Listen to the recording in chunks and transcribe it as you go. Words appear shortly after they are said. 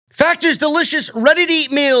Factor's delicious,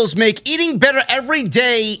 ready-to-eat meals make eating better every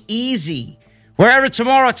day easy. Wherever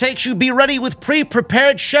tomorrow takes you, be ready with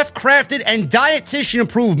pre-prepared, chef-crafted, and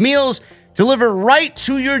dietitian-approved meals delivered right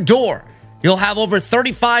to your door. You'll have over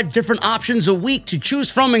 35 different options a week to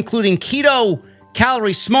choose from, including keto,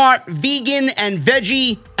 calorie smart, vegan, and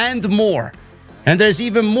veggie, and more. And there's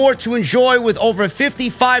even more to enjoy with over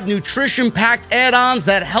 55 nutrition-packed add-ons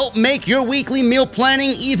that help make your weekly meal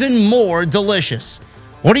planning even more delicious.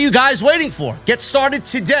 What are you guys waiting for? Get started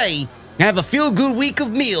today and have a feel-good week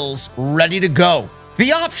of meals ready to go.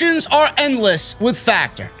 The options are endless with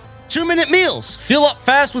Factor. 2-minute meals. Fill up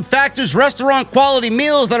fast with Factor's restaurant-quality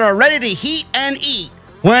meals that are ready to heat and eat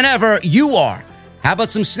whenever you are. How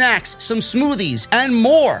about some snacks, some smoothies, and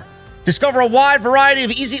more? Discover a wide variety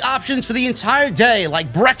of easy options for the entire day,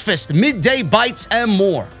 like breakfast, midday bites, and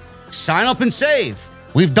more. Sign up and save.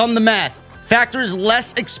 We've done the math. Factor is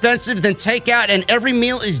less expensive than takeout, and every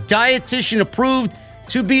meal is dietitian approved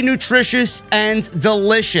to be nutritious and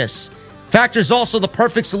delicious. Factor is also the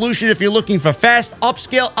perfect solution if you're looking for fast,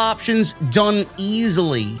 upscale options done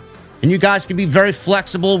easily. And you guys can be very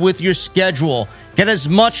flexible with your schedule. Get as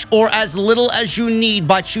much or as little as you need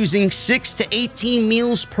by choosing 6 to 18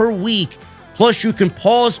 meals per week. Plus, you can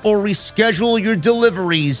pause or reschedule your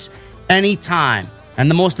deliveries anytime.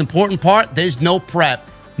 And the most important part, there's no prep.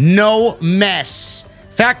 No mess.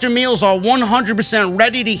 Factor meals are 100%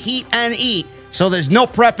 ready to heat and eat, so there's no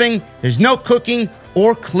prepping, there's no cooking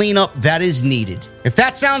or cleanup that is needed. If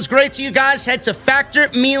that sounds great to you guys, head to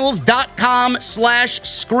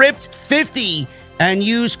factormeals.com/script50 and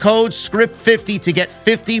use code script50 to get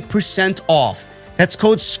 50% off. That's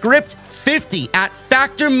code script50 at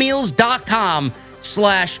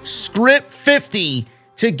factormeals.com/script50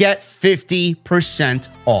 to get 50%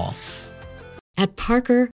 off. At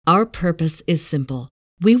Parker, our purpose is simple.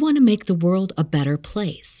 We want to make the world a better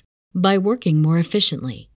place by working more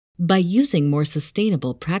efficiently, by using more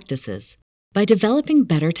sustainable practices, by developing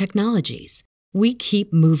better technologies. We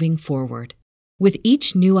keep moving forward. With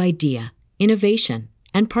each new idea, innovation,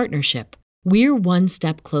 and partnership, we're one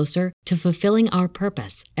step closer to fulfilling our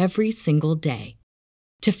purpose every single day.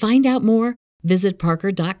 To find out more, visit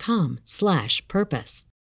parker.com/purpose.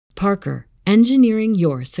 Parker, engineering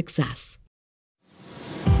your success.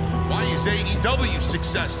 Why is AEW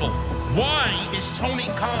successful? Why is Tony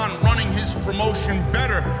Khan running his promotion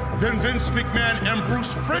better than Vince McMahon and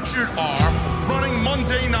Bruce Pritchard are running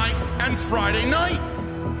Monday night and Friday night?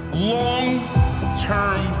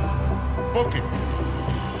 Long-term booking.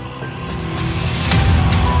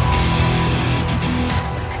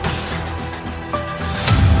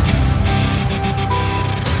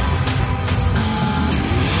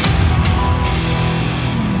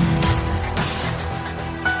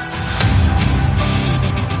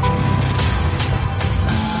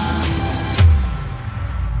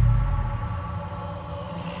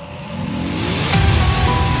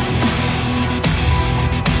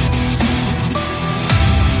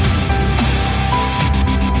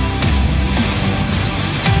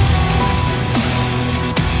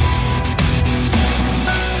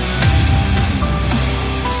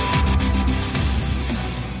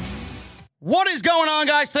 What is going on,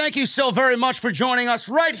 guys? Thank you so very much for joining us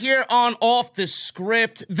right here on Off the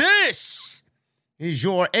Script. This is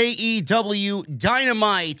your AEW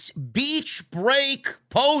Dynamite Beach Break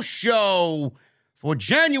post show for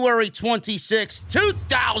January 26,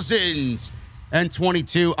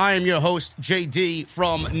 2022. I am your host, JD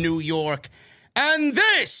from New York, and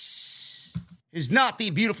this is not the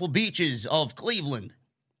beautiful beaches of Cleveland.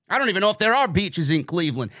 I don't even know if there are beaches in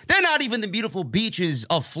Cleveland. They're not even the beautiful beaches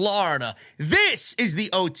of Florida. This is the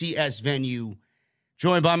OTS venue.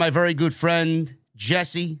 Joined by my very good friend,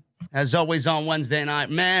 Jesse, as always on Wednesday night.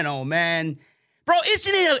 Man, oh man. Bro,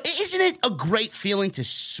 isn't it a great feeling to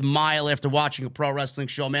smile after watching a pro wrestling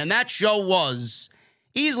show, man? That show was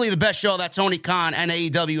easily the best show that Tony Khan and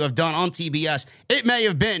AEW have done on TBS. It may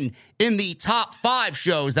have been in the top 5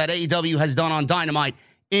 shows that AEW has done on Dynamite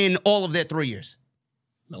in all of their 3 years.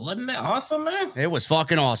 Wasn't that awesome, man? It was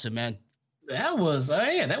fucking awesome, man. That was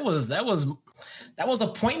that was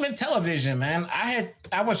appointment television, man. I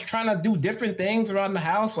was trying to do different things around the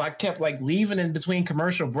house, so I kept like leaving in between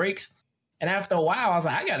commercial breaks. And after a while, I was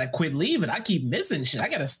like, I gotta quit leaving. I keep missing shit. I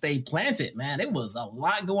gotta stay planted, man. It was a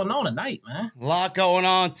lot going on tonight, man. A lot going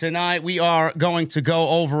on tonight. We are going to go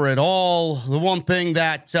over it all. The one thing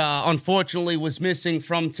that unfortunately was missing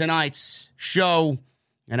from tonight's show,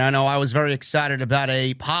 and I know I was very excited about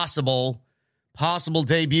a possible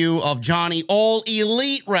debut of Johnny All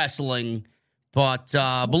Elite Wrestling. But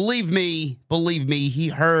believe me, he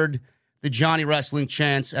heard the Johnny Wrestling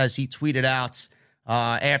chants as he tweeted out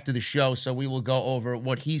after the show. So we will go over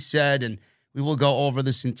what he said, and we will go over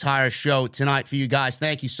this entire show tonight for you guys.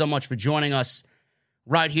 Thank you so much for joining us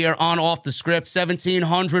right here on Off the Script.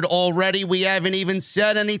 1700 already. We haven't even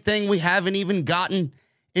said anything. We haven't even gotten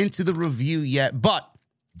into the review yet. But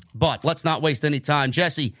let's not waste any time.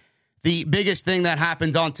 Jesse, the biggest thing that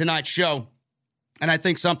happened on tonight's show, and I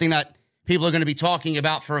think something that people are going to be talking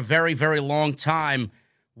about for a very, very long time,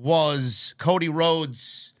 was Cody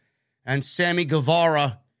Rhodes and Sammy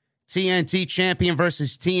Guevara, TNT champion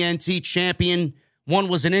versus TNT champion. One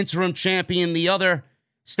was an interim champion. The other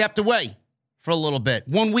stepped away for a little bit.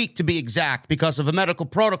 1 week to be exact, because of a medical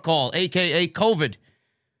protocol, a.k.a. COVID,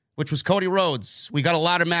 which was Cody Rhodes. We got a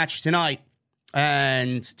ladder match tonight,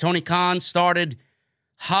 and Tony Khan started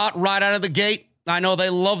hot right out of the gate. I know they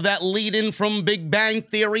love that lead-in from Big Bang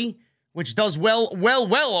Theory, which does well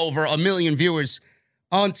over 1 million viewers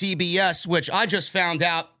on TBS, which I just found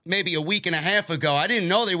out maybe a week and a half ago. I didn't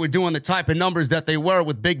know they were doing the type of numbers that they were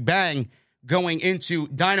with Big Bang going into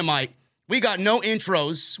Dynamite. We got no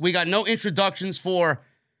intros. We got no introductions for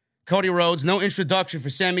Cody Rhodes, no introduction for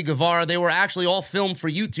Sammy Guevara. They were actually all filmed for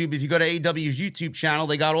YouTube. If you go to AEW's YouTube channel,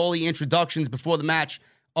 they got all the introductions before the match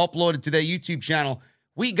uploaded to their YouTube channel.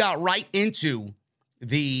 We got right into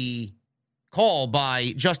the call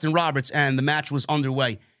by Justin Roberts, and the match was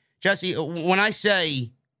underway. Jesse, when I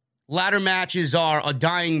say ladder matches are a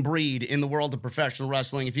dying breed in the world of professional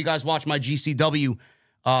wrestling, if you guys watch my GCW,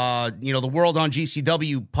 the World on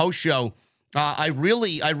GCW post show, I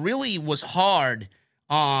really was hard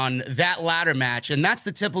on that ladder match, and that's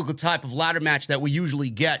the typical type of ladder match that we usually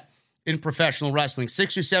get in professional wrestling.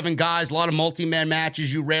 6 or 7 guys, a lot of multi-man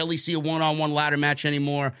matches. You rarely see a one-on-one ladder match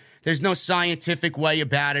anymore. There's no scientific way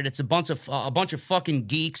about it. It's a bunch of fucking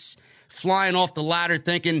geeks flying off the ladder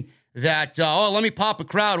thinking that, let me pop a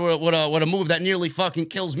crowd with a move that nearly fucking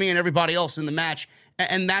kills me and everybody else in the match.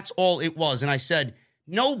 And that's all it was. And I said,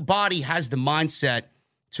 nobody has the mindset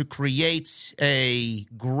to create a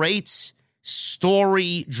great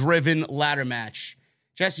story-driven ladder match.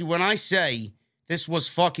 Jesse, when I say this was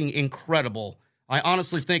fucking incredible, I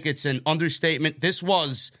honestly think it's an understatement. This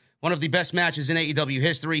was one of the best matches in AEW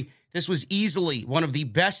history. This was easily one of the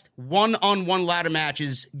best one-on-one ladder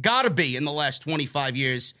matches, gotta be, in the last 25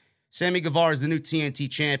 years. Sammy Guevara is the new TNT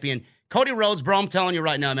champion. Cody Rhodes, bro, I'm telling you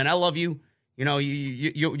right now, man, I love you. You know,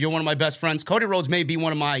 you're one of my best friends. Cody Rhodes may be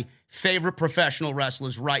one of my favorite professional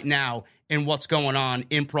wrestlers right now in what's going on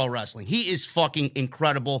in pro wrestling. He is fucking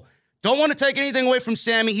incredible. Don't want to take anything away from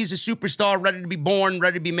Sammy. He's a superstar, ready to be born,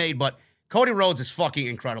 ready to be made. But Cody Rhodes is fucking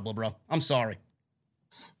incredible, bro. I'm sorry.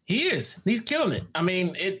 He is. He's killing it. I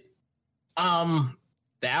mean,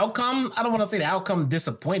 the outcome, I don't want to say the outcome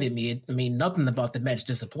disappointed me. Nothing about the match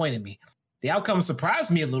disappointed me. The outcome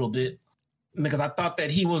surprised me a little bit because I thought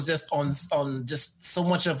that he was just on just so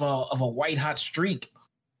much of a white hot streak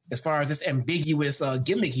as far as this ambiguous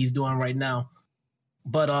gimmick he's doing right now.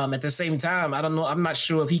 But at the same time, I don't know. I'm not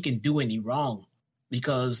sure if he can do any wrong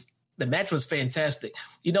because the match was fantastic.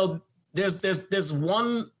 You know, there's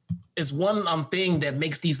one thing that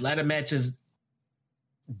makes these ladder matches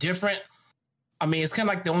different. I mean, it's kind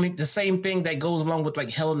of like the same thing that goes along with like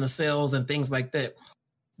Hell in the Cells and things like that.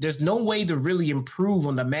 There's no way to really improve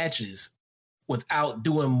on the matches without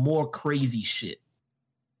doing more crazy shit.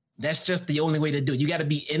 That's just the only way to do it. You got to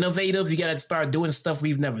be innovative. You got to start doing stuff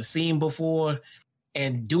we've never seen before.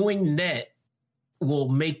 And doing that will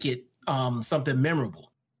make it something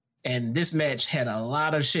memorable. And this match had a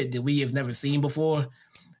lot of shit that we have never seen before.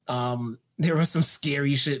 There was some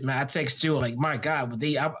scary shit, man. I text you like, my God,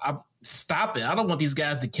 I stop it. I don't want these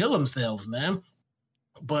guys to kill themselves, man.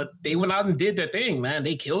 But they went out and did their thing, man.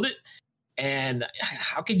 They killed it. And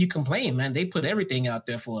how can you complain, man? They put everything out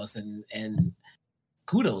there for us. And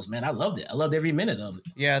kudos, man. I loved it. I loved every minute of it.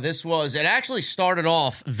 Yeah, it actually started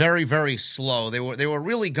off very, very slow. They were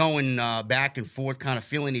really going back and forth, kind of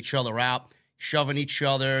feeling each other out, shoving each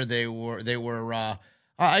other. They were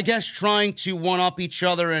I guess, trying to one-up each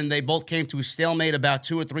other, and they both came to a stalemate about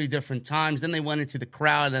 2 or 3 different times. Then they went into the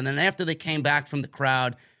crowd, and then after they came back from the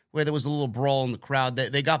crowd, where there was a little brawl in the crowd,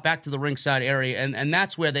 they got back to the ringside area, and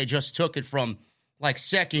that's where they just took it from, like,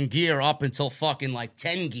 second gear up until fucking, like,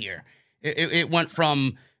 10 gear. It went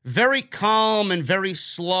from very calm and very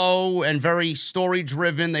slow and very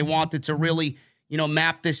story-driven. They wanted to really,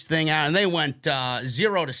 map this thing out, and they went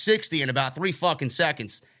 0 to 60 in about 3 fucking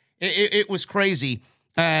seconds. It was crazy.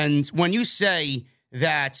 And when you say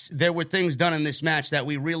that there were things done in this match that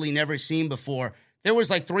we really never seen before, there was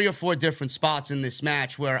like 3 or 4 different spots in this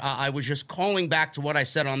match where I was just calling back to what I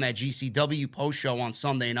said on that GCW post show on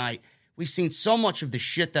Sunday night. We've seen so much of the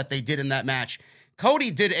shit that they did in that match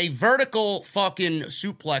Cody did a vertical fucking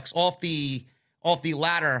suplex off the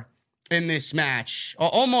ladder in this match,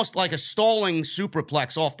 almost like a stalling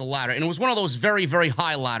superplex off the ladder. And it was one of those very, very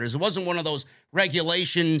high ladders. It wasn't one of those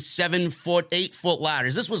regulation 7-foot, 8-foot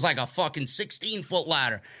ladders. This was like a fucking 16-foot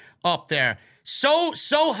ladder up there. So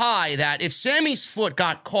high that if Sammy's foot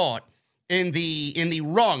got caught in the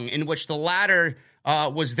rung in which the ladder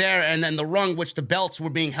was there, and then the rung which the belts were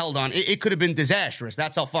being held on, it could have been disastrous.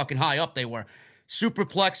 That's how fucking high up they were.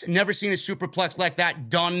 Superplex, never seen a superplex like that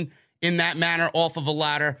done in that manner off of a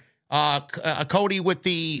ladder. Cody with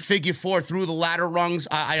the figure 4 through the ladder rungs.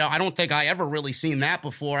 I don't think I ever really seen that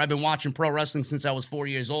before. I've been watching pro wrestling since I was 4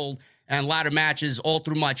 years old, and ladder matches all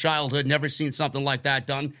through my childhood. Never seen something like that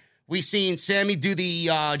done. We seen Sammy do the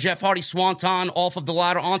Jeff Hardy Swanton off of the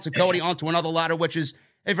ladder onto Cody onto another ladder, which is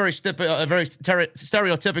a very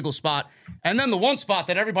stereotypical spot. And then the one spot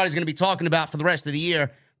that everybody's going to be talking about for the rest of the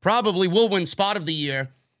year, probably will win spot of the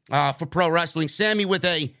year for pro wrestling. Sammy with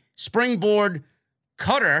a springboard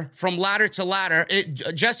cutter from ladder to ladder.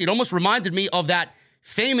 Jesse, it almost reminded me of that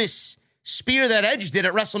famous spear that Edge did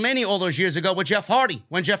at WrestleMania all those years ago with Jeff Hardy,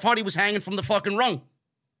 when Jeff Hardy was hanging from the fucking rung.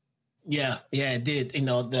 Yeah, it did. You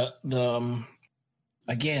know,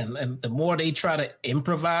 again, and the more they try to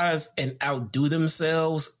improvise and outdo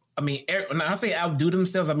themselves, I mean, when I say outdo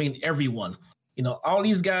themselves, I mean everyone. You know, all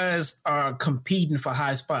these guys are competing for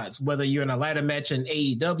high spots, whether you're in a ladder match in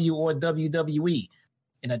AEW or WWE,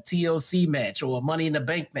 in a TLC match or a Money in the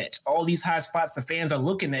Bank match. All these high spots the fans are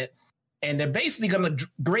looking at, and they're basically going to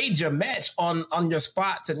grade your match on your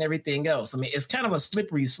spots and everything else. I mean, it's kind of a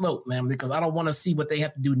slippery slope, man, because I don't want to see what they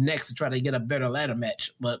have to do next to try to get a better ladder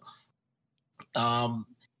match. But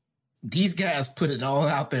these guys put it all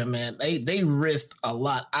out there, man. They risked a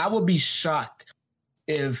lot. I would be shocked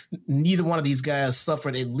if neither one of these guys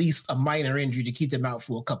suffered at least a minor injury to keep them out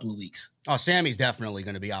for a couple of weeks. Oh, Sammy's definitely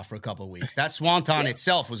going to be out for a couple of weeks. That Swanton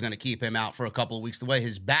itself was going to keep him out for a couple of weeks, the way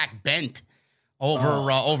his back bent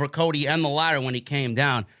over Cody and the ladder when he came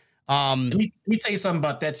down. Let me tell you something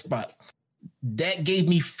about that spot. That gave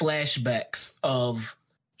me flashbacks of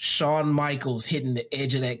Shawn Michaels hitting the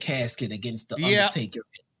edge of that casket against the Undertaker.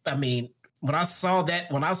 I mean, when I saw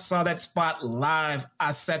that spot live, I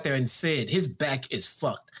sat there and said, his back is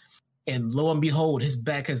fucked. And lo and behold, his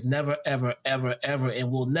back has never, ever, ever, ever,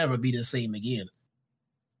 and will never be the same again.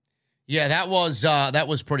 Yeah, that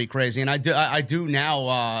was pretty crazy. And I do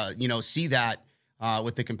now, see that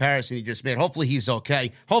with the comparison you just made. Hopefully he's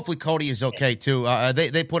okay. Hopefully Cody is okay too.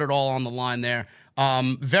 They put it all on the line there.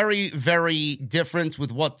 Very, very different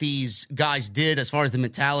with what these guys did as far as the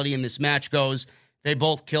mentality in this match goes. They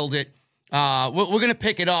both killed it. We're going to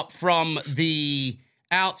pick it up from the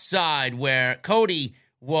outside where Cody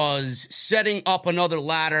was setting up another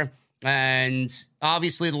ladder, and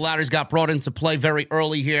obviously the ladders got brought into play very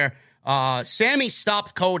early here. Sammy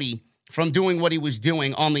stopped Cody from doing what he was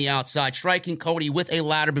doing on the outside, striking Cody with a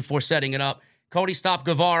ladder before setting it up. Cody stopped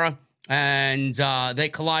Guevara, and they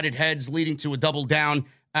collided heads, leading to a double down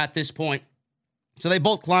at this point. So they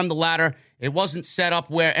both climbed the ladder. It wasn't set up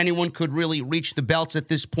where anyone could really reach the belts at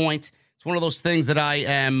this point. It's one of those things that I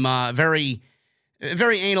am very,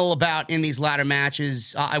 very anal about in these ladder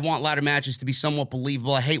matches. I want ladder matches to be somewhat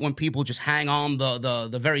believable. I hate when people just hang on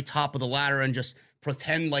the very top of the ladder and just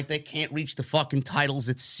pretend like they can't reach the fucking titles.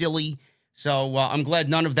 It's silly. So I'm glad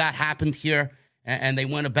none of that happened here, and they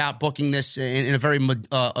went about booking this in a very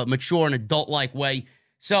mature and adult-like way.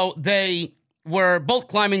 So they were both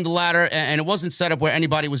climbing the ladder, and it wasn't set up where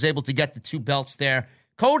anybody was able to get the two belts there.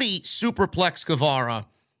 Cody superplexed Guevara,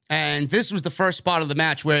 and this was the first spot of the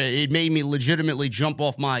match where it made me legitimately jump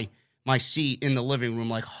off my seat in the living room.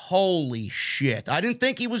 Like, holy shit. I didn't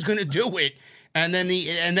think he was going to do it. And then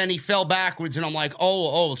he fell backwards, and I'm like,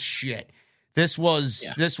 oh shit. This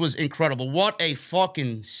was incredible. What a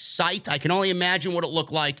fucking sight. I can only imagine what it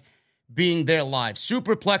looked like being there live.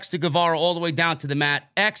 Superplex to Guevara all the way down to the mat.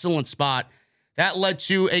 Excellent spot. That led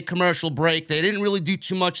to a commercial break. They didn't really do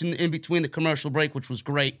too much in between the commercial break, which was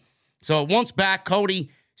great. So once back, Cody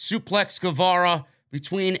suplexed Guevara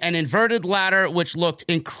between an inverted ladder, which looked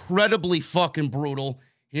incredibly fucking brutal.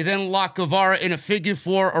 He then locked Guevara in a figure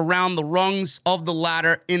 4 around the rungs of the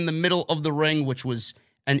ladder in the middle of the ring, which was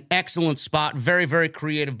an excellent spot. Very, very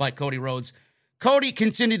creative by Cody Rhodes. Cody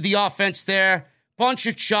continued the offense there. Bunch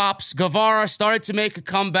of chops. Guevara started to make a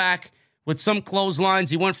comeback with some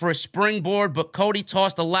clotheslines. He went for a springboard, but Cody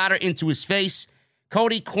tossed a ladder into his face.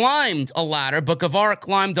 Cody climbed a ladder, but Guevara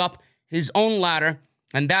climbed up his own ladder,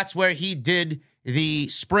 and that's where he did the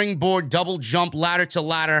springboard double jump ladder to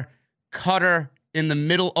ladder cutter in the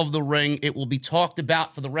middle of the ring. It will be talked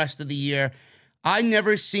about for the rest of the year. I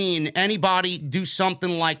never seen anybody do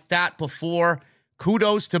something like that before.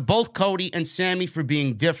 Kudos to both Cody and Sammy for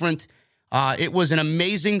being different. It was an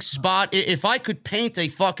amazing spot. If I could paint a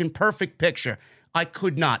fucking perfect picture, I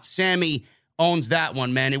could not. Sammy owns that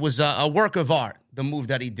one, man. It was a work of art, the move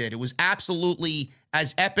that he did. It was absolutely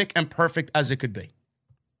as epic and perfect as it could be.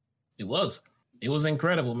 It was. It was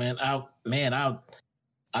incredible, man.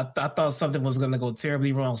 I thought something was going to go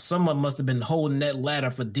terribly wrong. Someone must have been holding that ladder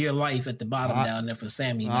for dear life at the bottom down there for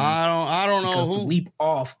Sammy. Man. I don't know who. To leap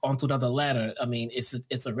off onto another ladder, I mean,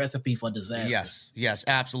 it's a recipe for disaster. Yes,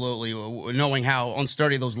 absolutely. Knowing how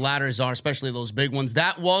unsturdy those ladders are, especially those big ones.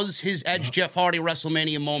 That was his Edge Jeff Hardy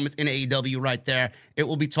WrestleMania moment in AEW right there. It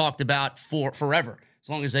will be talked about for forever, as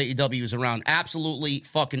long as AEW is around. Absolutely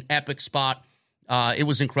fucking epic spot. It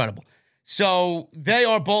was incredible. So they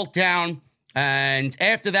are both down. And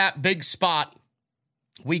after that big spot,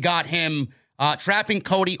 we got him trapping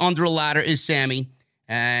Cody under a ladder is Sammy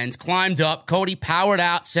and climbed up. Cody powered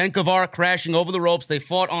out, sent Guevara crashing over the ropes. They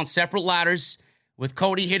fought on separate ladders with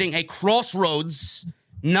Cody hitting a crossroads.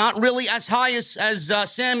 Not really as high as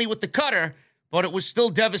Sammy with the cutter, but it was still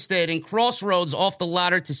devastating. Crossroads off the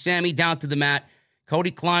ladder to Sammy down to the mat.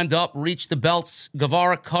 Cody climbed up, reached the belts.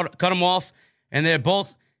 Guevara cut him off, and they're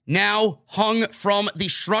both now hung from the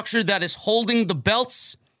structure that is holding the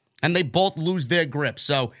belts, and they both lose their grip.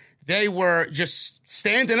 So they were just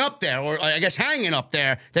standing up there, or I guess hanging up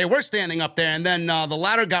there. They were standing up there, and then the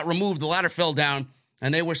ladder got removed. The ladder fell down,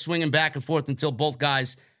 and they were swinging back and forth until both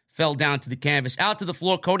guys fell down to the canvas. Out to the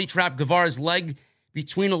floor, Cody trapped Guevara's leg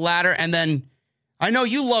between a ladder, and then I know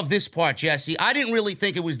you love this part, Jesse. I didn't really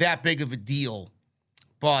think it was that big of a deal.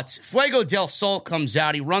 But Fuego del Sol comes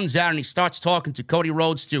out. He runs out and he starts talking to Cody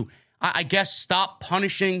Rhodes to, I guess, stop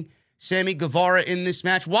punishing Sammy Guevara in this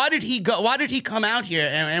match. Why did he go? Why did he come out here?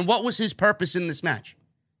 And what was his purpose in this match?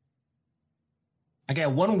 I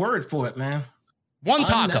got one word for it, man. One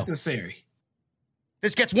taco. Unnecessary.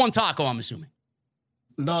 This gets one taco, I'm assuming.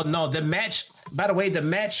 No. The match, by the way, the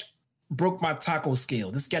match broke my taco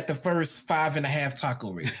scale. This got the first 5.5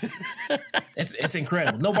 taco rating. It's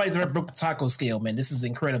incredible. Nobody's ever broke the taco scale, man. This is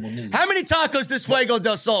incredible news. How many tacos does Fuego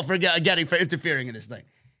del Sol for getting for interfering in this thing?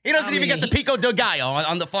 He doesn't even get the pico de gallo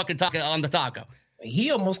on the fucking taco.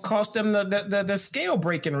 He almost cost them the scale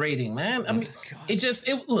breaking rating, man. I mean, it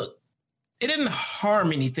didn't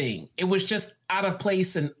harm anything. It was just out of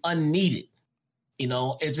place and unneeded. You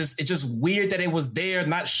know, it's just weird that it was there.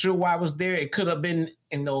 Not sure why it was there. It could have been,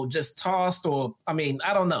 just tossed or, I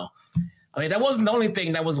don't know. That wasn't the only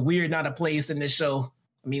thing that was weird and out of place in this show.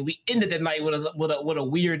 We ended the night with a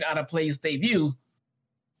weird out of place debut.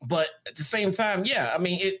 But at the same time,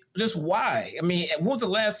 it just why? When was the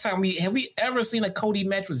last time have we ever seen a Cody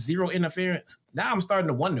match with zero interference? Now I'm starting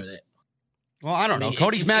to wonder that. Well, I don't know.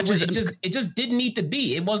 Cody's matches... It just didn't need to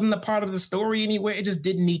be. It wasn't a part of the story anywhere. It just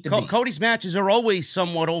didn't need to be. Cody's matches are always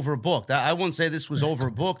somewhat overbooked. I wouldn't say this was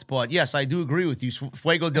overbooked, but yes, I do agree with you.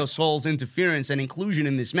 Fuego del Sol's interference and inclusion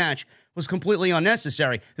in this match was completely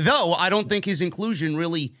unnecessary. Though, I don't think his inclusion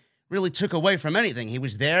really took away from anything. He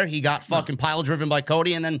was there. He got fucking pile-driven by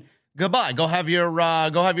Cody, and then goodbye. Go have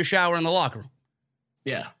your shower in the locker room.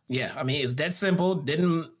 Yeah. It's that simple.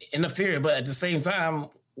 Didn't interfere, but at the same time,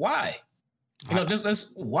 why? Just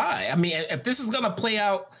why? If this is going to play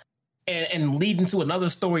out and lead into another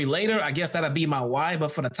story later, I guess that'll be my why.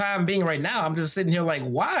 But for the time being right now, I'm just sitting here like,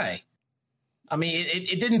 why?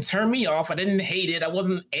 It didn't turn me off. I didn't hate it. I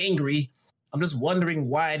wasn't angry. I'm just wondering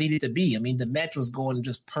why it needed to be. The match was going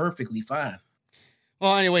just perfectly fine.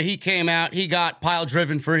 Well, anyway, he came out. He got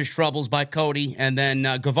pile-driven for his troubles by Cody. And then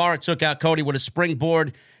Guevara took out Cody with a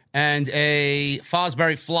springboard and a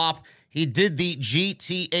Fosbury flop. He did the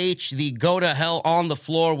GTH, the go to hell on the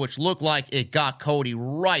floor, which looked like it got Cody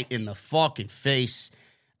right in the fucking face.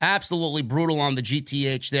 Absolutely brutal on the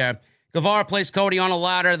GTH there. Guevara placed Cody on a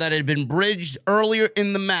ladder that had been bridged earlier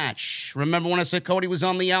in the match. Remember when I said Cody was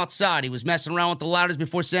on the outside? He was messing around with the ladders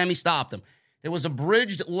before Sammy stopped him. There was a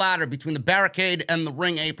bridged ladder between the barricade and the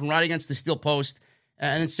ring apron right against the steel post.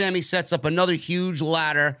 And then Sammy sets up another huge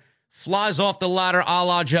ladder, flies off the ladder a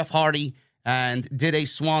la Jeff Hardy, and did a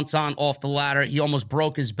swanton off the ladder. He almost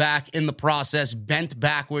broke his back in the process, bent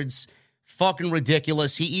backwards. Fucking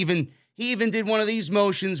ridiculous. He even did one of these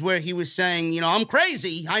motions where he was saying, I'm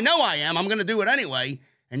crazy. I know I am. I'm going to do it anyway.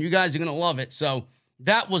 And you guys are going to love it. So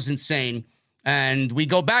that was insane. And we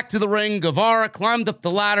go back to the ring. Guevara climbed up the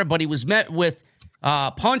ladder, but he was met with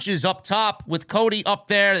punches up top with Cody up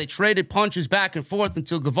there. They traded punches back and forth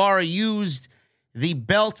until Guevara used the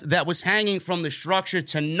belt that was hanging from the structure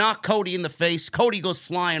to knock Cody in the face. Cody goes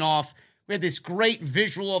flying off. We had this great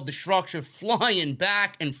visual of the structure flying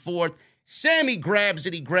back and forth. Sammy grabs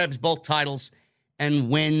it. He grabs both titles and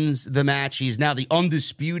wins the match. He is now the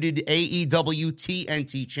undisputed AEW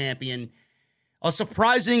TNT champion. A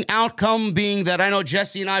surprising outcome being that I know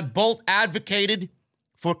Jesse and I both advocated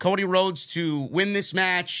for Cody Rhodes to win this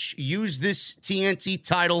match, use this TNT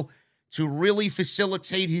title to really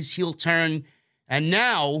facilitate his heel turn. And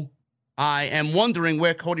now I am wondering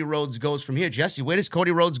where Cody Rhodes goes from here. Jesse, where does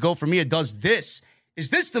Cody Rhodes go from here? Is this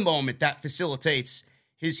the moment that facilitates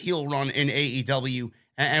his heel run in AEW?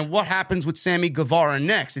 And what happens with Sammy Guevara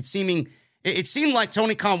next? It seemed like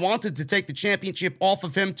Tony Khan wanted to take the championship off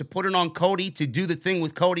of him to put it on Cody, to do the thing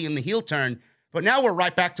with Cody in the heel turn. But now we're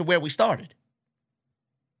right back to where we started.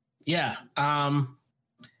 Yeah.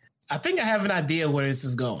 I think I have an idea where this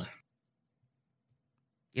is going.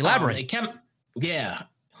 Elaborate. Yeah.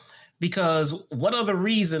 Because what other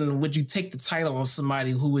reason would you take the title of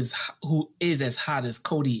somebody who is as hot as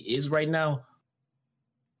Cody is right now,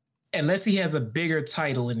 unless he has a bigger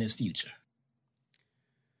title in his future?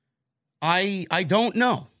 I don't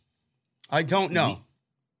know.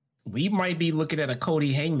 We might be looking at a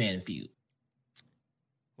Cody Hangman feud.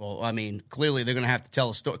 Well, I mean, clearly they're going to have to tell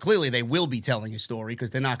a story. Clearly they will be telling a story because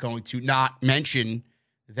they're not going to not mention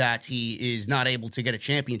that he is not able to get a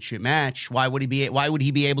championship match. Why would he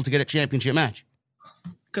be able to get a championship match?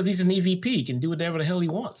 Because he's an EVP. He can do whatever the hell he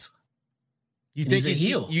wants. You think he's a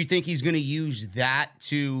heel? You think he's going to use that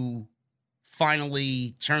to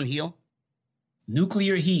finally turn heel?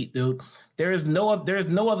 Nuclear heat, dude. There's no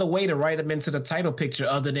other way to write him into the title picture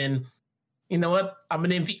other than, you know what? I'm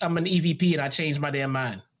an EVP and I changed my damn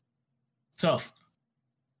mind. Tough.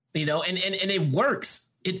 You know, and it works.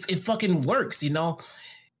 It fucking works, you know.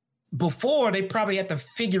 Before, they probably had to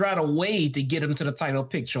figure out a way to get him to the title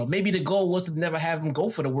picture. Or maybe the goal was to never have him go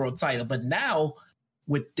for the world title. But now,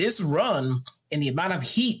 with this run and the amount of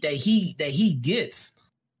heat that he gets,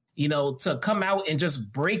 you know, to come out and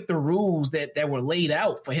just break the rules that were laid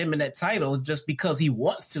out for him in that title just because he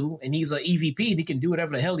wants to, and he's an EVP and he can do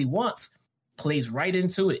whatever the hell he wants, plays right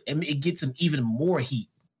into it. And it gets him even more heat.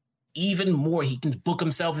 Even more, he can book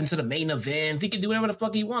himself into the main events. He can do whatever the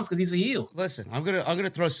fuck he wants because he's a heel. Listen, I'm gonna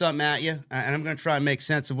throw something at you, and I'm gonna try and make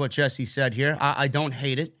sense of what Jesse said here. I don't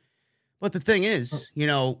hate it, but the thing is, you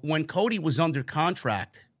know, when Cody was under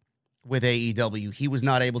contract with AEW, he was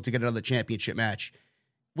not able to get another championship match.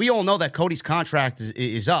 We all know that Cody's contract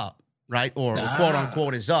is up, right? Or quote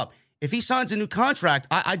unquote is up. If he signs a new contract,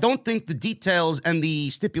 I don't think the details and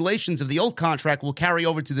the stipulations of the old contract will carry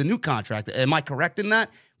over to the new contract. Am I correct in that?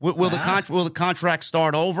 Will the contract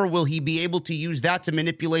start over? Will he be able to use that to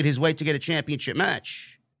manipulate his way to get a championship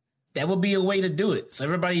match? That would be a way to do it. So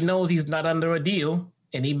everybody knows he's not under a deal,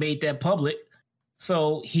 and he made that public.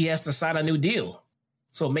 So he has to sign a new deal.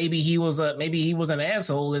 So maybe he was an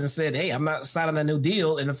asshole and said, "Hey, I'm not signing a new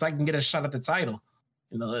deal, and it's like I can get a shot at the title."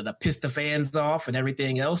 You know, to piss the fans off and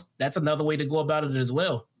everything else. That's another way to go about it as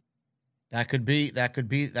well. That could be it. That could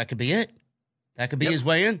be his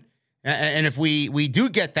way in. And if we do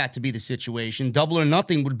get that to be the situation, Double or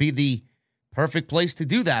Nothing would be the perfect place to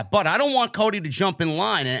do that. But I don't want Cody to jump in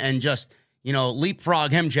line and just, you know,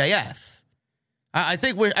 leapfrog MJF. I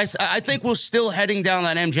think we're still heading down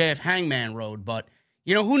that MJF Hangman road. But,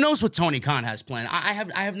 you know, who knows what Tony Khan has planned? I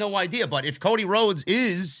have no idea. But if Cody Rhodes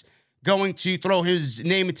is going to throw his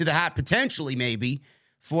name into the hat, potentially maybe,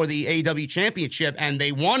 for the AEW championship, and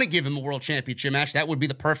they want to give him a world championship match, that would be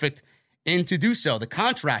the perfect in to do so. The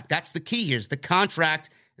contract, that's the key here, is the contract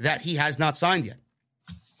that he has not signed yet.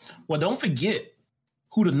 Well, don't forget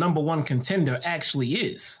who the number one contender actually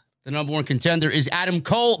is. The number one contender is Adam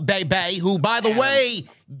Cole, baby, who, by the way,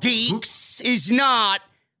 geeks, is not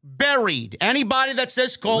buried. Anybody that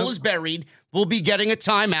says Cole is buried will be getting a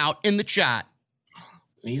timeout in the chat.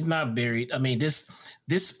 He's not buried. I mean,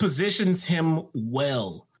 this positions him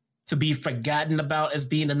well to be forgotten about as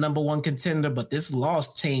being the number one contender, but this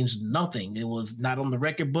loss changed nothing. It was not on the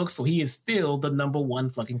record book, so he is still the number one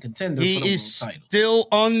fucking contender for the world title. He is still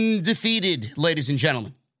undefeated, ladies and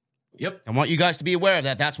gentlemen. Yep. I want you guys to be aware of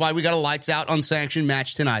that. That's why we got a lights out unsanctioned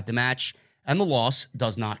match tonight. The match and the loss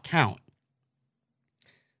does not count.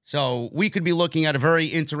 So we could be looking at a very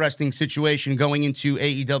interesting situation going into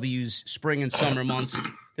AEW's spring and summer months.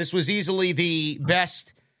 This was easily the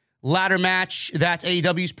best ladder match that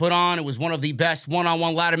AEW's put on. It was one of the best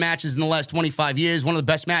one-on-one ladder matches in the last 25 years, one of the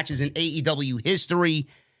best matches in AEW history.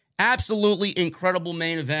 Absolutely incredible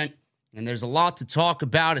main event, and there's a lot to talk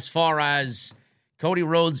about as far as Cody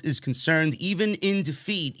Rhodes is concerned. Even in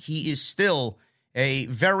defeat, he is still a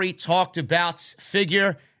very talked about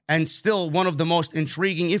figure and still one of the most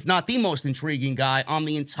intriguing, if not the most intriguing guy on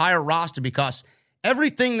the entire roster, because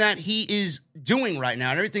everything that he is doing right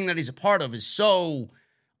now and everything that he's a part of is so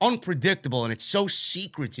unpredictable and it's so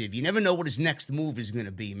secretive. You never know what his next move is going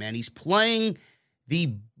to be, man. He's playing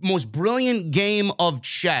the most brilliant game of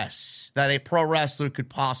chess that a pro wrestler could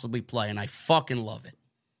possibly play, and I fucking love it.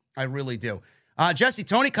 I really do. Jesse,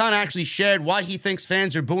 Tony Khan actually shared why he thinks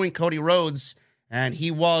fans are booing Cody Rhodes, and he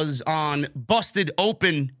was on Busted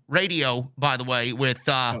Open Radio, by the way, with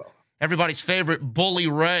everybody's favorite Bully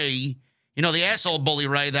Ray. You know, the asshole Bully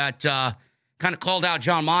Ray that kind of called out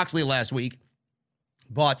Jon Moxley last week.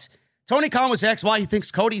 But Tony Khan was asked why he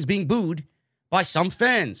thinks Cody's being booed by some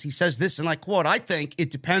fans. He says this, and I quote, "I think it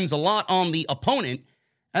depends a lot on the opponent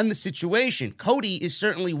and the situation. Cody is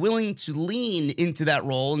certainly willing to lean into that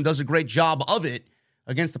role and does a great job of it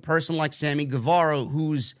against a person like Sammy Guevara,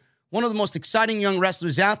 who's one of the most exciting young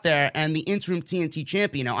wrestlers out there and the interim TNT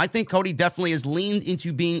champion. Now, I think Cody definitely has leaned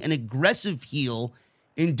into being an aggressive heel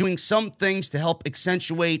in doing some things to help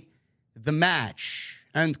accentuate the match,"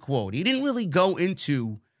 end quote. He didn't really go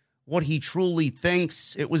into what he truly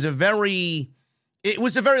thinks. It was a very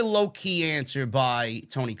low-key answer by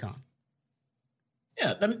Tony Khan.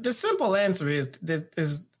 Yeah, the simple answer is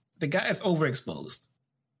the guy is overexposed.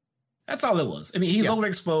 That's all it was. I mean, he's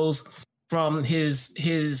overexposed from his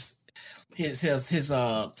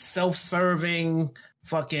self-serving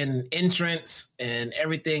fucking entrance and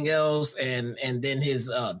everything else, and then his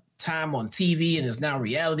time on TV and his now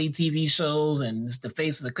reality TV shows, and it's the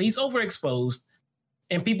face of the. He's overexposed,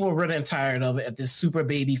 and people were running tired of it at this super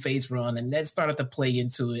baby face run, and that started to play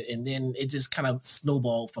into it, and then it just kind of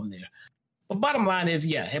snowballed from there. But bottom line is,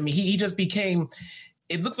 I mean, he just became.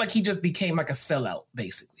 It looked like he just became like a sellout,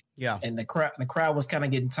 basically. Yeah, and the crowd was kind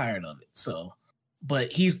of getting tired of it. So,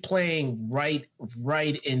 but he's playing right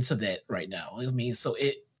into that right now. I mean, so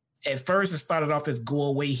at first it started off as go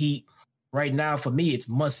away heat. Right now, for me, it's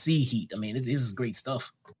must see heat. I mean, this is great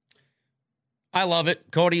stuff. I love it.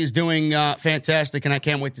 Cody is doing fantastic, and I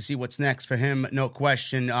can't wait to see what's next for him, no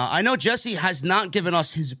question. I know Jesse has not given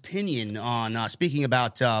us his opinion on, speaking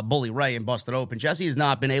about Bully Ray and Busted Open, Jesse has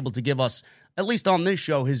not been able to give us, at least on this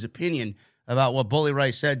show, his opinion about what Bully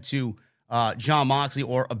Ray said to Jon Moxley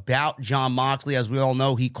or about Jon Moxley. As we all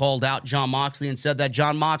know, he called out Jon Moxley and said that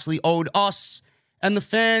Jon Moxley owed us and the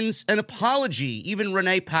fans an apology. Even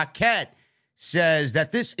Renee Paquette says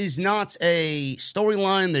that this is not a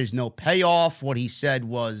storyline. There's no payoff. What he said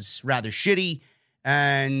was rather shitty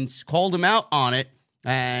and called him out on it.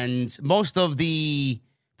 And most of the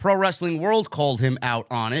pro wrestling world called him out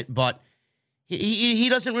on it, but he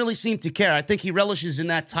doesn't really seem to care. I think he relishes in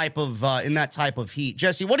that type of heat.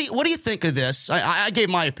 Jesse, what do you think of this? I gave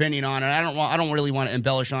my opinion on it. I don't really want to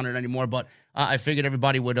embellish on it anymore, but I figured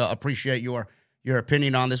everybody would appreciate your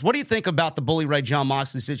opinion on this. What do you think about the Bully Ray Jon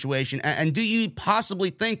Moxley situation? And do you possibly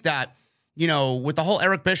think that, you know, with the whole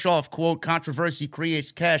Eric Bischoff quote, controversy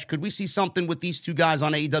creates cash, could we see something with these two guys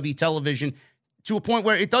on AEW television to a point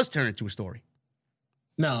where it does turn into a story?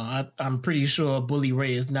 No, I'm pretty sure Bully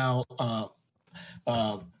Ray is now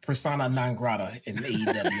persona non grata in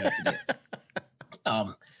AEW after that.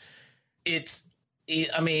 I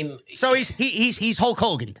mean, so he's Hulk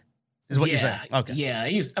Hogan. Is what you're saying. Okay. Yeah.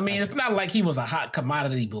 It's not like he was a hot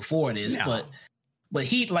commodity before this, no. but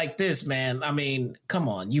heat like this, man. I mean, come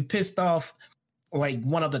on. You pissed off like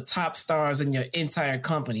one of the top stars in your entire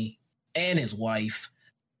company and his wife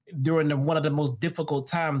during one of the most difficult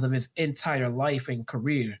times of his entire life and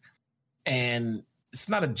career. And it's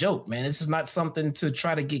not a joke, man. This is not something to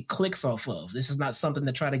try to get clicks off of. This is not something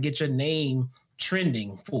to try to get your name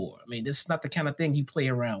trending for. I mean, this is not the kind of thing you play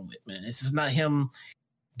around with, man. This is not him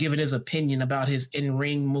giving his opinion about his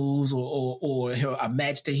in-ring moves or a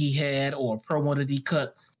match that he had or a promo that he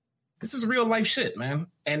cut. This is real life shit, man.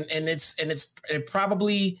 And it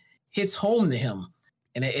probably hits home to him.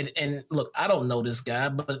 And look, I don't know this guy,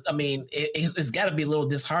 but I mean, it's got to be a little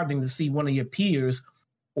disheartening to see one of your peers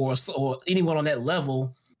or anyone on that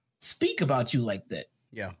level speak about you like that.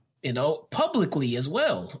 Yeah. You know, publicly as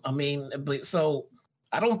well. I mean, so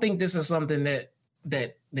I don't think this is something that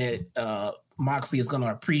Moxley is going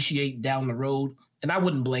to appreciate down the road, and I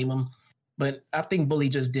wouldn't blame him. But I think Bully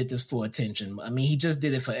just did this for attention. I mean, he just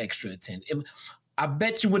did it for extra attention. I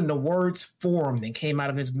bet you when the words formed and came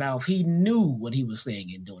out of his mouth, he knew what he was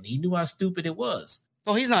saying and doing. He knew how stupid it was.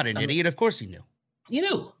 Well, he's not an idiot. Of course he knew. He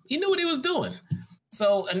knew what he was doing.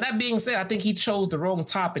 So, and that being said, I think he chose the wrong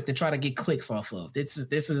topic to try to get clicks off of.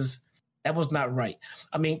 That was not right.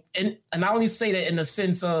 I mean, and I only say that in the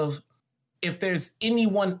sense of, if there's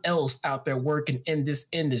anyone else out there working in this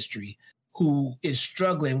industry who is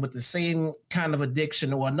struggling with the same kind of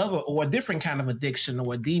addiction or a different kind of addiction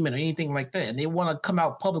or a demon or anything like that, and they want to come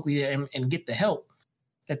out publicly and get the help,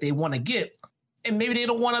 that they want to get. And maybe they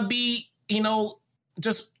don't want to be,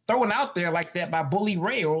 just thrown out there like that by Bully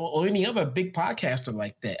Ray or any other big podcaster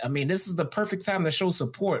like that. I mean, this is the perfect time to show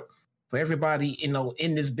support for everybody,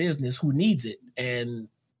 in this business who needs it. And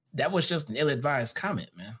that was just an ill-advised comment,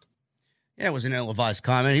 man. Yeah, it was an ill-advised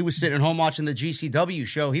comment. He was sitting at home watching the GCW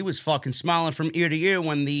show. He was fucking smiling from ear to ear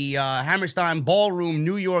when the Hammerstein Ballroom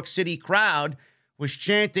New York City crowd was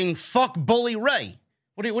chanting, "Fuck Bully Ray."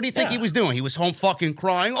 What do you think he was doing? He was home fucking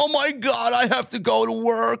crying. "Oh my God, I have to go to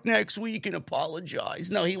work next week and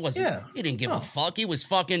apologize." No, he wasn't. Yeah. He didn't give a fuck. He was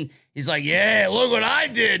fucking, he's like, "Yeah, look what I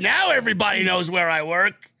did. Now everybody knows where I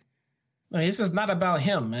work." No, this is not about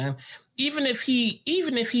him, man. Even if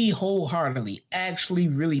he wholeheartedly actually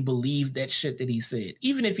really believed that shit that he said,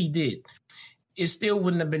 even if he did, it still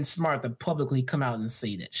wouldn't have been smart to publicly come out and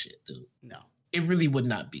say that shit, dude. No. It really would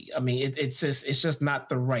not be. I mean, it's just not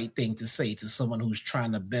the right thing to say to someone who's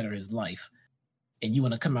trying to better his life, and you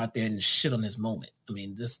want to come out there and shit on his moment. I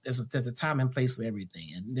mean, there's a time and place for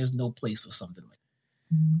everything, and there's no place for something like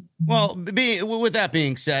that. Well, with that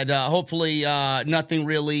being said, hopefully nothing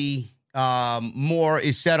really more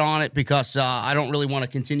is said on it, because I don't really want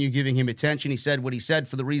to continue giving him attention. He said what he said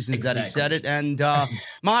for the reasons that he said it. And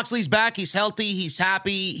Moxley's back. He's healthy. He's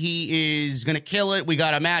happy. He is going to kill it. We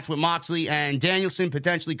got a match with Moxley and Danielson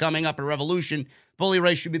potentially coming up at Revolution. Bully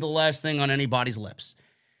Ray should be the last thing on anybody's lips.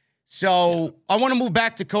 So I want to move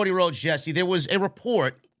back to Cody Rhodes, Jesse. There was a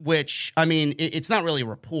report, which, I mean, it's not really a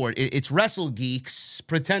report. It's Wrestle Geeks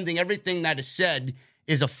pretending everything that is said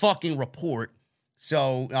is a fucking report.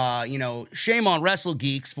 So, shame on Wrestle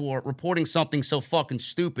Geeks for reporting something so fucking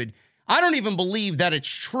stupid. I don't even believe that it's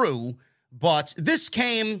true, but this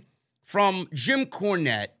came from Jim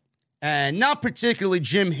Cornette, and not particularly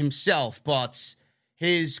Jim himself, but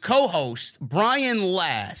his co-host, Brian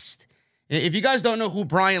Last. If you guys don't know who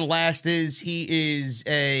Brian Last is, he's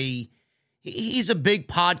a big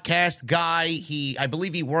podcast guy. I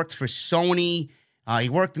believe he worked for Sony. He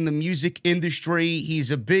worked in the music industry.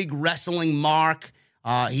 He's a big wrestling mark.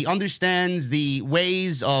 He understands the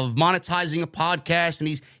ways of monetizing a podcast, and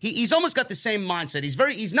he's almost got the same mindset.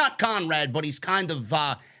 He's not Conrad, but he's kind of,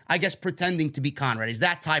 I guess, pretending to be Conrad. He's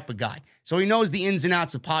that type of guy. So he knows the ins and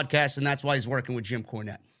outs of podcasts, and that's why he's working with Jim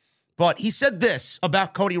Cornette. But he said this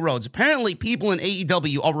about Cody Rhodes. Apparently, people in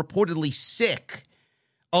AEW are reportedly sick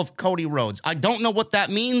of Cody Rhodes. I don't know what that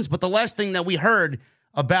means, but the last thing that we heard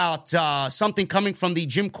about something coming from the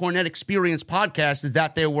Jim Cornette Experience podcast is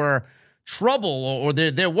that there were trouble, or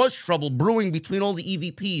there was trouble brewing between all the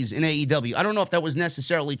EVPs in AEW. I don't know if that was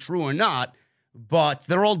necessarily true or not, but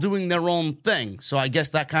they're all doing their own thing. So I guess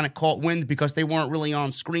that kind of caught wind because they weren't really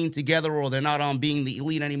on screen together, or they're not on Being the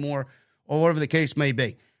Elite anymore, or whatever the case may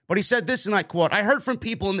be. But he said this, and I quote, "I heard from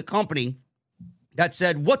people in the company that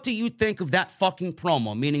said, 'What do you think of that fucking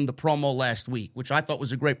promo?'" Meaning the promo last week, which I thought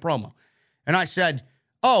was a great promo. And I said,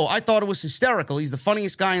 "Oh, I thought it was hysterical. He's the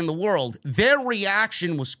funniest guy in the world." Their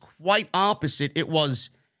reaction was quite opposite. It was,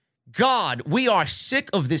 "God, we are sick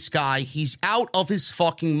of this guy. He's out of his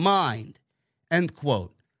fucking mind." End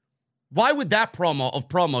quote. Why would that promo of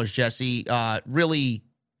promos, Jesse, really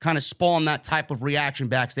kind of spawn that type of reaction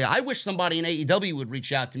backstage? I wish somebody in AEW would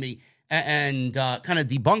reach out to me and kind of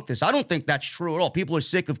debunk this. I don't think that's true at all. People are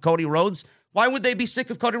sick of Cody Rhodes. Why would they be sick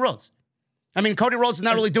of Cody Rhodes? I mean, Cody Rhodes is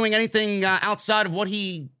not really doing anything outside of what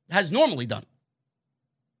he has normally done.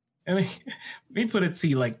 I mean, let me put it to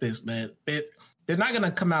you like this, man. They're not going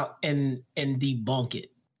to come out and debunk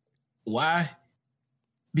it. Why?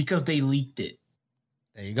 Because they leaked it.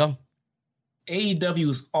 There you go. AEW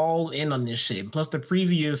is all in on this shit. Plus the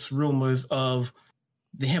previous rumors of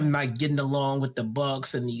him not getting along with the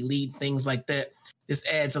Bucks and the Elite, things like that. This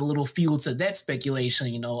adds a little fuel to that speculation,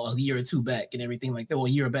 a year or two back and everything like that, or a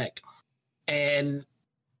year back. And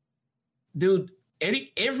dude,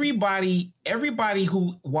 everybody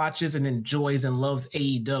who watches and enjoys and loves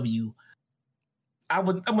AEW, I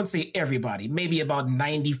wouldn't say everybody, maybe about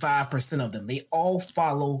 95% of them, they all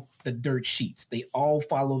follow the dirt sheets. They all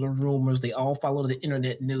follow the rumors. They all follow the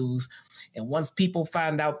internet news. And once people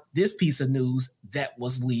find out this piece of news that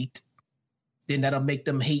was leaked, then that'll make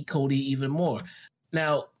them hate Cody even more.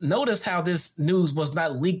 Now, notice how this news was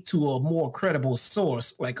not leaked to a more credible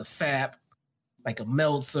source, like a Sapp, like a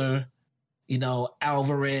Meltzer,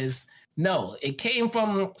 Alvarez. No, it came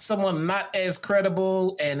from someone not as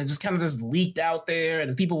credible, and it just kind of just leaked out there,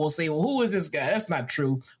 and people will say, well, who is this guy? That's not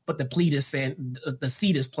true. But the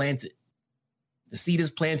seed is planted. The seed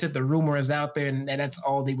is planted, the rumor is out there, and that's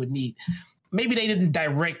all they would need. Maybe they didn't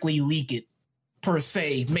directly leak it per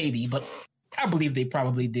se, maybe, but I believe they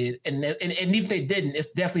probably did. And if they didn't,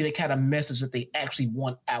 it's definitely the kind of message that they actually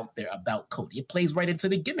want out there about Cody. It plays right into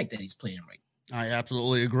the gimmick that he's playing right now. I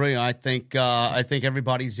absolutely agree. I think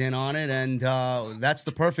everybody's in on it, and that's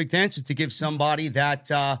the perfect answer to give somebody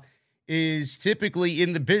that is typically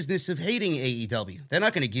in the business of hating AEW. They're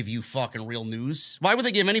not going to give you fucking real news. Why would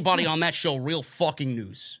they give anybody on that show real fucking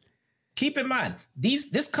news? Keep in mind,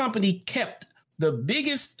 this company kept the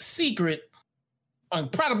biggest secret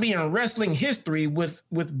probably in wrestling history with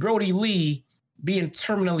Brody Lee being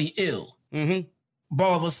terminally ill. Mm-hmm. But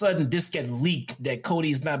all of a sudden, this get leaked that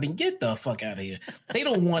Cody's not been. Get the fuck out of here. They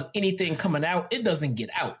don't want anything coming out. It doesn't get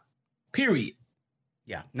out. Period.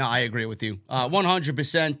 Yeah, no, I agree with you.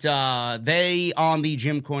 100%. They, on the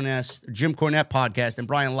Jim Cornette podcast, and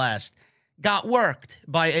Brian Last, got worked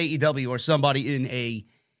by AEW or somebody in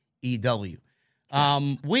AEW.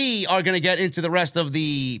 We are going to get into the rest of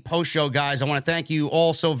the post-show, guys. I want to thank you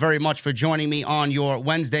all so very much for joining me on your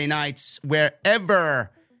Wednesday nights, wherever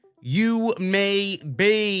you may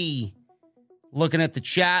be. Looking at the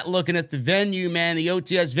chat, looking at the venue, man, the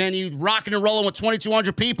OTS venue, rocking and rolling with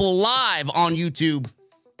 2,200 people live on YouTube.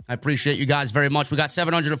 I appreciate you guys very much. We got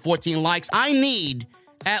 714 likes. I need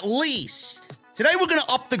at least, today we're going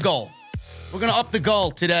to up the goal. We're going to up the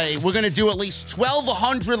goal today. We're going to do at least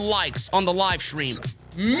 1,200 likes on the live stream.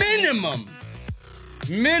 Minimum.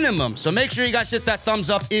 So make sure you guys hit that thumbs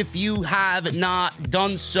up if you have not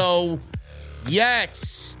done so yet.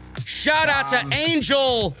 Shout out to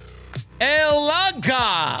Angel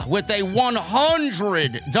Elaga with a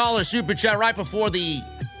 $100 super chat right before the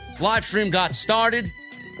live stream got started.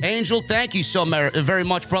 Angel, thank you so very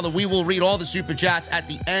much, brother. We will read all the super chats at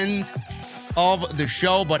the end of the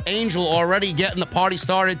show, but Angel already getting the party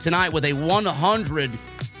started tonight with a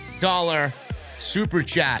 $100 super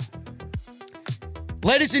chat.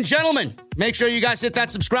 Ladies and gentlemen, make sure you guys hit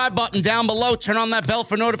that subscribe button down below. Turn on that bell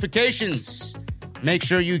for notifications. Make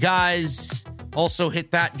sure you guys also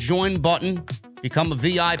hit that join button. Become a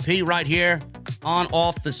VIP right here on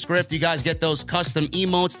Off the Script. You guys get those custom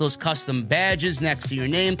emotes, those custom badges next to your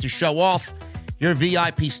name to show off your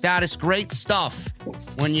VIP status. Great stuff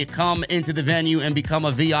when you come into the venue and become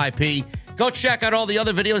a VIP. Go check out all the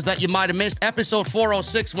other videos that you might have missed. Episode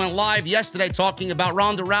 406 went live yesterday talking about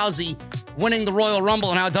Ronda Rousey winning the Royal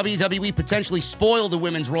Rumble and how WWE potentially spoiled the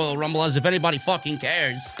Women's Royal Rumble, as if anybody fucking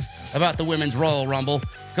cares about the Women's Royal Rumble.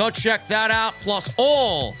 Go check that out, plus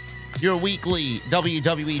all your weekly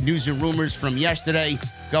WWE news and rumors from yesterday.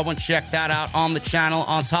 Go and check that out on the channel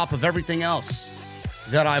on top of everything else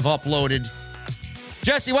that I've uploaded.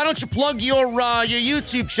 Jesse, why don't you plug your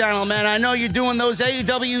YouTube channel, man? I know you're doing those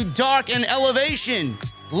AEW Dark and Elevation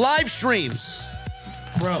live streams.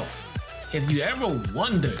 Bro, if you ever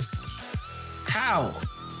wondered how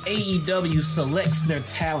AEW selects their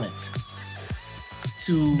talent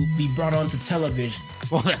to be brought onto television.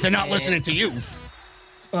 Well, they're not listening to you.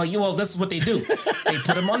 Well, this is what they do. They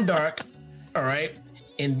put them on Dark, all right?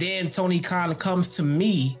 And then Tony Khan comes to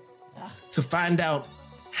me to find out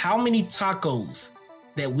how many tacos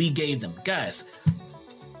that we gave them. Guys,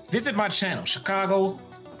 visit my channel,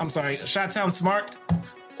 Chi-Town Smart,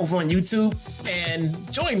 over on YouTube,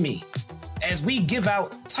 and join me as we give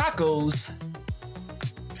out tacos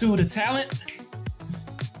to the talent,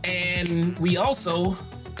 and we also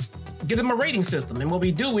give them a rating system. And what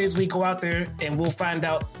we do is we go out there and we'll find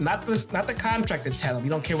out not the contracted talent. We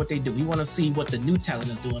don't care what they do. We want to see what the new talent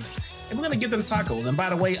is doing. And we're going to give them tacos. And by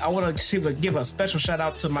the way, I want to give a special shout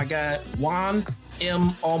out to my guy, Juan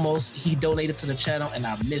M. Almost. He donated to the channel and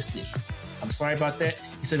I missed it. I'm sorry about that.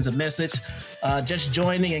 He sends a message just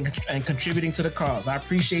joining and contributing to the cause. I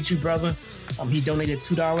appreciate you, brother. He donated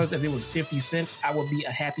 $2. If it was 50 cents, I would be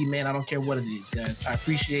a happy man. I don't care what it is, guys. I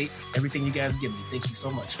appreciate everything you guys give me. Thank you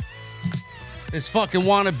so much. This fucking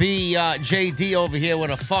wannabe JD over here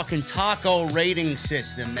with a fucking taco rating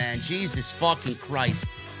system, man. Jesus fucking Christ.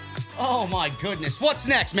 Oh my goodness. What's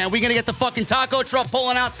next, man? We gonna get the fucking taco truck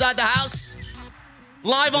pulling outside the house?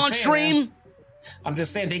 Live on stream? Man. I'm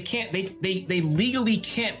just saying they can't. They legally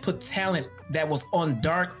can't put talent that was on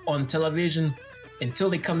Dark on television until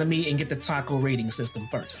they come to me and get the taco rating system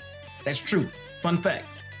first. That's true. Fun fact.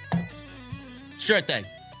 Sure thing.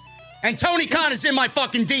 And Tony Khan is in my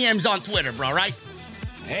fucking DMs on Twitter, bro, right?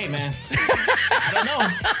 Hey, man. I don't know.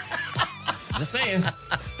 Just saying.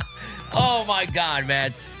 Oh, my God,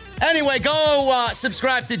 man. Anyway, go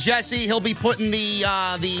subscribe to Jesse. He'll be putting the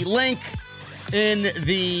link in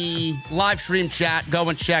the live stream chat. Go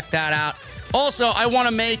and check that out. Also, I want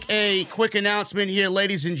to make a quick announcement here,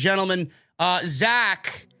 ladies and gentlemen.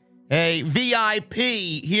 Zach, a VIP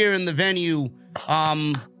here in the venue.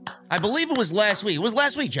 I believe it was last week. It was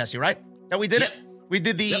last week, Jesse, right? that we did it? We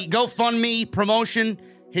did the GoFundMe promotion.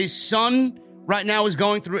 His son right now is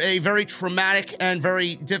going through a very traumatic and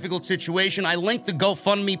very difficult situation. I linked the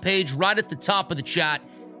GoFundMe page right at the top of the chat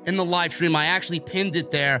in the live stream. I actually pinned it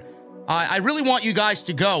there. I really want you guys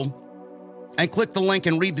to go and click the link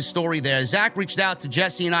and read the story there. Zach reached out to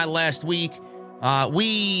Jesse and I last week.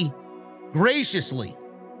 We graciously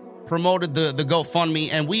promoted the GoFundMe,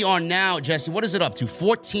 and we are now, Jesse, what is it up to?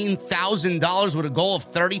 $14,000 with a goal of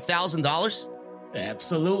 $30,000?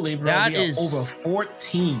 Absolutely, bro. That we are is over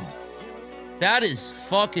 14. That is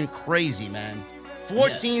fucking crazy, man.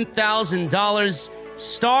 $14,000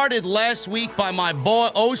 started last week by my boy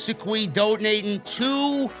Osakui donating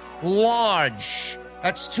 $2 large.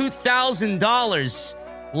 That's $2,000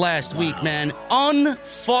 last week, man.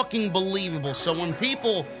 Unfucking believable. So when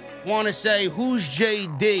people want to say, who's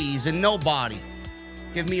JD? He's a nobody.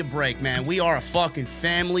 Give me a break, man. We are a fucking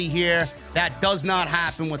family here. That does not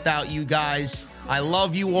happen without you guys. I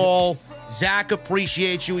love you all. Zach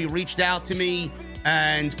appreciates you. He reached out to me,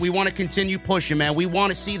 and we want to continue pushing, man. We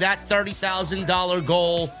want to see that $30,000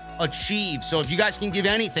 goal achieved. So if you guys can give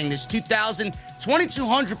anything, there's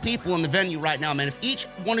 2,200 people in the venue right now, man. If each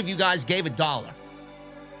one of you guys gave $1,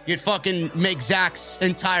 you'd fucking make Zach's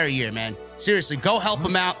entire year, man. Seriously, go help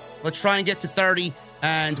him out. Let's try and get to 30,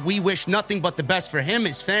 and we wish nothing but the best for him,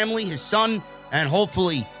 his family, his son, and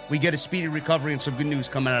hopefully we get a speedy recovery and some good news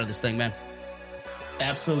coming out of this thing, man.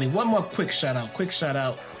 Absolutely. One more quick shout out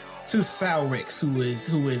to Salrix,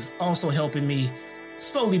 who is also helping me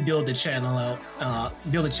slowly build the channel up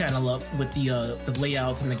with the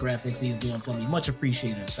layouts and the graphics he's doing for me. Much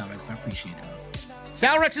appreciated, Salrix. I appreciate it, bro.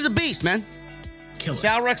 Salrix is a beast, man. Killer.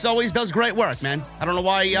 Salrix always does great work, man. I don't know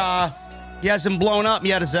why he hasn't blown up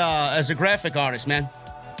yet as a graphic artist, man.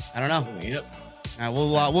 I don't know. Yep.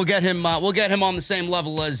 We'll get him on the same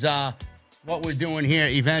level as what we're doing here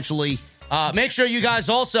eventually. Make sure you guys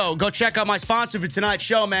also go check out my sponsor for tonight's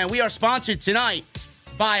show, man. We are sponsored tonight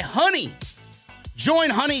by Honey. Join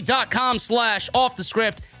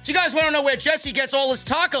honey.com/offthescript. If you guys want to know where Jesse gets all his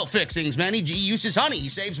taco fixings, man, he uses Honey. He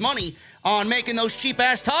saves money on making those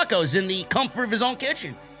cheap-ass tacos in the comfort of his own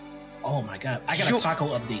kitchen. Oh, my God. I got a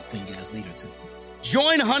taco update for you guys later, too.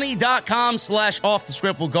 Join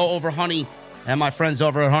honey.com/offthescript. We'll go over Honey and my friends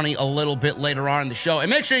over at Honey a little bit later on in the show. And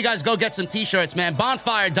make sure you guys go get some t-shirts, man.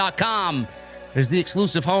 Bonfire.com is the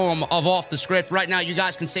exclusive home of Off the Script. Right now, you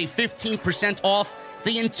guys can save 15% off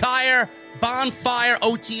the entire Bonfire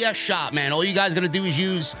OTS shop, man. All you guys are going to do is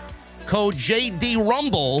use code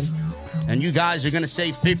JDRumble, and you guys are going to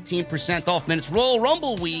save 15% off, man. It's Royal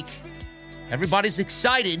Rumble week. Everybody's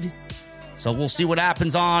excited. So we'll see what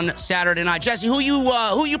happens on Saturday night. Jesse, who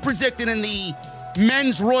you predicting in the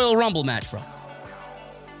men's Royal Rumble match, bro?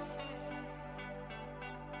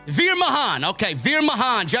 Veer Mahan. Okay, Veer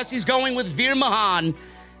Mahan. Jesse's going with Veer Mahan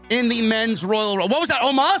in the men's Royal Rumble. What was that,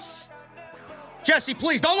 Omos? Jesse,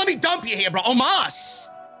 please, don't let me dump you here, bro. Omos.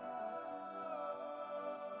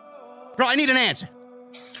 Bro, I need an answer.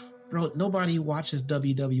 Bro, nobody watches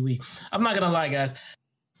WWE. I'm not going to lie, guys.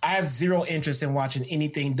 I have zero interest in watching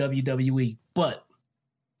anything WWE, but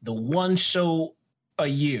the one show a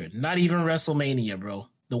year, not even WrestleMania, bro.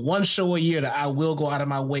 The one show a year that I will go out of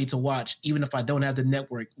my way to watch, even if I don't have the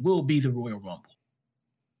network, will be the Royal Rumble.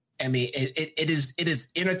 I mean, it is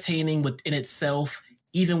entertaining within itself.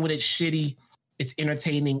 Even when it's shitty, it's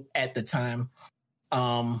entertaining at the time.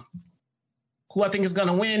 Who I think is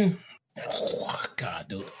gonna win? Oh, God,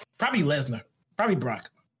 dude, probably Lesnar, probably Brock.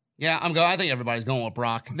 Yeah, I think everybody's going with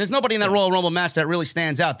Brock. There's nobody in that Royal Rumble match that really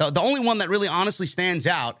stands out. The only one that really honestly stands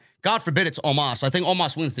out, God forbid it's Omos. I think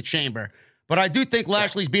Omos wins the Chamber. But I do think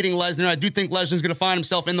Lashley's beating Lesnar. I do think Lesnar's going to find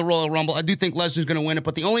himself in the Royal Rumble. I do think Lesnar's going to win it.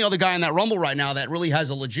 But the only other guy in that Rumble right now that really has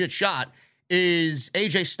a legit shot is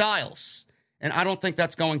AJ Styles. And I don't think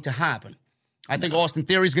that's going to happen. I think Austin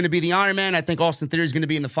Theory's going to be the Iron Man. I think Austin Theory's going to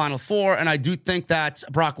be in the Final Four. And I do think that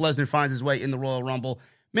Brock Lesnar finds his way in the Royal Rumble.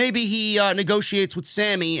 Maybe he negotiates with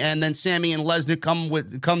Sammy, and then Sammy and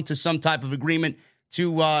Lesnar come to some type of agreement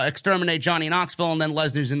to exterminate Johnny Knoxville, and then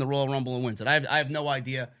Lesnar's in the Royal Rumble and wins it. I have no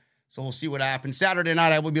idea. So we'll see what happens. Saturday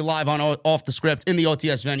night, I will be live on Off the Script in the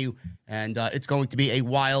OTS venue, and it's going to be a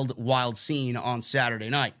wild, wild scene on Saturday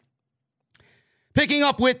night. Picking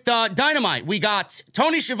up with Dynamite, we got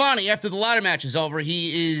Tony Schiavone after the ladder match is over.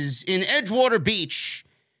 He is in Edgewater Beach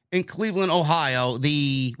in Cleveland, Ohio.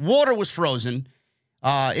 The water was frozen.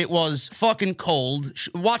 It was fucking cold.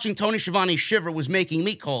 Watching Tony Schiavone shiver was making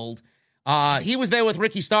me cold. He was there with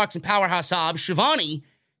Ricky Starks and Powerhouse Hobbs. Schiavone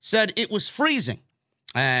said it was freezing.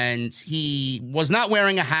 And he was not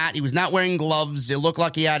wearing a hat. He was not wearing gloves. It looked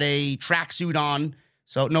like he had a tracksuit on.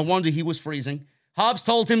 So no wonder he was freezing. Hobbs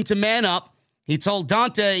told him to man up. He told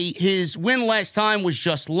Dante his win last time was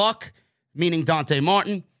just luck, meaning Dante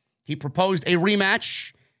Martin. He proposed a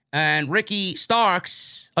rematch, and Ricky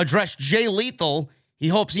Starks addressed Jay Lethal. He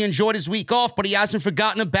hopes he enjoyed his week off, but he hasn't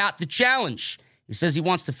forgotten about the challenge. He says he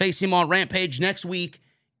wants to face him on Rampage next week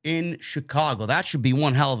in Chicago. That should be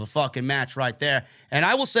one hell of a fucking match right there. And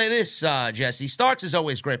I will say this, Jesse, Starks is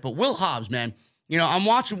always great, but Will Hobbs, man, you know, I'm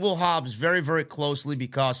watching Will Hobbs very, very closely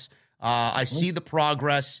because I see the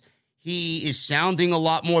progress. He is sounding a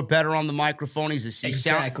lot more better on the microphone.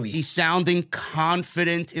 He's sounding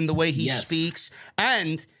confident in the way he speaks.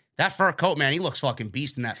 And that fur coat, man, he looks fucking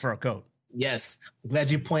beast in that fur coat. Yes, I'm glad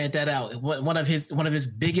you pointed that out. One of his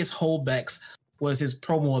biggest holdbacks was his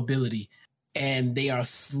promo ability, and they are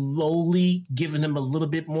slowly giving him a little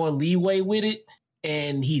bit more leeway with it,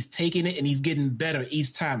 and he's taking it and he's getting better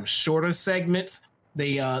each time. Shorter segments,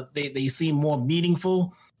 they seem more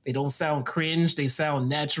meaningful. They don't sound cringe. They sound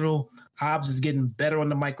natural. Hobbs is getting better on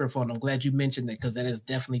the microphone. I'm glad you mentioned it because that is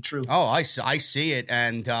definitely true. Oh, I see it,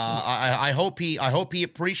 and I hope he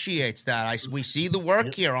appreciates that. We see the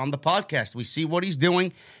work here on the podcast. We see what he's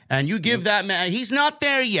doing, and you give that man. He's not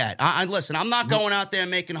there yet. Listen, I'm not going out there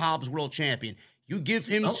making Hobbs world champion. You give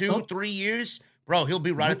him 2-3 years, bro. He'll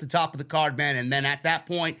be right at the top of the card, man. And then at that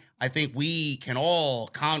point, I think we can all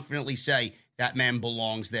confidently say that man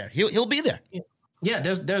belongs there. He'll be there. Yeah,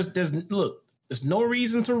 there's no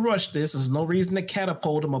reason to rush this. There's no reason to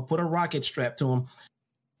catapult him or put a rocket strap to him.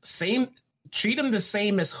 Treat him the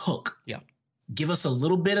same as Hook. Yeah. Give us a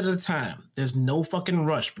little bit at a time. There's no fucking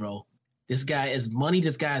rush, bro. This guy is money.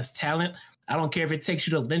 This guy is talent. I don't care if it takes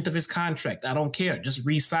you the length of his contract. I don't care. Just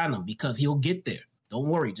re-sign him because he'll get there. Don't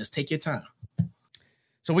worry. Just take your time.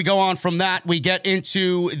 So we go on from that. We get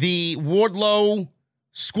into the Wardlow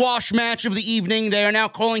squash match of the evening. They are now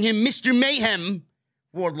calling him Mr. Mayhem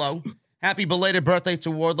Wardlow. Happy belated birthday to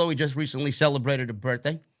Wardlow. He just recently celebrated a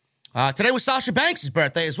birthday. Today was Sasha Banks'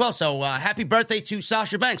 birthday as well, so happy birthday to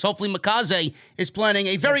Sasha Banks. Hopefully Mikaze is planning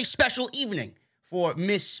a very special evening for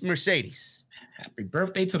Miss Mercedes. Happy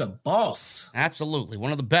birthday to the boss. Absolutely,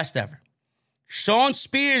 one of the best ever. Shawn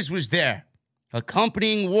Spears was there,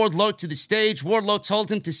 accompanying Wardlow to the stage. Wardlow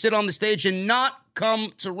told him to sit on the stage and not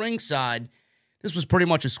come to ringside. This was pretty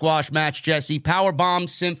much a squash match, Jesse. Powerbomb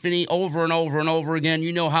symphony over and over and over again.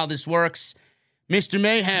 You know how this works. Mr.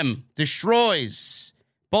 Mayhem destroys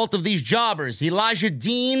both of these jobbers, Elijah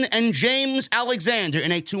Dean and James Alexander,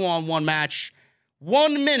 in a 2-on-1 match.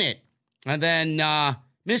 1 minute. And then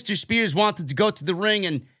Mr. Spears wanted to go to the ring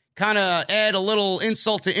and kind of add a little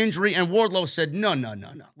insult to injury, and Wardlow said, no.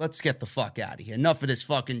 Let's get the fuck out of here. Enough of this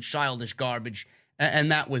fucking childish garbage.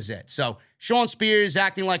 And that was it. So Shawn Spears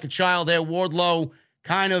acting like a child there. Wardlow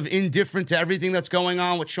kind of indifferent to everything that's going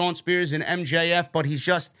on with Shawn Spears and MJF, but he's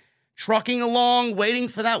just trucking along, waiting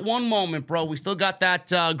for that one moment, bro. We still got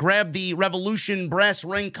that grab the Revolution brass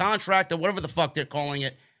ring contract or whatever the fuck they're calling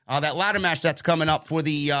it. That ladder match that's coming up for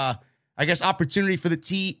the, opportunity for the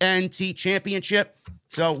TNT Championship.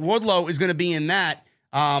 So Wardlow is going to be in that.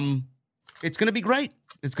 It's going to be great.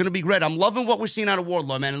 It's going to be great. I'm loving what we're seeing out of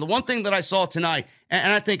Wardlow, man. And the one thing that I saw tonight,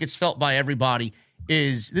 and I think it's felt by everybody,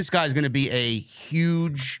 is this guy's going to be a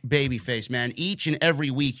huge babyface, man. Each and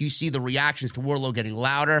every week, you see the reactions to Wardlow getting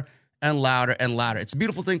louder and louder and louder. It's a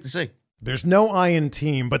beautiful thing to see. There's no I in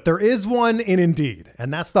team, but there is one in Indeed,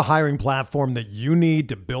 and that's the hiring platform that you need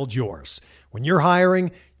to build yours. When you're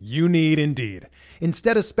hiring, you need Indeed.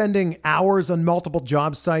 Instead of spending hours on multiple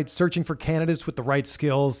job sites searching for candidates with the right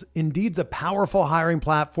skills, Indeed's a powerful hiring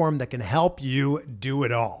platform that can help you do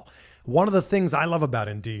it all. One of the things I love about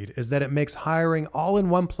Indeed is that it makes hiring all in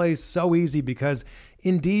one place so easy because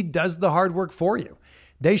Indeed does the hard work for you.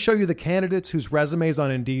 They show you the candidates whose resumes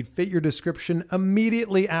on Indeed fit your description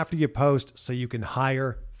immediately after you post so you can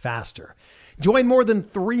hire faster. Join more than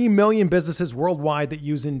 3 million businesses worldwide that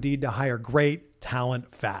use Indeed to hire great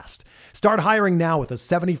talent fast. Start hiring now with a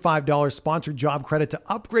 $75 sponsored job credit to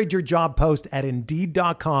upgrade your job post at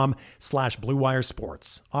Indeed.com/Blue Wire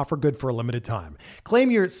Sports. Offer good for a limited time.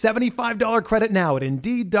 Claim your $75 credit now at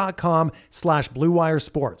Indeed.com/Blue Wire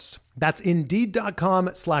Sports. That's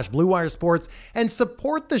Indeed.com/Blue Wire Sports, and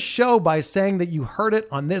support the show by saying that you heard it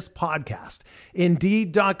on this podcast.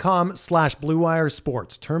 Indeed.com/Blue Wire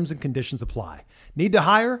Sports. Terms and conditions apply. Need to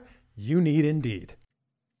hire? You need Indeed.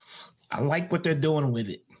 I like what they're doing with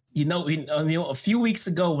it. You know, a few weeks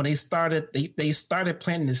ago when they started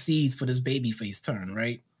planting the seeds for this babyface turn,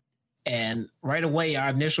 right? And right away, our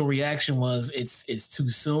initial reaction was it's too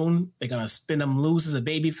soon. They're gonna spin him loose as a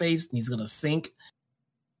babyface, and he's gonna sink.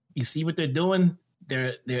 You see what they're doing?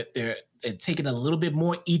 They're taking a little bit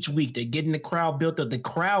more each week. They're getting the crowd built up. The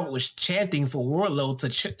crowd was chanting for Wardlow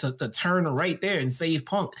to turn right there and save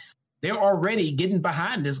Punk. They're already getting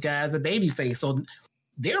behind this guy as a babyface. So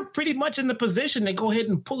they're pretty much in the position to go ahead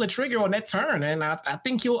and pull a trigger on that turn. And I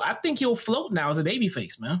think he'll float now as a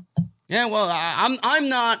babyface, man. Yeah, well, I'm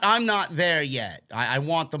not there yet. I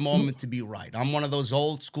want the moment to be right. I'm one of those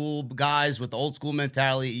old school guys with the old school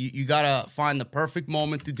mentality. You got to find the perfect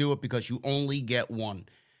moment to do it because you only get one.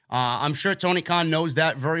 I'm sure Tony Khan knows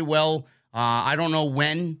that very well. I don't know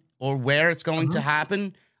when or where it's going to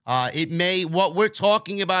happen. What we're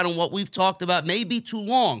talking about and what we've talked about may be too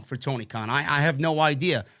long for Tony Khan. I have no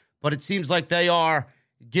idea. But it seems like they are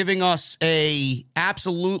giving us a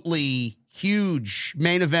absolutely huge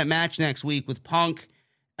main event match next week with Punk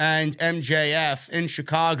and MJF in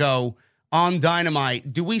Chicago on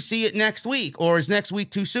Dynamite. Do we see it next week, or is next week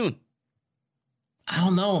too soon? I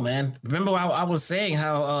don't know, man. Remember I was saying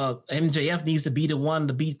how MJF needs to be the one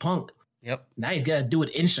to beat Punk. Yep. Now he's got to do it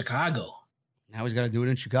in Chicago. Now he's got to do it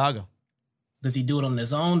in Chicago. Does he do it on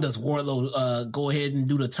his own? Does Wardlow go ahead and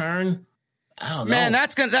do the turn? I don't know. Man,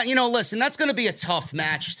 that's gonna be a tough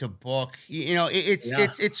match to book.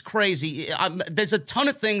 It's crazy. There's a ton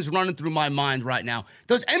of things running through my mind right now.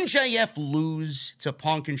 Does MJF lose to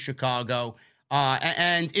Punk in Chicago?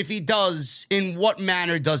 And if he does, in what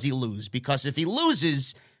manner does he lose? Because if he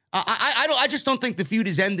loses, I just don't think the feud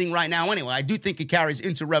is ending right now. Anyway, I do think it carries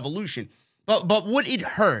into Revolution. But would it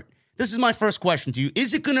hurt? This is my first question to you.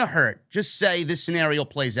 Is it going to hurt? Just say this scenario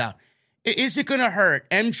plays out. Is it going to hurt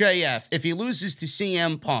MJF if he loses to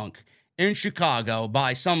CM Punk in Chicago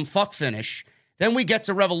by some fuck finish? Then we get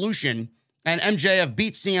to Revolution and MJF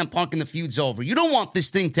beats CM Punk and the feud's over. You don't want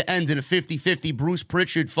this thing to end in a 50-50 Bruce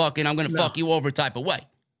Pritchard fucking I'm going to fuck you over type of way.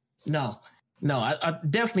 No, I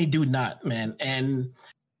definitely do not, man. And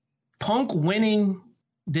Punk winning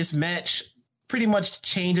this match pretty much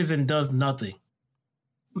changes and does nothing.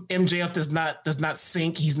 MJF does not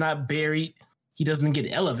sink. He's not buried. He doesn't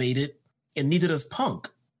get elevated. And neither does Punk.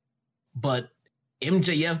 But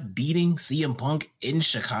MJF beating CM Punk in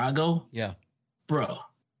Chicago? Yeah. Bro.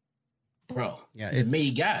 Yeah, he's a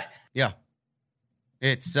made guy. Yeah.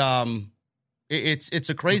 It's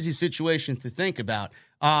a crazy situation to think about.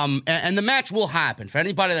 And the match will happen. For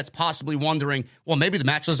anybody that's possibly wondering, well, maybe the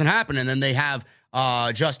match doesn't happen and then they have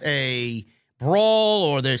just a brawl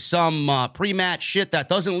or there's some pre-match shit that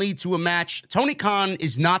doesn't lead to a match. Tony Khan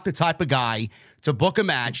is not the type of guy to book a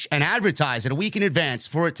match and advertise it a week in advance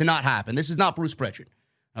for it to not happen. This is not Bruce Pritchard.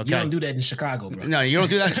 Okay? You don't do that in Chicago, bro. No, you don't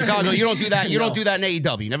do that in Chicago. You don't do that. You don't do that in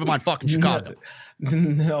AEW. Never mind fucking Chicago.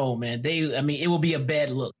 No, man. It will be a bad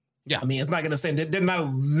look. Yeah. I mean, it's not going to say they're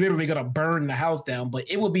not literally going to burn the house down, but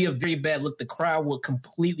it will be a very bad look. The crowd will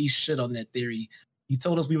completely shit on that theory. You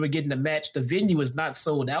told us we were getting the match. The venue is not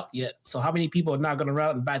sold out yet. So how many people are not going to run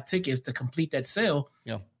out and buy tickets to complete that sale?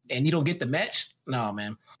 Yeah. And you don't get the match? No,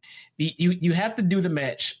 man. You have to do the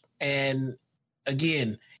match. And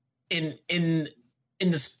again, in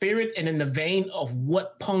the spirit and in the vein of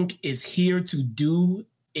what Punk is here to do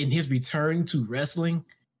in his return to wrestling,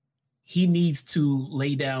 he needs to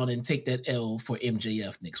lay down and take that L for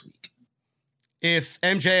MJF next week. If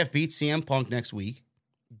MJF beats CM Punk next week,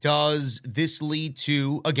 does this lead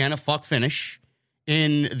to, again, a fuck finish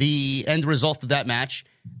in the end result of that match?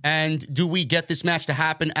 And do we get this match to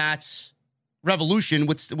happen at Revolution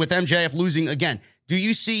with MJF losing again? Do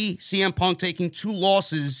you see CM Punk taking 2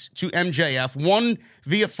 losses to MJF, one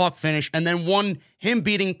via fuck finish and then one him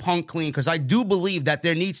beating Punk clean? Because I do believe that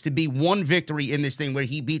there needs to be one victory in this thing where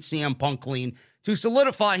he beats CM Punk clean to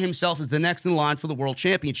solidify himself as the next in line for the World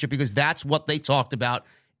Championship, because that's what they talked about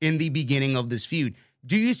in the beginning of this feud.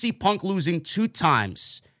 Do you see Punk losing 2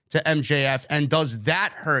 times to MJF, and does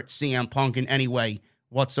that hurt CM Punk in any way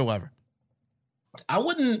whatsoever? I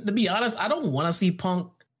wouldn't, to be honest, I don't want to see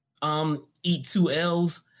Punk eat 2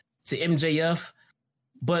 L's to MJF,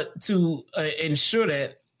 but to ensure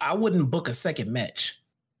that, I wouldn't book a second match.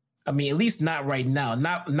 I mean, at least not right now,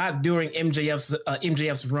 not during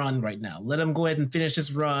MJF's run right now. Let him go ahead and finish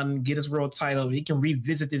his run, get his world title. He can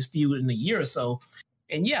revisit this feud in a year or so.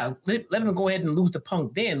 And yeah, let him go ahead and lose to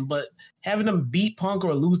Punk then, but having him beat Punk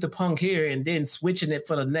or lose to Punk here and then switching it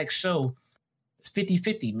for the next show, it's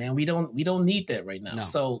 50-50, man. We don't need that right now. No.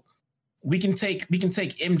 So we can take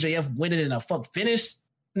MJF winning in a fuck finish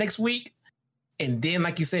next week, and then,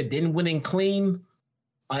 like you said, then winning clean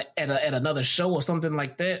at another show or something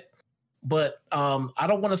like that. But I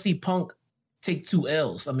don't want to see Punk take 2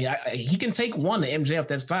 L's. I mean, he can take 1 to MJF.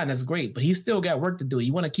 That's fine. That's great. But he's still got work to do.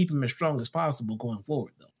 You want to keep him as strong as possible going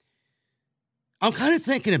forward, though. I'm kind of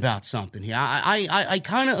thinking about something here. I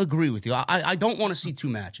kind of agree with you. I don't want to see 2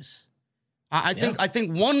 matches. I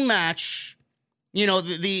think one match,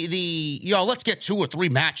 let's get 2 or 3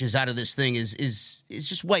 matches out of this thing is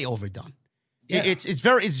just way overdone. Yeah. It's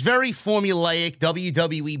very formulaic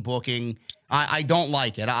WWE booking. I don't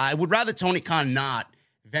like it. I would rather Tony Khan not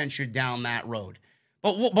venture down that road.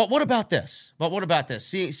 But what about this?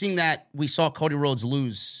 Seeing that we saw Cody Rhodes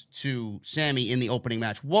lose to Sammy in the opening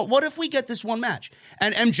match. What if we get this one match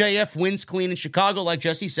and MJF wins clean in Chicago, like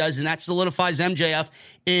Jesse says, and that solidifies MJF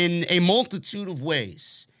in a multitude of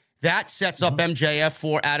ways? That sets up MJF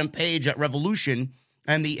for Adam Page at Revolution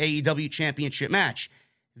and the AEW Championship match.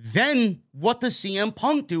 Then what does CM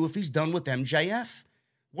Punk do if he's done with MJF?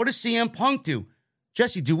 What does CM Punk do?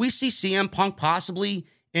 Jesse, do we see CM Punk possibly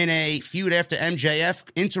in a feud after MJF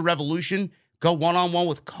into Revolution go one-on-one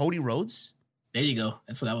with Cody Rhodes? There you go.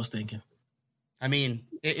 That's what I was thinking. I mean,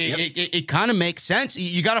 it kind of makes sense.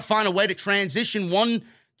 You got to find a way to transition one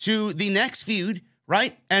to the next feud,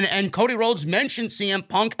 right? And Cody Rhodes mentioned CM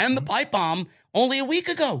Punk and the pipe bomb only a week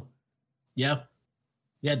ago. Yeah,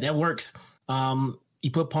 that works. You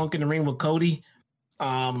put Punk in the ring with Cody.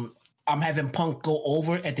 I'm having Punk go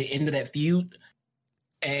over at the end of that feud.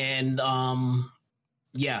 And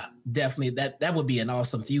yeah, definitely. That would be an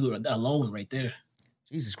awesome feud alone right there.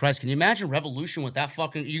 Jesus Christ. Can you imagine Revolution with that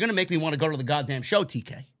fucking... You're going to make me want to go to the goddamn show,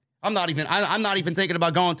 TK. I'm not even thinking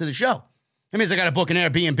about going to the show. That means I got to book an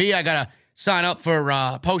Airbnb. I got to sign up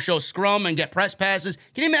for post-show scrum and get press passes.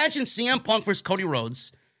 Can you imagine CM Punk versus Cody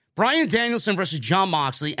Rhodes, Bryan Danielson versus Jon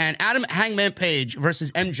Moxley, and Adam Hangman Page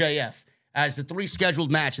versus MJF as the 3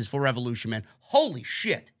 scheduled matches for Revolution, man? Holy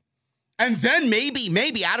shit. And then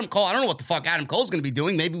maybe Adam Cole, I don't know what the fuck Adam Cole's going to be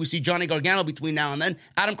doing. Maybe we see Johnny Gargano between now and then.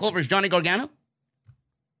 Adam Cole versus Johnny Gargano?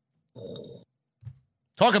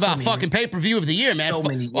 Talk about fucking pay-per-view of the year, man. So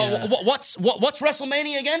many, yeah. What's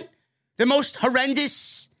WrestleMania again? The most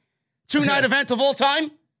horrendous 2-night event of all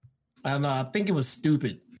time? I don't know. I think it was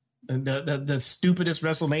stupid. The stupidest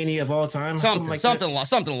WrestleMania of all time.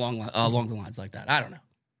 Something along the lines like that. I don't know.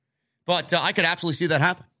 But I could absolutely see that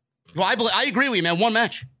happen. Well, I agree with you, man. One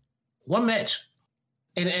match.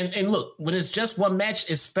 And look, when it's just one match,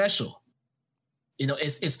 it's special.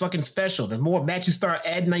 It's fucking special. The more matches you start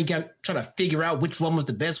adding, now you got to try to figure out which one was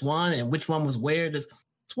the best one and which one was where. It's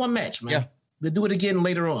one match, man. Yeah. We'll do it again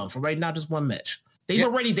later on. For right now, just one match.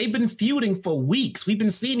 They've been feuding for weeks. We've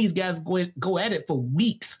been seeing these guys go at it for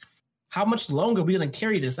weeks. How much longer are we going to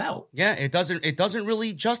carry this out? Yeah, it doesn't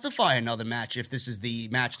really justify another match if this is the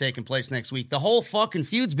match taking place next week. The whole fucking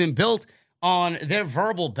feud's been built on their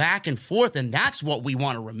verbal back and forth, and that's what we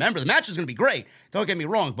want to remember. The match is going to be great. Don't get me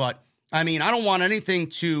wrong, but I mean, I don't want anything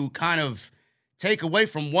to kind of take away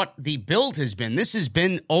from what the build has been. This has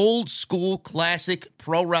been old school, classic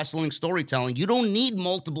pro wrestling storytelling. You don't need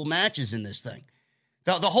multiple matches in this thing.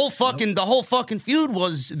 The whole fucking feud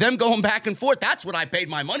was them going back and forth. That's what I paid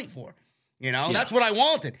my money for. That's what I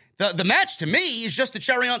wanted. The match to me is just the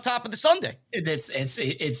cherry on top of the sundae. It's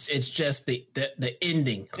just the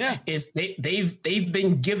ending. Yeah, they've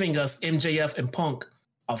been giving us MJF and Punk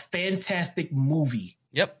a fantastic movie.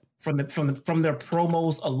 Yep. From their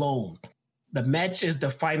promos alone, the match is the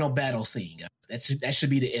final battle scene. That should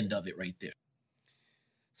be the end of it right there.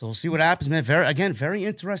 So we'll see what happens, man. Very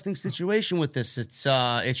interesting situation with this. It's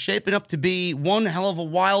shaping up to be one hell of a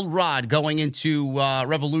wild ride going into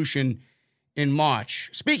Revolution in March.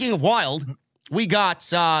 Speaking of wild, we got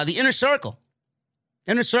the Inner Circle.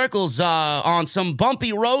 Inner Circle's on some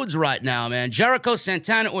bumpy roads right now, man. Jericho,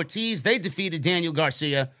 Santana, Ortiz, they defeated Daniel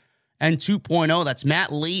Garcia and 2.0. That's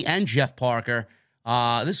Matt Lee and Jeff Parker.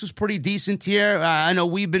 This was pretty decent here. I know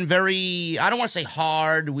we've been I don't want to say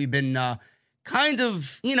hard. We've been kind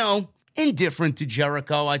of, indifferent to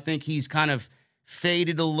Jericho. I think he's kind of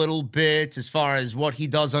faded a little bit as far as what he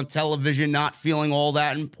does on television, not feeling all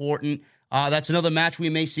that important. That's another match we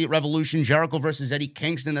may see at Revolution. Jericho versus Eddie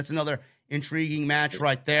Kingston. That's another intriguing match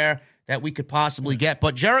right there that we could possibly get.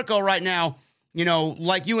 But Jericho right now,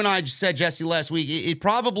 like you and I just said, Jesse, last week, it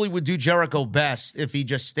probably would do Jericho best if he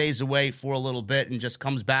just stays away for a little bit and just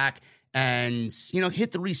comes back and,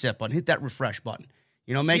 hit the reset button, hit that refresh button.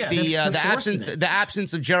 Make the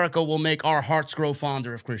absence of Jericho will make our hearts grow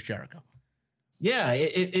fonder of Chris Jericho. Yeah,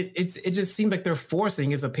 it just seems like they're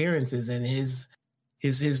forcing his appearances and his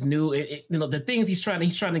new the things he's trying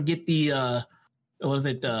to get the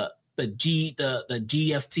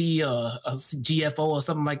GFT or GFO or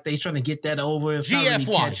something like that. He's trying to get that over. It's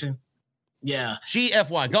GFY. Yeah,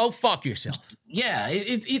 GFY. Go fuck yourself. Yeah,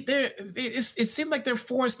 it seems like they're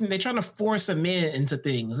trying to force him into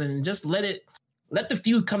things and just let the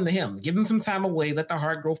feud come to him. Give him some time away. Let the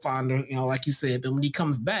heart grow fonder, like you said. But when he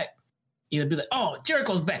comes back, be like, oh,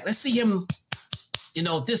 Jericho's back. Let's see him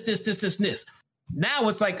this. Now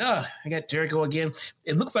it's like, I got Jericho again.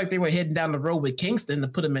 It looks like they were heading down the road with Kingston to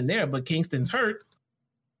put him in there, but Kingston's hurt.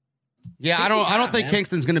 Yeah, I don't think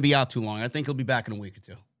Kingston's going to be out too long. I think he'll be back in a week or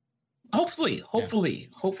two.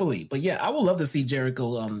 Hopefully. But yeah, I would love to see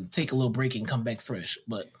Jericho take a little break and come back fresh.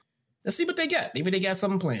 But let's see what they got. Maybe they got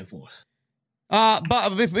something planned for us.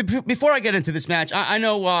 But before I get into this match, I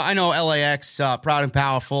know LAX, Proud and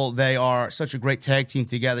Powerful. They are such a great tag team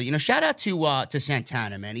together. Shout out to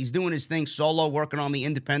Santana, man. He's doing his thing solo, working on the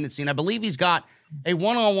independent scene. I believe he's got a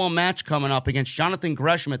one-on-one match coming up against Jonathan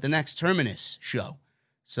Gresham at the next Terminus show.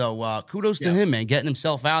 So kudos to him, man, getting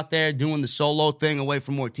himself out there, doing the solo thing away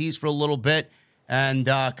from Ortiz for a little bit, and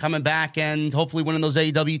coming back and hopefully winning those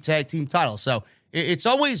AEW tag team titles. So it's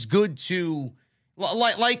always good to.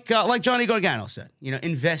 Like Johnny Gargano said,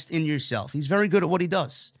 invest in yourself. He's very good at what he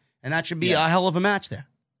does, and that should be a hell of a match there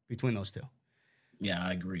between those two. Yeah,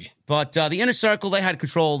 I agree. But the Inner Circle, they had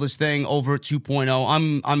control of this thing over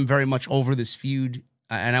 2.0. I'm very much over this feud,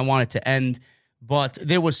 and I want it to end. But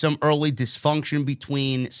there was some early dysfunction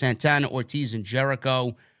between Santana, Ortiz, and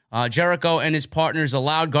Jericho. Jericho and his partners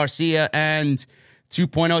allowed Garcia and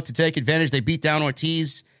 2.0 to take advantage. They beat down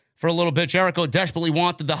Ortiz. For a little bit, Jericho desperately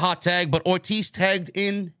wanted the hot tag, but Ortiz tagged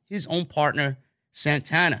in his own partner,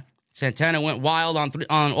 Santana. Santana went wild on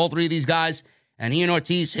all three of these guys, and he and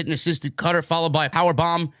Ortiz hit an assisted cutter followed by a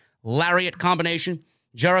powerbomb lariat combination.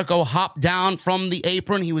 Jericho hopped down from the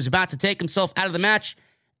apron. He was about to take himself out of the match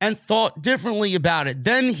and thought differently about it.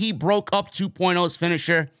 Then he broke up 2.0's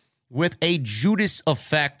finisher with a Judas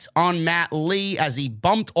effect on Matt Lee as he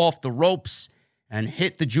bumped off the ropes and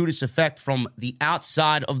hit the Judas effect from the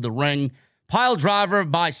outside of the ring. Pile driver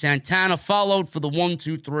by Santana followed for the 1,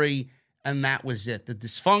 2, 3, and that was it. The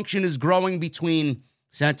dysfunction is growing between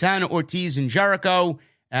Santana, Ortiz, and Jericho,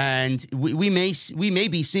 and we may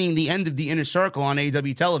be seeing the end of the Inner Circle on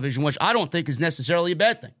AEW television, which I don't think is necessarily a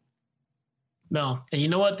bad thing. No, and you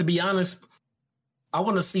know what? To be honest, I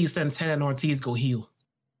want to see Santana and Ortiz go heel.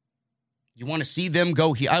 You want to see them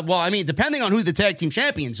go here? Well, I mean, depending on who the tag team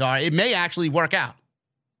champions are, it may actually work out.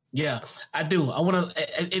 Yeah, I do. I want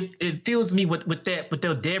to. It feels to me with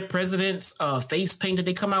their president's face paint that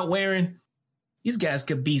they come out wearing. These guys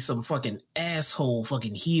could be some fucking asshole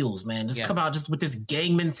fucking heels, man. Just come out just with this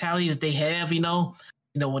gang mentality that they have.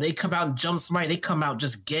 When they come out and jump somebody, they come out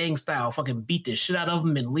just gang style, fucking beat the shit out of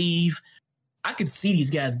them and leave. I could see these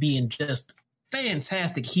guys being just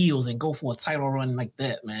fantastic heels and go for a title run like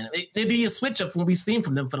that, man. It'd be a switch up from what we've seen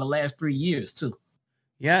from them for the last 3 years, too.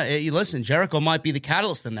 Yeah, listen, Jericho might be the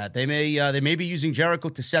catalyst in that. They may be using Jericho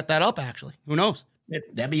to set that up, actually. Who knows?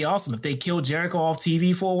 That'd be awesome. If they killed Jericho off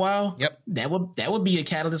TV for a while, yep, that would be a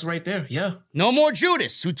catalyst right there, yeah. No more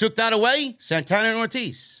Judas. Who took that away? Santana and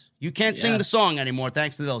Ortiz. You can't sing the song anymore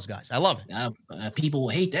thanks to those guys. I love it. People will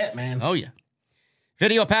hate that, man. Oh, yeah.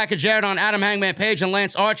 Video package aired on Adam Hangman Page and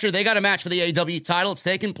Lance Archer. They got a match for the AEW title. It's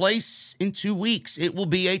taking place in 2 weeks. It will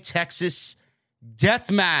be a Texas death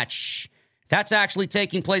match. That's actually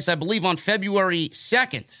taking place, I believe, on February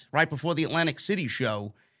 2nd, right before the Atlantic City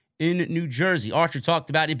show in New Jersey. Archer talked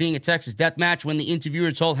about it being a Texas death match when the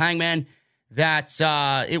interviewer told Hangman that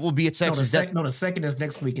it will be a Texas death. No, the second is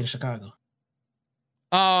next week in Chicago.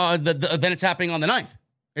 Then it's happening on the 9th.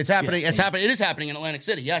 It's happening. It is happening in Atlantic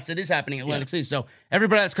City. Yes, it is happening in Atlantic City. So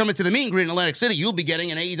everybody that's coming to the meet and greet in Atlantic City, you'll be getting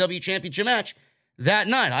an AEW championship match that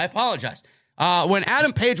night. I apologize. When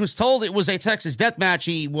Adam Page was told it was a Texas death match,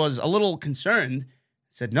 he was a little concerned. He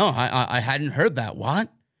said, no, I hadn't heard that. What?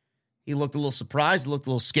 He looked a little surprised. He looked a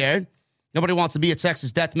little scared. Nobody wants to be a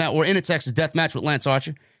Texas death match or in a Texas death match with Lance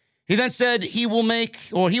Archer. He then said he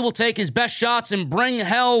will take his best shots and bring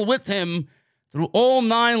hell with him through all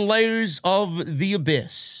 9 layers of the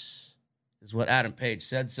abyss, is what Adam Page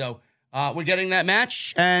said. So we're getting that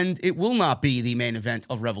match, and it will not be the main event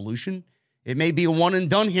of Revolution. It may be a one and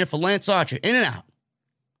done here for Lance Archer. In and out.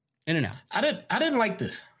 In and out. I didn't like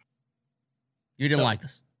this. You didn't like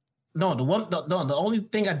this? No, the only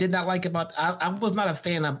thing I did not like about I was not a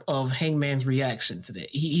fan of Hangman's reaction to that.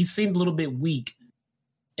 He seemed a little bit weak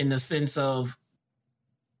in the sense of,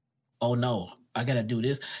 oh no, I gotta do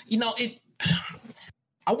this. I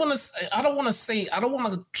don't want to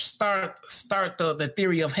start the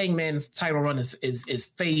theory of Hangman's title run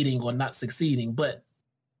is fading or not succeeding, but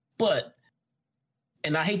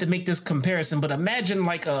and I hate to make this comparison, but imagine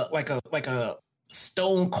like a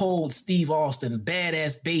Stone Cold Steve Austin,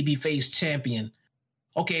 badass babyface champion.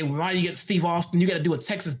 Okay, why do you get Steve Austin? You got to do a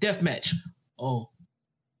Texas death match. Oh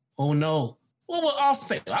no. What will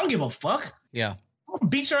Austin say? I don't give a fuck. Yeah. I'll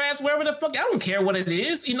beat your ass wherever the fuck. I don't care what it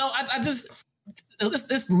is.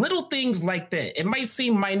 it's little things like that. It might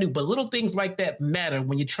seem minute, but little things like that matter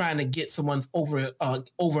when you're trying to get someone's over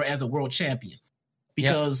as a world champion.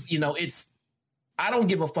 Because, I don't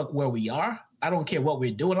give a fuck where we are. I don't care what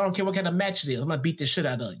we're doing. I don't care what kind of match it is. I'm going to beat the shit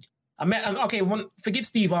out of you. Forget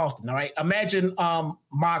Steve Austin, all right? Imagine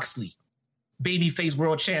Moxley, babyface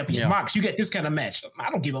world champion. Yeah. Mox, you get this kind of match. I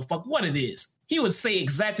don't give a fuck what it is. He would say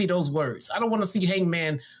exactly those words. I don't want to see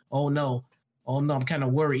Hangman, oh no, I'm kind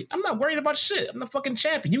of worried. I'm not worried about shit. I'm the fucking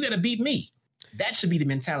champion. You got to beat me. That should be the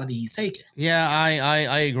mentality he's taking. Yeah,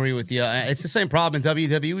 I agree with you. It's the same problem in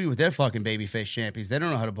WWE with their fucking babyface champions. They don't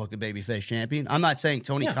know how to book a babyface champion. I'm not saying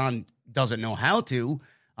Tony Khan doesn't know how to.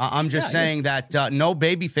 I'm just saying that no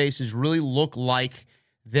babyfaces really look like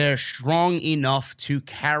they're strong enough to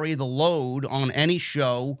carry the load on any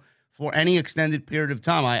show for any extended period of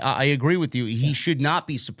time. I agree with you. He should not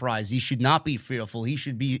be surprised. He should not be fearful. He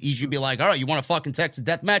should be like, all right, you want a fucking Texas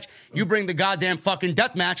death match? You bring the goddamn fucking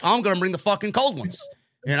death match. I'm going to bring the fucking cold ones.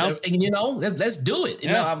 Let's do it.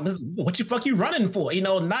 What the fuck you running for?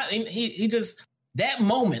 He just, that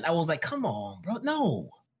moment, I was like, come on, bro.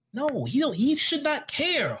 No, he should not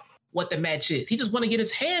care what the match is. He just want to get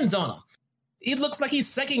his hands on him. He looks like he's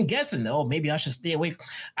second guessing. Oh, maybe I should stay away.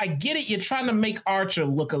 I get it. You're trying to make Archer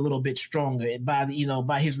look a little bit stronger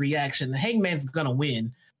by his reaction. Hangman's gonna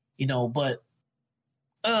win, but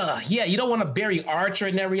you don't want to bury Archer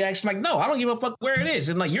in that reaction. Like, no, I don't give a fuck where it is.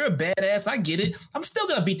 And like, you're a badass. I get it. I'm still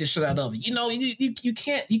gonna beat the shit out of you. You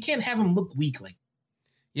can't have him look weak like.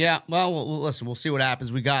 Yeah. Well, listen. We'll see what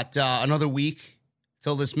happens. We got another week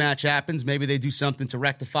till this match happens. Maybe they do something to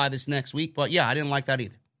rectify this next week. But yeah, I didn't like that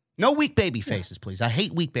either. No weak baby faces, please. I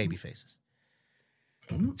hate weak baby faces.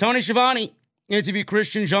 Tony Schiavone interviewed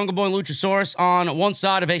Christian, Jungle Boy, and Luchasaurus on one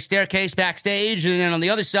side of a staircase backstage, and then on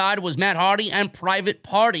the other side was Matt Hardy and Private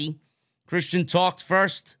Party. Christian talked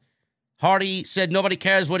first. Hardy said nobody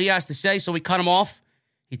cares what he has to say, so we cut him off.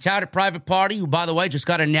 He touted Private Party, who, by the way, just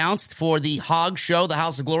got announced for the Hog show, the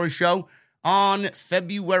House of Glory show, on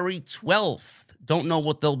February 12th. Don't know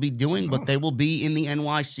what they'll be doing, but they will be in the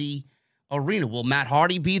NYC arena. Will Matt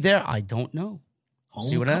Hardy be there? I don't know.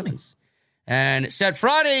 See what happens. And it said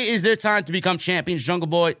Friday is their time to become champions. Jungle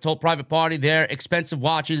Boy told Private Party their expensive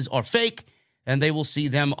watches are fake, and they will see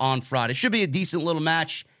them on Friday. Should be a decent little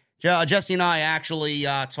match. Jesse and I actually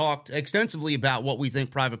talked extensively about what we think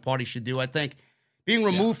Private Party should do. I think being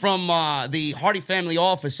removed from the Hardy family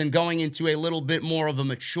office and going into a little bit more of a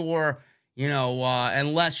mature,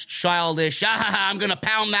 and less childish, I'm going to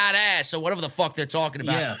pound that ass, or whatever the fuck they're talking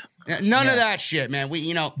about. Yeah. None of that shit, man.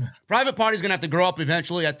 Private Party's going to have to grow up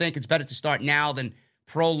eventually. I think it's better to start now than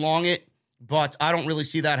prolong it, but I don't really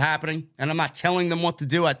see that happening, and I'm not telling them what to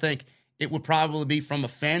do. I think it would probably be from a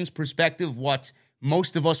fan's perspective what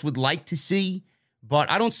most of us would like to see,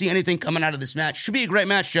 but I don't see anything coming out of this match. Should be a great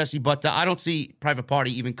match, Jesse, but I don't see Private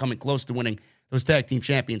Party even coming close to winning those tag team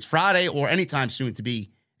champions Friday or anytime soon, to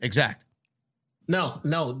be exact. No,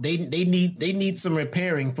 they need some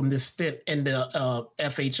repairing from this stint in the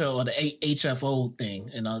FHO or the HFO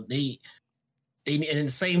thing.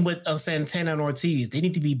 And same with Santana and Ortiz. They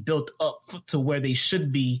need to be built up to where they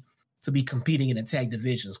should be to be competing in the tag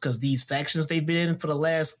divisions, because these factions they've been in for the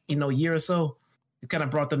last year or so, it kind of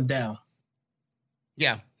brought them down.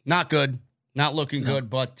 Yeah, not good, not looking good.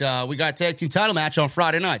 But we got a tag team title match on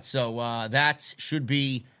Friday night, so that should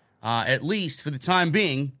be at least for the time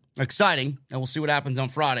being exciting, and we'll see what happens on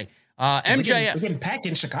Friday. MJF getting packed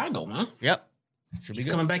in Chicago, man. Yep, he's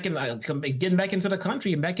coming back in, getting back into the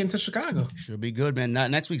country and back into Chicago. Should be good, man.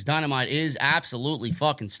 Next week's Dynamite is absolutely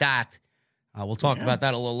fucking stacked. We'll talk about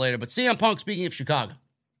that a little later. But CM Punk, speaking of Chicago,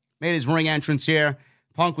 made his ring entrance here.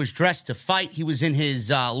 Punk was dressed to fight. He was in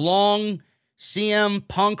his long CM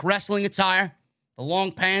Punk wrestling attire, the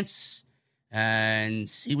long pants, and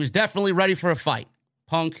he was definitely ready for a fight.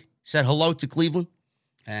 Punk said hello to Cleveland.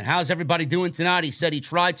 And how's everybody doing tonight? He said he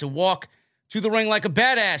tried to walk to the ring like a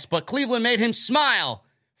badass, but Cleveland made him smile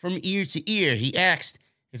from ear to ear. He asked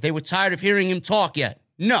if they were tired of hearing him talk yet.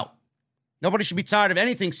 No. Nobody should be tired of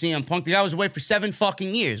anything, CM Punk. The guy was away for 7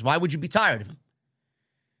 fucking years. Why would you be tired of him?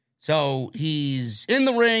 So he's in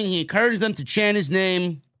the ring. He encouraged them to chant his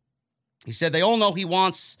name. He said they all know he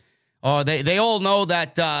wants, or they all know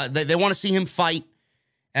that they want to see him fight.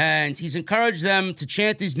 And he's encouraged them to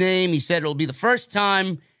chant his name. He said it'll be the first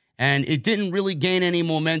time, and it didn't really gain any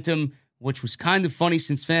momentum, which was kind of funny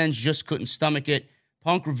since fans just couldn't stomach it.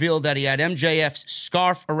 Punk revealed that he had MJF's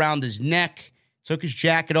scarf around his neck, took his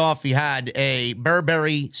jacket off. He had a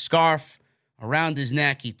Burberry scarf around his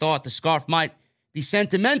neck. He thought the scarf might be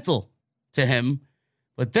sentimental to him,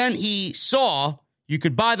 but then he saw you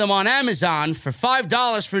could buy them on Amazon for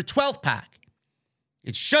 $5 for a 12-pack.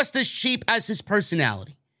 It's just as cheap as his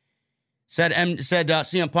personality. Said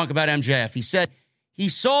CM Punk about MJF. He said he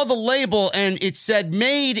saw the label and it said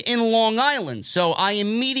made in Long Island. So I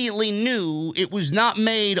immediately knew it was not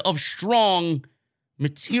made of strong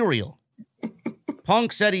material.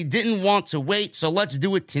 Punk said he didn't want to wait, so let's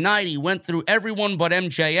do it tonight. He went through everyone but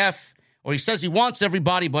MJF, or he says he wants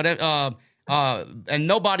everybody, but and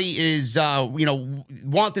nobody is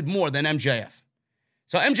wanted more than MJF.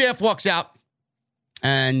 So MJF walks out,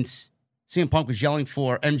 and CM Punk was yelling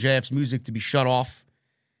for MJF's music to be shut off.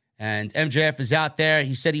 And MJF is out there.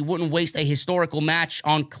 He said he wouldn't waste a historical match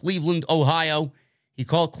on Cleveland, Ohio. He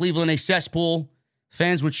called Cleveland a cesspool.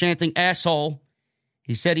 Fans were chanting asshole.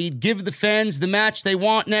 He said he'd give the fans the match they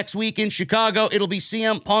want next week in Chicago. It'll be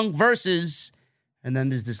CM Punk versus. And then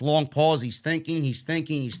there's this long pause. He's thinking.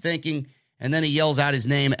 And then he yells out his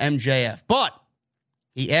name, MJF. But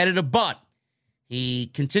he added a but.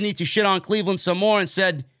 He continued to shit on Cleveland some more and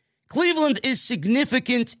said, Cleveland is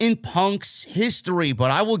significant in Punk's history, but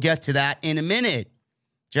I will get to that in a minute.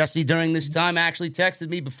 Jesse, during this time, actually texted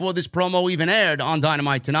me before this promo even aired on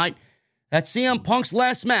Dynamite tonight that CM Punk's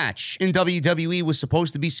last match in WWE was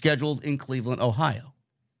supposed to be scheduled in Cleveland, Ohio.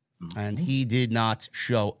 And he did not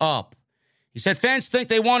show up. He said fans think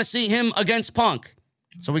they want to see him against Punk,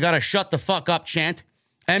 so we got a shut the fuck up chant.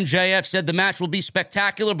 MJF said the match will be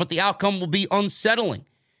spectacular, but the outcome will be unsettling.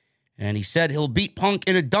 And he said he'll beat Punk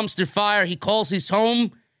in a dumpster fire he calls his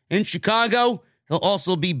home in Chicago. He'll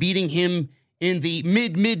also be beating him in the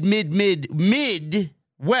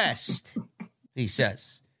Midwest, he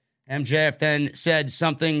says. MJF then said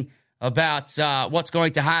something about what's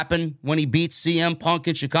going to happen when he beats CM Punk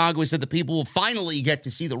in Chicago. He said the people will finally get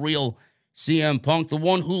to see the real CM Punk, the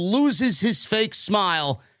one who loses his fake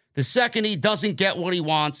smile the second he doesn't get what he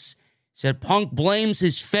wants. He said Punk blames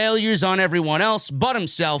his failures on everyone else but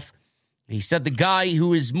himself. He said the guy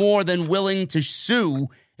who is more than willing to sue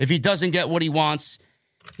if he doesn't get what he wants.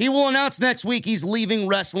 He will announce next week he's leaving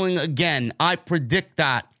wrestling again. I predict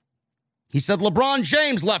that. He said LeBron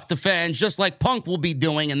James left the fans just like Punk will be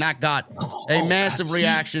doing, and that got a massive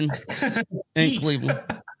reaction in Cleveland.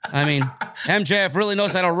 I mean, MJF really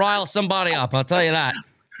knows how to rile somebody up, I'll tell you that.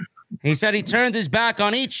 He said he turned his back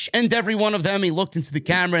on each and every one of them. He looked into the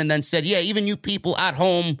camera and then said, yeah, even you people at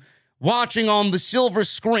home watching on the silver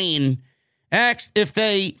screen asked if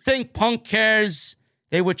they think Punk cares.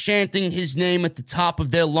 They were chanting his name at the top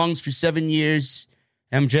of their lungs for 7 years.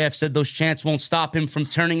 MJF said those chants won't stop him from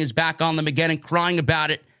turning his back on them again and crying about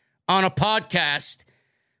it on a podcast.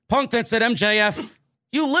 Punk then said, MJF,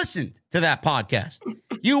 you listened to that podcast.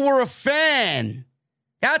 You were a fan.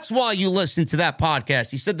 That's why you listened to that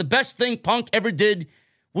podcast. He said the best thing Punk ever did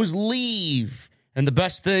was leave, and the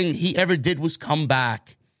best thing he ever did was come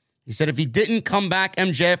back. He said if he didn't come back,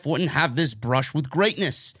 MJF wouldn't have this brush with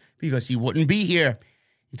greatness because he wouldn't be here.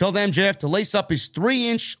 He told MJF to lace up his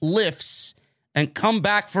 3-inch lifts and come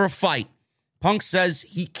back for a fight. Punk says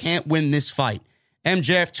he can't win this fight.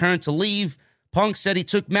 MJF turned to leave. Punk said he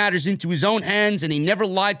took matters into his own hands and he never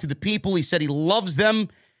lied to the people. He said he loves them,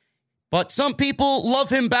 but some people love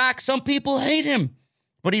him back. Some people hate him,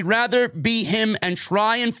 but he'd rather be him and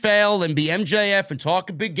try and fail than be MJF and talk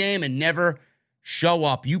a big game and never show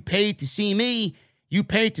up. You paid to see me. You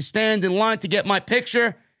paid to stand in line to get my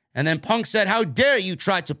picture. And then Punk said, how dare you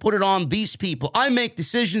try to put it on these people? I make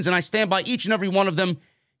decisions and I stand by each and every one of them.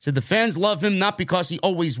 He said the fans love him not because he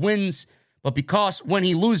always wins, but because when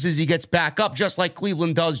he loses, he gets back up just like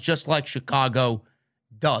Cleveland does, just like Chicago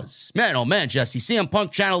does. Man, oh man, Jesse, CM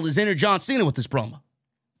Punk channeled his inner John Cena with this promo.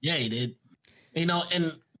 Yeah, he did. You know,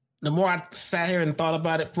 and the more I sat here and thought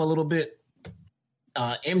about it for a little bit,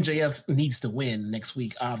 MJF needs to win next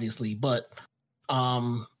week, obviously, but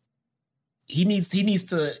it needs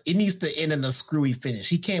to end in a screwy finish.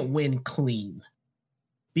 He can't win clean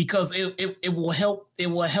because it will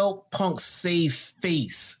help Punk save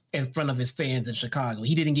face in front of his fans in Chicago.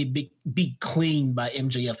 He didn't get beat clean by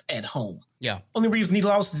MJF at home. Yeah. Only reason he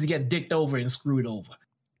lost is he got dicked over and screwed over.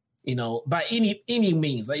 You know, by any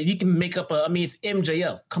means, like he can make up it's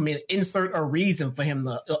MJF. Come in, insert a reason for him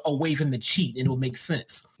away from the cheat, and it will make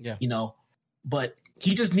sense. Yeah. You know, but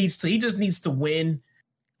he just needs to win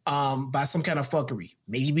by some kind of fuckery.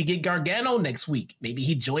 Maybe we get Gargano next week. Maybe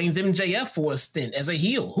he joins MJF for a stint as a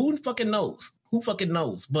heel. Who fucking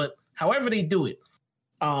knows? But however they do it,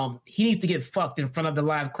 he needs to get fucked in front of the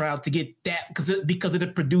live crowd to get that because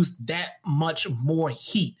it produced that much more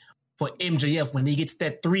heat for MJF when he gets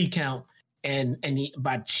that 3 count and he,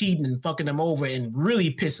 by cheating and fucking them over and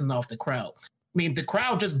really pissing off the crowd. I mean, the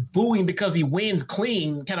crowd just booing because he wins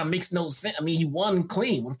clean kind of makes no sense. I mean, he won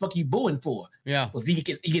clean. What the fuck are you booing for? Yeah. If he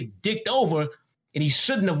gets dicked over, and he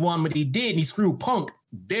shouldn't have won, but he did, and he screwed Punk.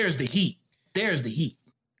 There's the heat. There's the heat.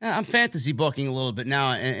 I'm fantasy booking a little bit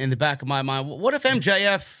now in the back of my mind. What if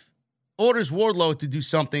MJF orders Wardlow to do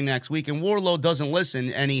something next week, and Wardlow doesn't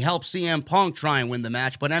listen, and he helps CM Punk try and win the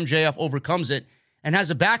match, but MJF overcomes it and has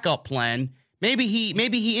a backup plan? Maybe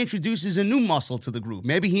he introduces a new muscle to the group.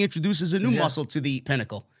 Maybe he introduces a new muscle to the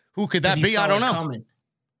Pinnacle. Who could that be? I don't know. Coming.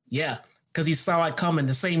 Yeah, because he saw it coming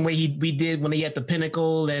the same way we did when he had the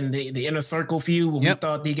Pinnacle and the Inner Circle feud when we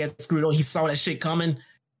thought he got screwed over. He saw that shit coming.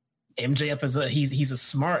 MJF is he's a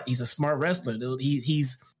smart wrestler, dude.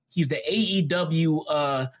 He's the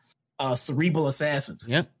AEW cerebral assassin.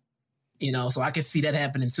 Yeah. So I can see that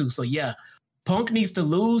happening too. So yeah, Punk needs to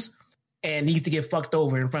lose and needs to get fucked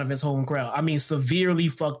over in front of his home crowd. I mean, severely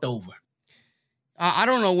fucked over. I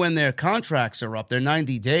don't know when their contracts are up. They're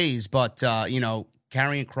 90 days, but Karrion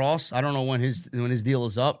Kross, I don't know when his deal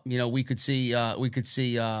is up. We could see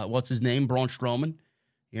what's his name, Braun Strowman.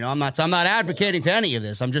 I'm not advocating for any of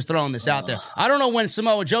this. I'm just throwing this out there. I don't know when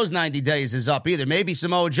Samoa Joe's 90 days is up either. Maybe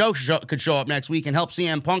Samoa Joe could show up next week and help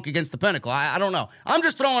CM Punk against the Pinnacle. I don't know. I'm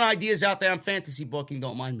just throwing ideas out there. I'm fantasy booking.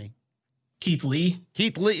 Don't mind me. Keith Lee.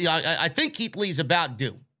 I think Keith Lee's about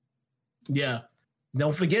due. Yeah.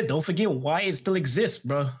 Don't forget Wyatt still exists,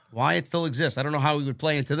 bro. Wyatt still exists. I don't know how he would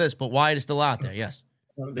play into this, but Wyatt is still out there. Yes.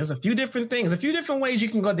 There's a few different things, a few different ways you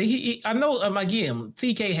can go. I know, again,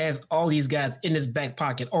 TK has all these guys in his back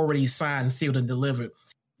pocket already signed, sealed, and delivered.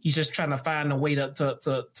 He's just trying to find a way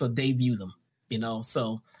to debut them,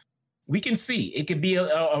 So we can see it could be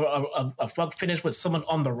a fuck finish with someone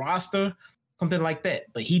on the roster, something like that.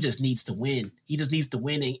 But he just needs to win. He just needs to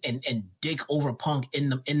win and dig over Punk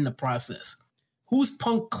in the process. Who's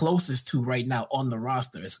Punk closest to right now on the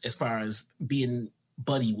roster as far as being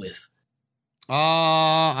buddy with?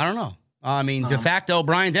 I don't know. I mean, de facto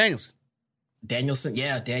Bryan Danielson.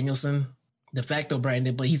 Danielson. De facto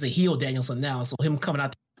Bryan, but he's a heel Danielson now, so him coming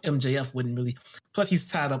out to MJF wouldn't really. Plus, he's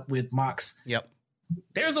tied up with Mox. Yep.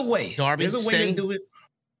 There's a way. Darby, There's a way Sting. to do it.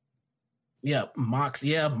 Yeah, Mox.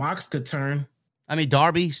 Yeah, Mox could turn. I mean,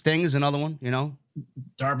 Darby, Sting is another one,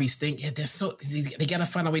 Darby, Sting. Yeah, they got to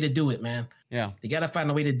find a way to do it, man. Yeah. They got to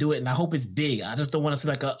find a way to do it, and I hope it's big. I just don't want to see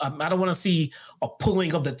I don't want to see a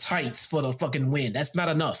pulling of the tights for the fucking win. That's not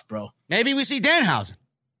enough, bro. Maybe we see Danhausen.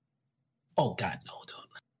 Oh, God, no, dude.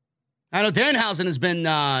 I know Danhausen has been,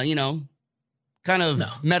 kind of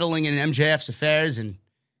meddling in MJF's affairs, and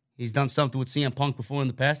he's done something with CM Punk before in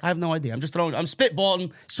the past. I have no idea. I'm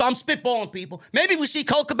spitballing. So I'm spitballing people. Maybe we see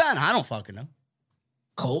Colt Cabana. I don't fucking know.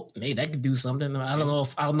 Colt, maybe that could do something. I don't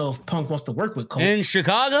know if Punk wants to work with Colt in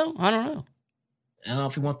Chicago. I don't know. I don't know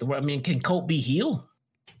if he wants to work. I mean, can Colt be heel?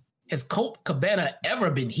 Has Colt Cabana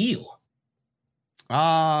ever been heel?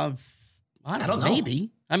 I don't know.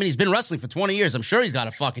 Maybe. I mean, he's been wrestling for 20 years. I'm sure he's got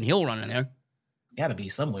a fucking heel run in there. Gotta be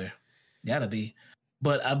somewhere. Gotta be.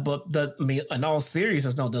 But in all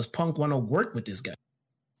seriousness, no. Does Punk want to work with this guy?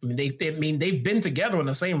 I mean, they've been together on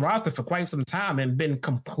the same roster for quite some time and been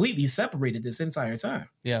completely separated this entire time.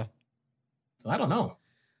 Yeah. So I don't know.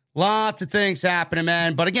 Lots of things happening,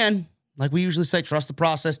 man. But again, like we usually say, trust the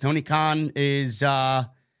process. Tony Khan is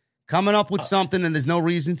coming up with something, and there's no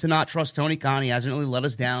reason to not trust Tony Khan. He hasn't really let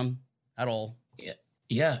us down at all.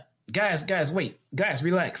 Yeah. Guys, wait. Guys,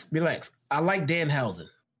 relax. I like Danhausen.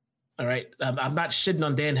 All right? I'm not shitting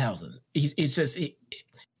on Danhausen. It's just...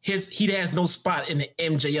 He has no spot in the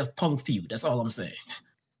MJF Punk feud. That's all I'm saying.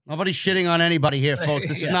 Nobody's shitting on anybody here, folks.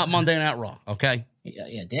 This is not Monday Night Raw, okay?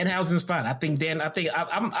 Yeah. Danhausen's fine.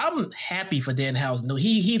 I'm happy for Danhausen. No,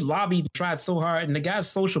 he lobbied, tried so hard, and the guy's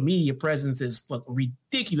social media presence is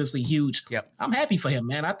ridiculously huge. Yep. I'm happy for him,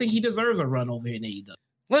 man. I think he deserves a run over here in AEW.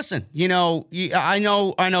 Listen, I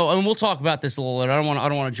know, and we'll talk about this a little later. I don't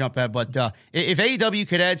want to jump ahead, but if AEW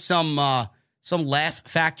could add some laugh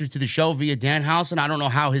factor to the show via Danhausen, I don't know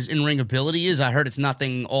how his in-ring ability is. I heard it's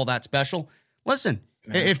nothing all that special. Listen,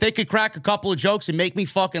 if they could crack a couple of jokes and make me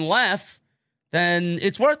fucking laugh, then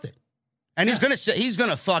it's worth it. And he's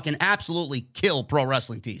gonna fucking absolutely kill Pro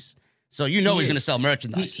Wrestling Tees. So he's gonna sell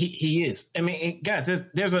merchandise. He is. I mean, guys,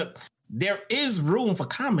 there is room for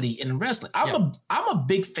comedy in wrestling. I'm a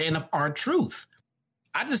big fan of R-Truth.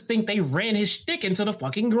 I just think they ran his shtick into the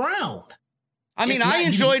fucking ground. I mean, I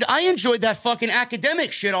enjoyed that fucking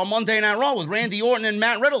academic shit on Monday Night Raw with Randy Orton and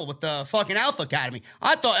Matt Riddle with the fucking Alpha Academy.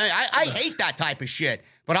 I hate that type of shit,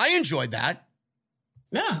 but I enjoyed that.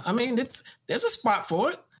 Yeah, I mean, there's a spot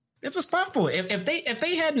for it. There's a spot for it. If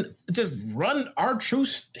they hadn't just run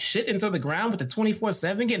R-Truth shit into the ground with the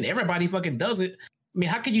 24/7 and everybody fucking does it, I mean,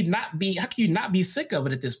 how could you not be sick of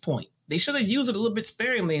it at this point? They should have used it a little bit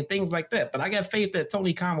sparingly and things like that. But I got faith that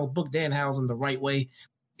Tony Khan will book Danhausen the right way.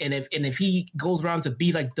 And if he goes around to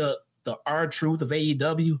be like the R-Truth of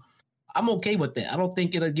AEW, I'm okay with that. I don't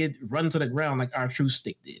think it'll get run to the ground like R-Truth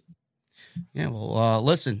stick did. Yeah, well,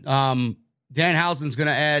 listen, Danhausen's going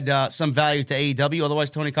to add some value to AEW.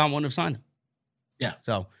 Otherwise, Tony Khan wouldn't have signed him. Yeah.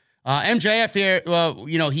 So MJF here,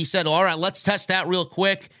 he said, all right, let's test that real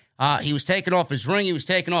quick. He was taking off his ring. He was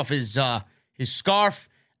taking off his scarf.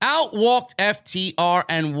 Out walked FTR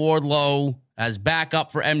and Wardlow as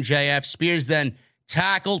backup for MJF. Spears then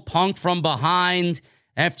tackled Punk from behind.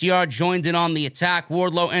 FTR joined in on the attack.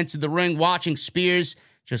 Wardlow entered the ring watching Spears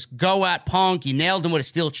just go at Punk. He nailed him with a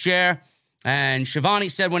steel chair. And Shivani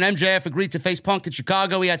said when MJF agreed to face Punk in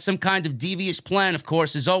Chicago, he had some kind of devious plan, of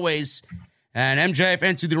course, as always. And MJF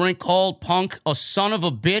entered the ring, called Punk a son of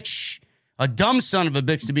a bitch, a dumb son of a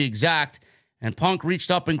bitch to be exact. And Punk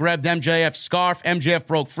reached up and grabbed MJF's scarf. MJF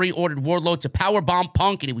broke free, ordered Wardlow to powerbomb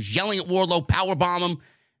Punk, and he was yelling at Wardlow, powerbomb him.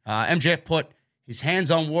 MJF put his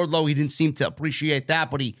hands on Wardlow. He didn't seem to appreciate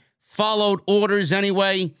that, but he followed orders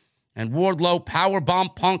anyway. And Wardlow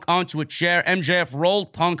powerbombed Punk onto a chair. MJF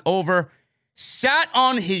rolled Punk over, sat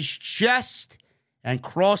on his chest, and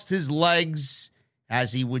crossed his legs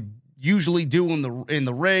as he would usually do in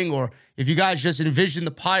the ring. Or if you guys just envision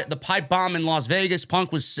the pipe bomb in Las Vegas,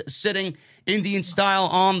 Punk was sitting Indian style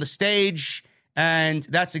on the stage, and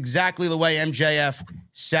that's exactly the way MJF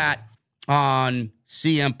sat on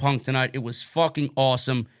CM Punk tonight. It was fucking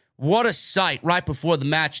awesome. What a sight right before the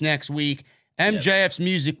match next week. MJF's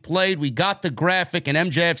music played. We got the graphic, and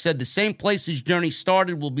MJF said the same place his journey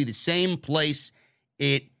started will be the same place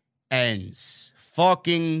it ends.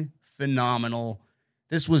 Fucking phenomenal.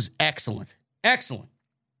 This was excellent. Excellent.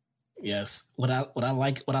 Yes. What I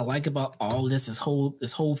like about all this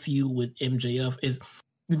whole feud with MJF is,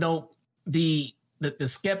 the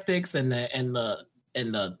skeptics and the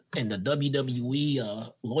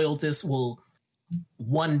WWE loyalists will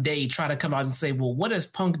one day try to come out and say, well, what has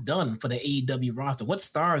Punk done for the AEW roster? What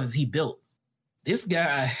stars has he built? This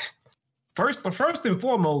guy, first and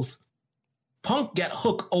foremost, Punk got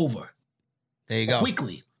Hook over. There you go.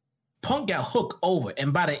 Quickly. Punk got Hook over.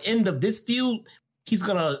 And by the end of this feud, he's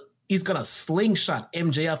gonna slingshot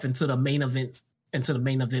MJF into the main event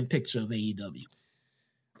picture of AEW.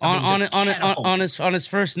 On his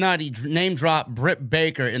first night, he name dropped Britt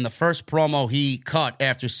Baker in the first promo he cut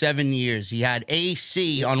after 7 years. He had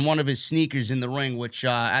AC on one of his sneakers in the ring, which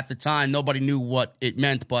at the time nobody knew what it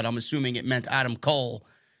meant, but I'm assuming it meant Adam Cole.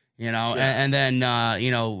 Yeah. And then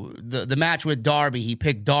the match with Darby, he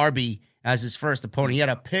picked Darby as his first opponent. He had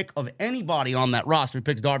a pick of anybody on that roster. He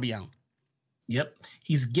picks Darby Allin. Yep,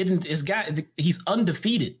 he's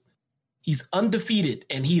undefeated. He's undefeated,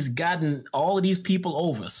 and he's gotten all of these people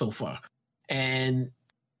over so far. And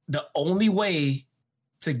the only way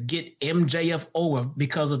to get MJF over,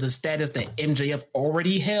 because of the status that MJF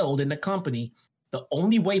already held in the company, the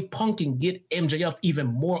only way Punk can get MJF even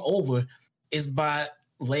more over is by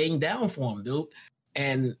laying down for him, dude.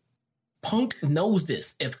 And Punk knows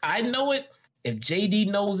this. If I know it, if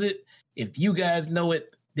JD knows it, if you guys know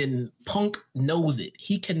it, then Punk knows it.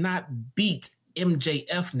 He cannot beat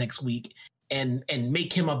MJF next week and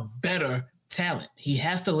make him a better talent. He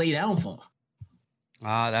has to lay down for him.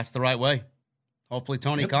 That's the right way. Hopefully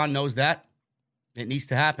Tony Khan knows that. It needs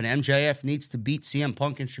to happen. MJF needs to beat CM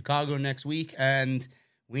Punk in Chicago next week, and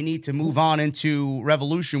we need to move on into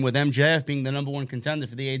Revolution with MJF being the number one contender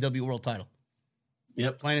for the AEW World title.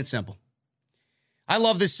 Yep. Plain and simple. I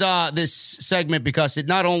love this segment because it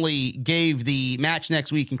not only gave the match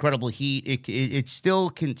next week incredible heat, it still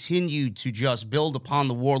continued to just build upon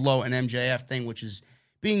the Wardlow and MJF thing, which is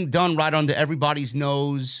being done right under everybody's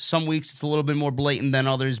nose. Some weeks it's a little bit more blatant than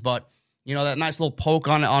others, but that nice little poke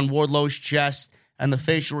on Wardlow's chest and the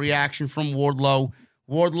facial reaction from Wardlow.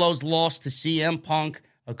 Wardlow's loss to CM Punk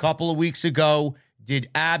a couple of weeks ago did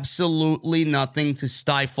absolutely nothing to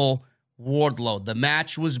stifle Wardlow. The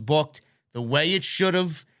match was booked the way it should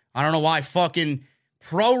have. I don't know why fucking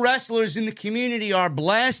pro wrestlers in the community are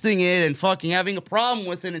blasting it and fucking having a problem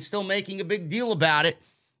with it and still making a big deal about it.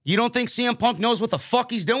 You don't think CM Punk knows what the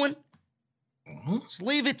fuck he's doing? Mm-hmm. Just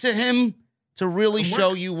leave it to him to really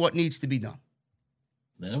show you what needs to be done.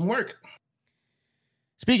 Let him work.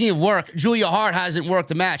 Speaking of work, Julia Hart hasn't worked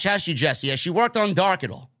a match, has she, Jesse? Has she worked on Dark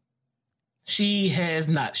at all? She has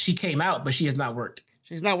not. She came out, but she has not worked.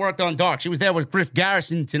 She's not worked on Dark. She was there with Griff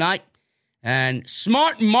Garrison tonight. And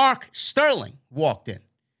smart Mark Sterling walked in.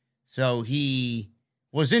 So he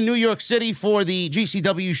was in New York City for the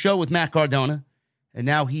GCW show with Matt Cardona. And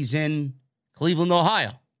now he's in Cleveland,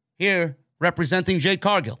 Ohio, here representing Jade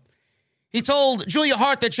Cargill. He told Julia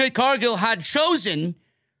Hart that Jade Cargill had chosen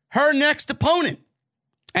her next opponent.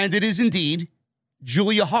 And it is indeed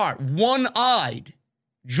Julia Hart, one-eyed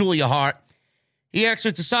Julia Hart. He asked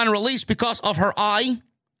her to sign a release because of her eye.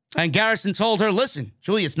 And Garrison told her, listen,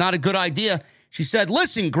 Julia, it's not a good idea. She said,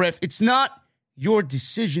 listen, Griff, it's not your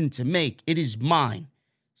decision to make. It is mine.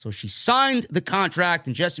 So she signed the contract.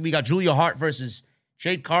 And Jesse, we got Julia Hart versus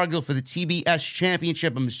Jade Cargill for the TBS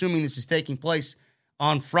Championship. I'm assuming this is taking place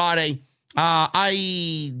on Friday.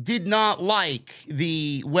 I did not like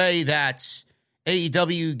the way that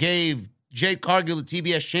AEW gave Jade Cargill the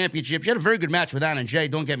TBS Championship. She had a very good match with Anna and Jay,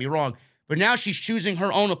 don't get me wrong. But now she's choosing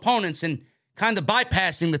her own opponents and kind of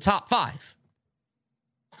bypassing the top 5.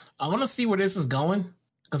 I want to see where this is going,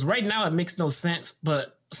 because right now it makes no sense.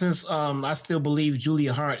 But since I still believe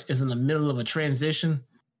Julia Hart is in the middle of a transition,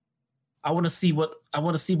 I want to see what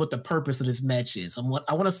the purpose of this match is. I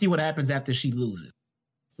want to see what happens after she loses.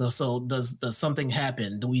 So does something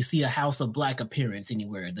happen? Do we see a House of Black appearance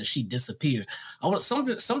anywhere? Does she disappear?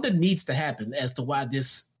 Something needs to happen as to why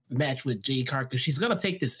this match with Jade Cargill, she's gonna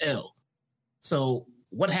take this L. So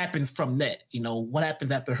what happens from that? What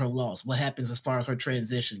happens after her loss? What happens as far as her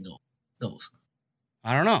transition goes?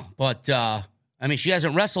 I don't know, but she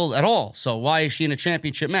hasn't wrestled at all. So why is she in a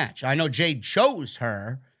championship match? I know Jade chose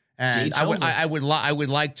her, and I would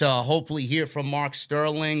like to hopefully hear from Mark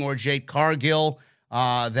Sterling or Jade Cargill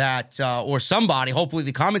or somebody. Hopefully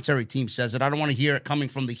the commentary team says it. I don't want to hear it coming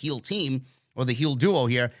from the heel team or the heel duo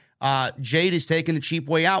here. Jade is taking the cheap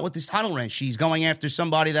way out with this title reign. She's going after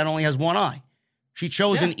somebody that only has one eye. She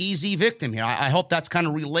chose an easy victim here. I hope that's kind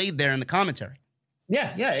of relayed there in the commentary.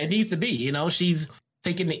 Yeah, it needs to be. She's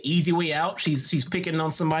taking the easy way out. She's picking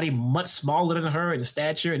on somebody much smaller than her in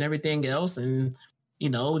stature and everything else, and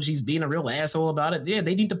she's being a real asshole about it. Yeah,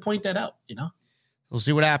 they need to point that out. We'll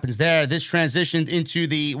see what happens there. This transitioned into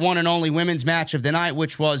the one and only women's match of the night,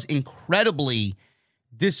 which was incredibly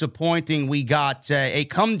disappointing. We got a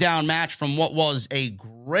come-down match from what was a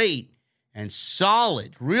great and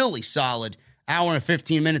solid, really solid hour and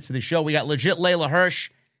 15 minutes of the show. We got legit Layla Hirsch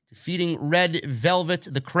defeating Red Velvet.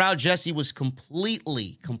 The crowd, Jesse, was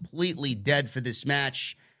completely dead for this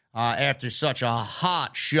match after such a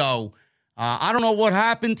hot show. I don't know what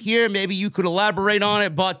happened here. Maybe you could elaborate on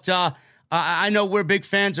it, but I know we're big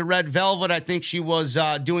fans of Red Velvet. I think she was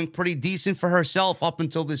doing pretty decent for herself up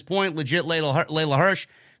until this point. Legit Layla Hirsch.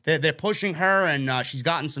 They're pushing her, and she's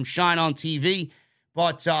gotten some shine on TV.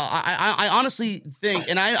 But I honestly think,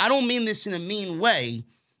 and I don't mean this in a mean way,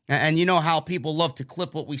 and you know how people love to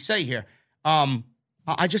clip what we say here.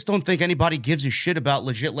 I just don't think anybody gives a shit about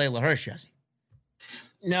legit Layla Hirsch, Jesse.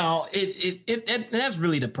 No, that's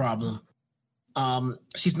really the problem.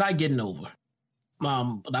 She's not getting over.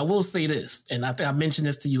 But I will say this, and I think I mentioned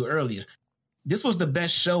this to you earlier. This was the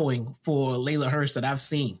best showing for Layla Hirsch that I've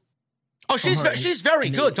seen. Oh, she's very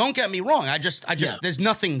good. Don't get me wrong. I just there's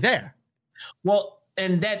nothing there. Well,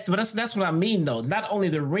 and that's what I mean though. Not only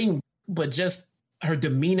the ring, but just her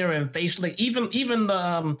demeanor and facial, like even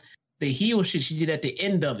the heel shit she did at the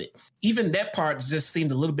end of it. Even that part just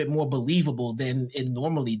seemed a little bit more believable than it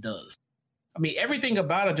normally does. I mean, everything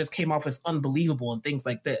about it just came off as unbelievable and things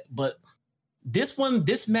like that. But this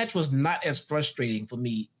match was not as frustrating for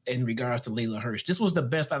me in regards to Layla Hirsch. This was the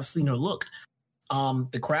best I've seen her look.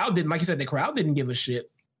 The crowd didn't, like you said, the crowd didn't give a shit.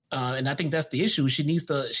 And I think that's the issue. She needs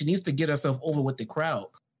to get herself over with the crowd.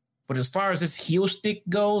 But as far as this heel stick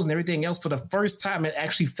goes and everything else, for the first time, it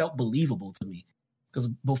actually felt believable to me. Because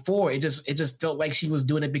before, it just felt like she was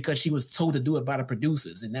doing it because she was told to do it by the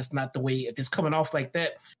producers. And that's not the way. If it's coming off like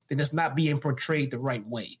that, then it's not being portrayed the right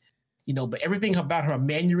way. But everything about her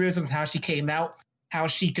mannerisms, how she came out, how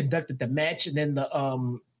she conducted the match, and then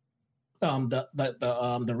the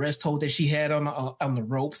rest hold that she had on the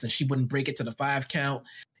ropes, and she wouldn't break it to the 5 count.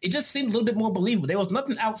 It just seemed a little bit more believable. There was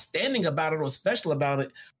nothing outstanding about it or special about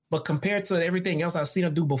it, but compared to everything else I've seen her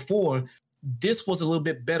do before, this was a little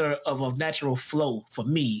bit better of a natural flow for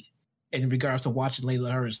me in regards to watching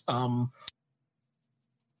Layla Hirsch. I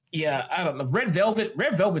don't know. Red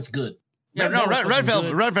Velvet's good. Red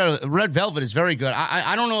Velvet is very good.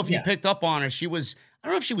 I don't know if you picked up on her. I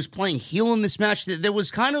don't know if she was playing heel in this match. There was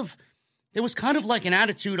kind of like an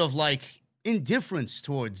attitude of like indifference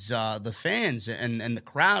towards the fans and the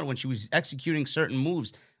crowd when she was executing certain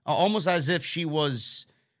moves, almost as if she was,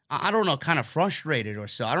 I don't know, kind of frustrated or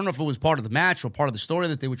so. I don't know if it was part of the match or part of the story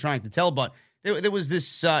that they were trying to tell, but there was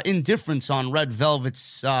this indifference on Red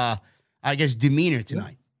Velvet's, demeanor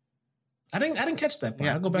tonight. I didn't catch that part.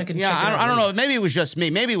 I'll go back and check it out. I don't know. Maybe it was just me.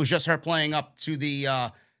 Maybe it was just her playing up to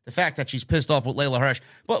the fact that she's pissed off with Layla Hirsch.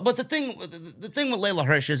 But the thing with Layla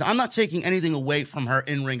Hirsch is I'm not taking anything away from her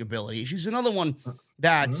in-ring ability. She's another one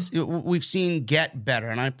that we've seen get better,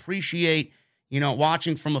 and I appreciate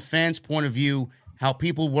watching from a fan's point of view how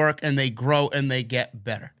people work and they grow and they get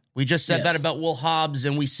better. We just said that about Will Hobbs,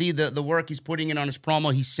 and we see the work he's putting in on his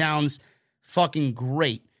promo. He sounds fucking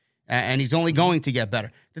great, and he's only going to get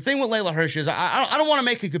better. The thing with Layla Hirsch is I don't want to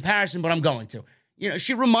make a comparison, but I'm going to. You know,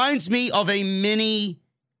 she reminds me of a mini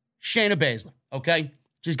Shayna Baszler, okay?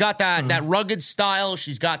 She's got that rugged style.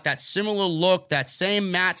 She's got that similar look, that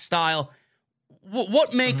same matte style.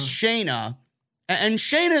 What makes Shayna, and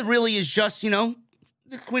Shayna really is just, you know,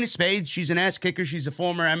 the Queen of Spades. She's an ass kicker. She's a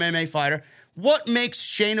former MMA fighter. What makes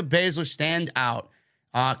Shayna Baszler stand out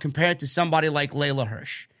compared to somebody like Layla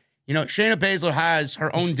Hirsch? You know, Shayna Baszler has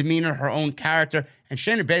her own demeanor, her own character, and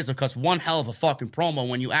Shayna Baszler cuts one hell of a fucking promo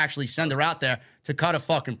when you actually send her out there to cut a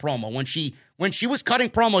fucking promo. When she was cutting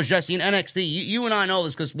promos, Jesse, in NXT, you and I know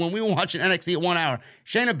this because when we were watching NXT at 1 hour,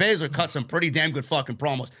 Shayna Baszler cut some pretty damn good fucking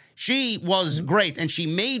promos. She was great, and she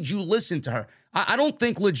made you listen to her. I don't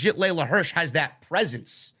think legit Layla Hirsch has that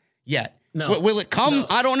presence yet. No. Will it come? No.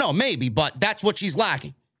 I don't know, maybe, but that's what she's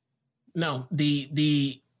lacking. No,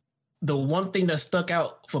 the one thing that stuck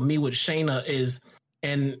out for me with Shayna is,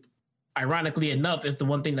 and ironically enough, is the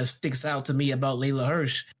one thing that sticks out to me about Layla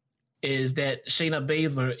Hirsch, is that Shayna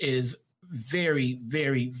Baszler is very,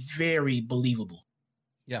 very, very believable.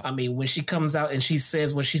 Yeah. I mean, when she comes out and she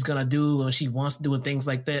says what she's going to do and she wants to do and things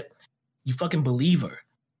like that, you fucking believe her.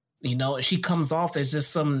 You know, and she comes off as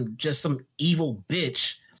just some evil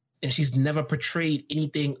bitch, and she's never portrayed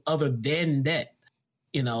anything other than that,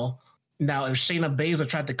 you know. Now, if Shayna Baszler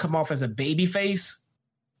tried to come off as a baby face,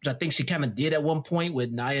 which I think she kind of did at one point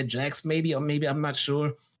with Nia Jax, maybe, or maybe, I'm not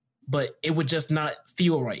sure, but it would just not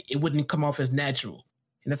feel right. It wouldn't come off as natural.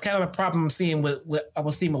 And that's kind of a problem I'm seeing with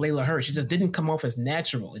Layla Hirsch. She just didn't come off as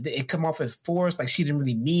natural. It come off as forced, like she didn't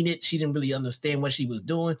really mean it. She didn't really understand what she was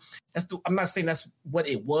doing. I'm not saying that's what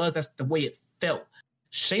it was. That's the way it felt.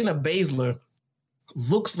 Shayna Baszler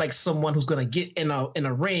looks like someone who's going to get in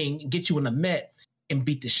a ring, get you in a mat, and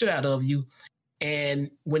beat the shit out of you.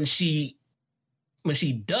 And when she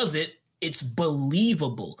does it, it's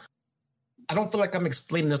believable. I don't feel like I'm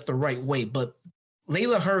explaining this the right way, but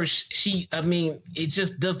Layla Hirsch, it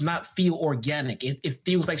just does not feel organic. It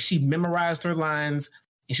feels like she memorized her lines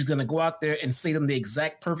and she's going to go out there and say them the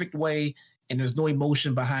exact perfect way, and there's no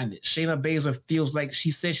emotion behind it. Shayna Baszler feels like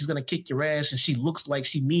she says she's going to kick your ass, and she looks like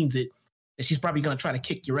she means it, and she's probably going to try to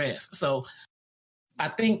kick your ass. So I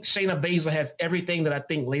think Shayna Baszler has everything that I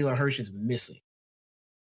think Layla Hirsch is missing.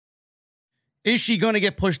 Is she going to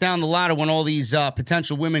get pushed down the ladder when all these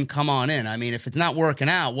potential women come on in? I mean, if it's not working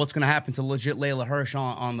out, what's going to happen to legit Layla Hirsch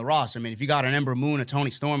on the roster? I mean, if you got an Ember Moon, a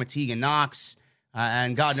Toni Storm, a Tegan Nox,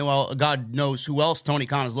 and God knows who else Tony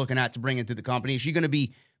Khan is looking at to bring into the company, is she going to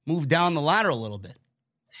be moved down the ladder a little bit?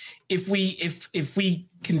 If we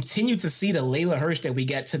continue to see the Layla Hirsch that we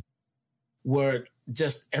got to, where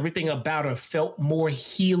just everything about her felt more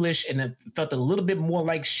heelish and it felt a little bit more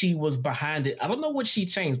like she was behind it. I don't know what she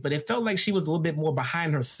changed, but it felt like she was a little bit more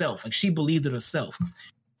behind herself. Like she believed it herself.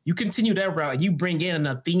 You continue that route and you bring in an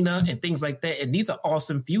Athena and things like that. And these are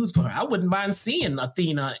awesome feuds for her. I wouldn't mind seeing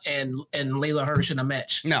Athena and Layla Hirsch in a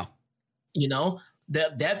match. No, you know,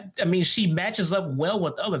 she matches up well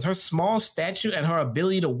with others. Her small stature and her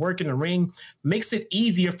ability to work in the ring makes it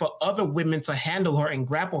easier for other women to handle her and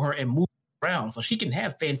grapple her and move around, so she can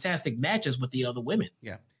have fantastic matches with the other women.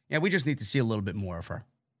 Yeah, we just need to see a little bit more of her.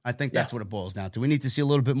 I think that's what it boils down to. We need to see a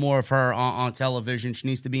little bit more of her on television. She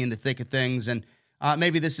needs to be in the thick of things, and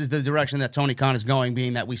maybe this is the direction that Tony Khan is going,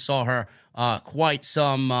 being that we saw her quite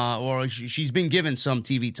some, or she's been given some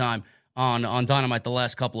TV time on Dynamite the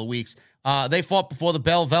last couple of weeks. They fought before the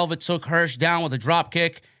bell. Velvet took Hirsch down with a drop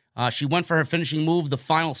kick. She went for her finishing move, the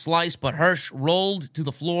final slice, but Hirsch rolled to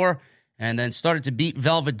the floor and then started to beat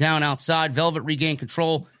Velvet down outside. Velvet regained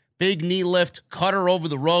control. Big knee lift, cut her over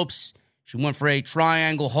the ropes. She went for a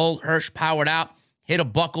triangle hold. Hirsch powered out, hit a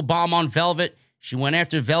buckle bomb on Velvet. She went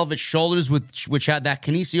after Velvet's shoulders, which had that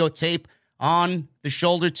kinesio tape on the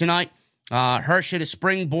shoulder tonight. Hirsch hit a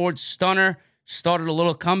springboard stunner, started a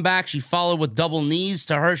little comeback. She followed with double knees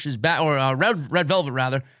to Hirsch's back, or Red Velvet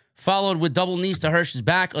rather, followed with double knees to Hirsch's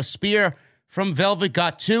back. A spear from Velvet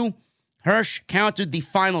got two. Hirsch countered the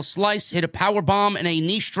final slice, hit a power bomb and a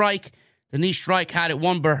knee strike. The knee strike had it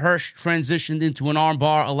one, but Hirsch transitioned into an arm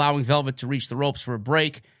bar, allowing Velvet to reach the ropes for a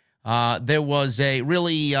break. There was a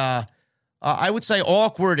really, I would say,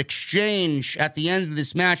 awkward exchange at the end of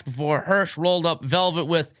this match before Hirsch rolled up Velvet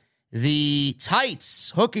with the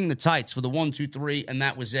tights, hooking the tights for the 1, 2, 3, and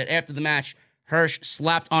that was it. After the match, Hirsch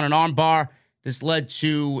slapped on an arm bar. This led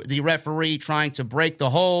to the referee trying to break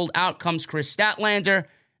the hold. Out comes Chris Statlander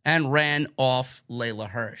and ran off Layla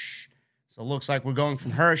Hirsch. So it looks like we're going from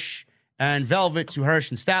Hirsch and Velvet to Hirsch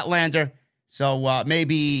and Statlander. So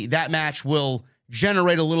maybe that match will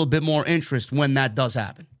generate a little bit more interest when that does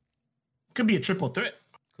happen. Could be a triple threat.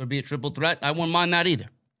 Could be a triple threat. I wouldn't mind that either.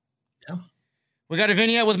 Yeah. We got a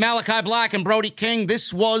vignette with Malachi Black and Brody King.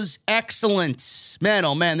 This was excellent. Man,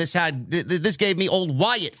 oh man, this gave me old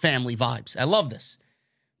Wyatt family vibes. I love this.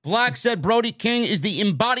 Black said Brody King is the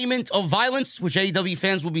embodiment of violence, which AEW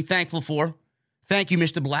fans will be thankful for. Thank you,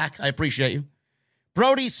 Mr. Black. I appreciate you.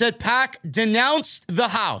 Brody said Pac denounced the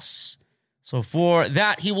house. So for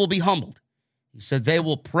that, he will be humbled. He said they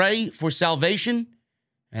will pray for salvation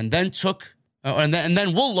and then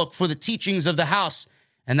we'll look for the teachings of the house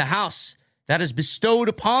and the house that is bestowed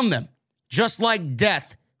upon them. Just like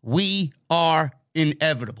death, we are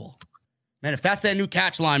inevitable. Man, if that's that new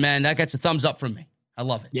catch line, man, that gets a thumbs up from me. I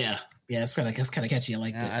love it. Yeah, that's kind of catchy. I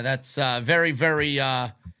like that. That's very, very,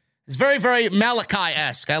 it's very, very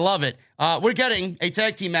Malachi-esque. I love it. We're getting a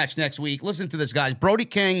tag team match next week. Listen to this, guys. Brody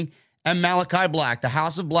King and Malachi Black, the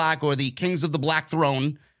House of Black, or the Kings of the Black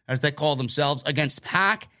Throne, as they call themselves, against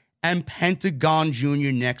Pac and Pentagon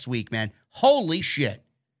Jr. next week, man. Holy shit.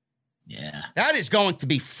 Yeah. That is going to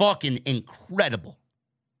be fucking incredible.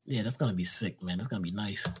 Yeah, that's going to be sick, man. That's going to be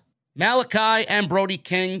nice. Malachi and Brody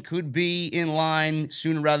King could be in line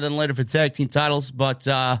sooner rather than later for tag team titles, but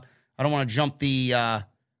I don't want to jump the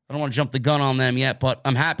gun on them yet, but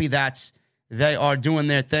I'm happy that they are doing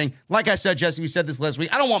their thing. Like I said, Jesse, we said this last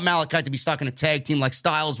week. I don't want Malachi to be stuck in a tag team like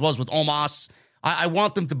Styles was with Omos. I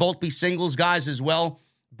want them to both be singles guys as well.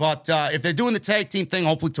 But if they're doing the tag team thing,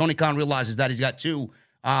 hopefully Tony Khan realizes that he's got two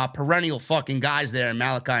perennial fucking guys there in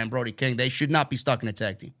Malachi and Brody King. They should not be stuck in a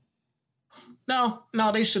tag team. No,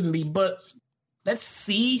 they shouldn't be. But let's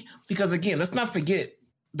see, because again, let's not forget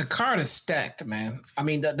the card is stacked, man. I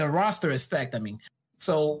mean, the roster is stacked. I mean,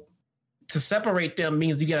 so to separate them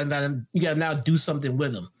means you gotta now do something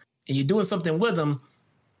with them, and you're doing something with them.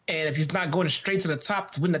 And if he's not going straight to the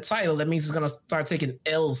top to win the title, that means he's gonna start taking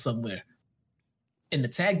L's somewhere. In the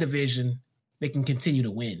tag division, they can continue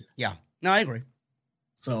to win. Yeah, no, I agree.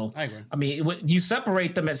 So I agree. I mean, you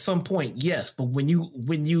separate them at some point, yes, but when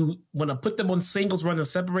you want to put them on singles run and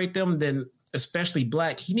separate them, then especially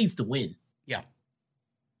Black, he needs to win. Yeah.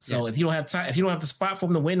 So if you don't have time, if you don't have the spot for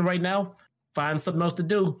him to win right now, find something else to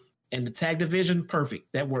do. And the tag division,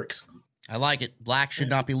 perfect. That works. I like it. Black should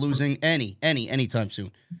not be losing anytime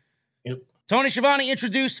soon. Yep. Tony Schiavone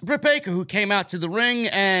introduced Britt Baker, who came out to the ring,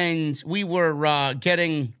 and we were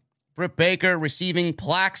getting Britt Baker receiving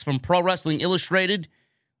plaques from Pro Wrestling Illustrated.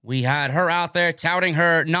 We had her out there touting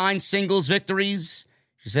her 9 singles victories.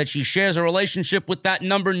 She said she shares a relationship with that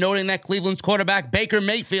number, noting that Cleveland's quarterback Baker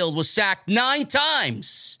Mayfield was sacked 9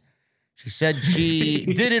 times. She said she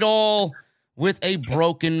did it all with a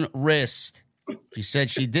broken wrist. She said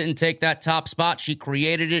she didn't take that top spot. She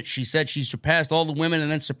created it. She said she surpassed all the women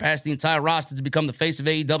and then surpassed the entire roster to become the face of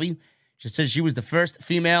AEW. She said she was the first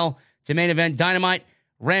female to main event Dynamite,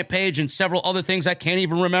 Rampage, and several other things I can't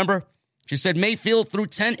even remember. She said Mayfield threw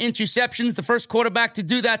 10 interceptions, the first quarterback to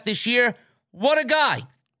do that this year. What a guy.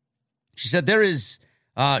 She said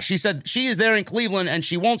she said she is there in Cleveland and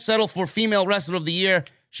she won't settle for female wrestler of the year.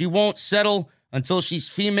 She won't settle until she's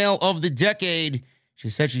female of the decade. She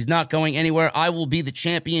said she's not going anywhere. I will be the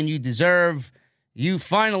champion you deserve. You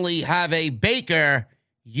finally have a Baker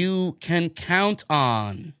you can count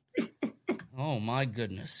on. Oh, my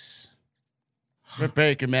goodness. Britt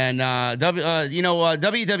Baker, man.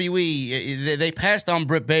 WWE, they passed on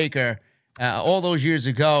Britt Baker all those years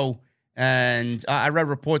ago. And I read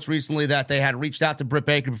reports recently that they had reached out to Britt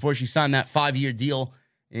Baker before she signed that 5-year deal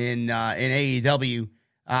in AEW.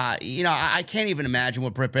 I can't even imagine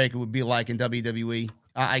what Britt Baker would be like in WWE.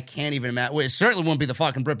 I can't even imagine. Well, it certainly wouldn't be the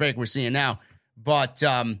fucking Britt Baker we're seeing now. But,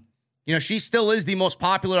 she still is the most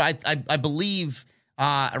popular, I believe,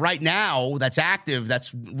 right now that's active,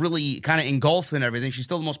 that's really kind of engulfed in everything. She's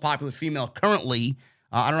still the most popular female currently.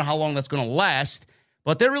 I don't know how long that's going to last.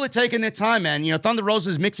 But they're really taking their time, man. Thunder Rosa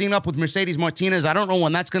is mixing it up with Mercedes Martinez. I don't know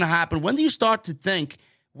when that's going to happen. When do you start to think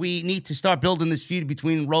we need to start building this feud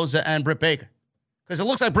between Rosa and Britt Baker? Because it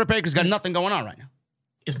looks like Britt Baker's got nothing going on right now.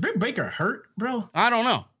 Is Britt Baker hurt, bro? I don't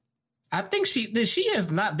know. I think she has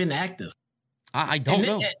not been active. I don't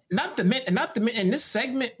know. And this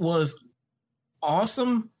segment was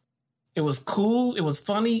awesome. It was cool. It was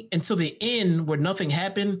funny until the end where nothing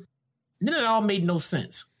happened. Then it all made no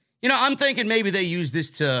sense. I'm thinking maybe they use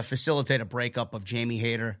this to facilitate a breakup of Jamie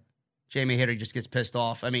Hayter. Jamie Hayter just gets pissed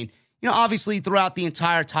off. I mean, obviously throughout the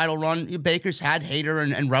entire title run, Baker's had Hayter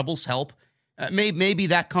and Rebels help. Maybe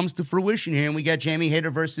that comes to fruition here, and we get Jamie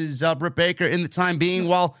Hayter versus Britt Baker in the time being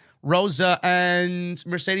while Rosa and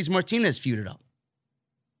Mercedes Martinez feuded up.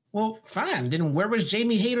 Well, fine. Then where was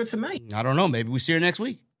Jamie Hayter tonight? I don't know. Maybe we see her next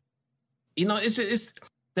week. You know, it's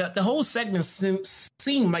the whole segment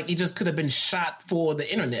seemed like it just could have been shot for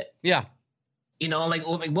the internet. Yeah. You know, like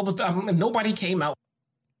what was nobody came out.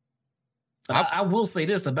 I will say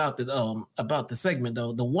this about the segment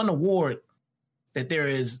though. The one award that there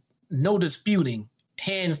is no disputing,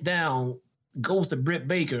 hands down, goes to Britt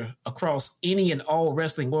Baker across any and all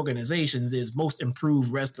wrestling organizations is Most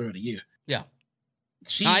Improved Wrestler of the Year. Yeah.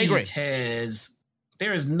 I agree.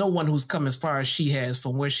 There is no one who's come as far as she has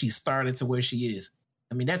from where she started to where she is.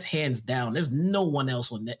 I mean, that's hands down. There's no one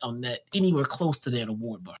else on that anywhere close to that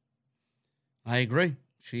award bar. I agree.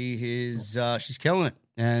 She is she's killing it,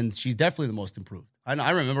 and she's definitely the most improved.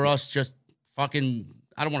 I remember us just fucking,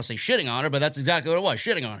 I don't want to say shitting on her, but that's exactly what it was,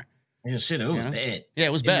 shitting on her. Yeah, shit, it was bad. Yeah,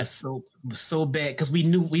 it was bad. It was so bad because we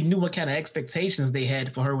knew what kind of expectations they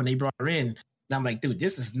had for her when they brought her in. And I'm like, dude,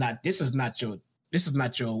 this is not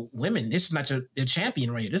your women. This is not your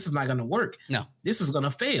champion right here. This is not going to work. No, this is going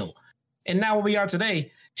to fail. And now where we are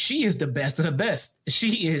today, she is the best of the best.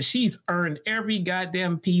 She's earned every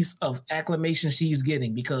goddamn piece of acclamation she's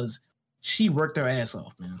getting because she worked her ass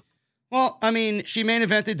off, man. Well, I mean, she main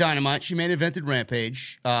evented Dynamite. She main evented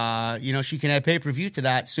Rampage. She can add pay-per-view to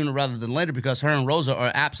that sooner rather than later because her and Rosa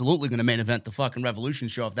are absolutely going to main event the fucking Revolution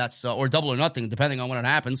show if that's, or Double or Nothing, depending on when it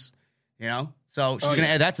happens, you know? So she's going to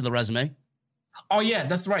add that to the resume. Oh, yeah,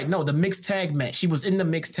 that's right. No, the mixed tag match. She was in the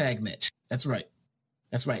mixed tag match. That's right.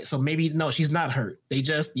 So maybe, no, she's not hurt. They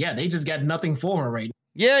just got nothing for her right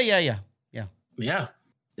now. Yeah.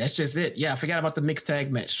 That's just it. Yeah, I forgot about the mixed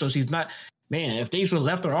tag match. So she's not, man, if they should have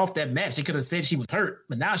left her off that match, they could have said she was hurt.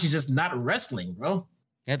 But now she's just not wrestling, bro.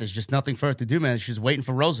 Yeah, there's just nothing for her to do, man. She's waiting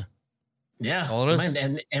for Rosa. Yeah. All it is.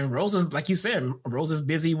 Man, and Rosa's, like you said, Rosa's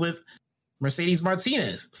busy with Mercedes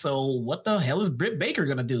Martinez. So what the hell is Britt Baker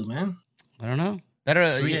going to do, man? I don't know.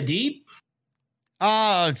 Better Serena Deeb?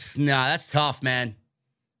 Oh, no, that's tough, man.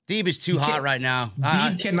 Deeb is too hot right now.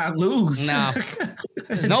 Deeb cannot lose. No.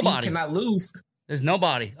 There's nobody. Deeb cannot lose. There's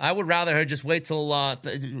nobody. I would rather her just wait till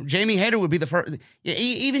Jamie Hayter would be the first.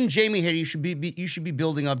 Even Jamie Hayter, you should be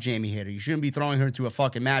building up Jamie Hayter. You shouldn't be throwing her to a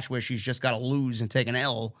fucking match where she's just got to lose and take an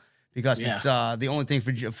L because it's the only thing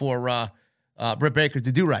for Britt Baker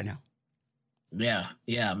to do right now.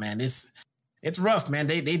 Yeah, man. It's rough, man.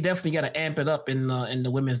 They definitely got to amp it up in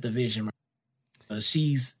the women's division.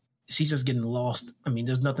 She's just getting lost. I mean,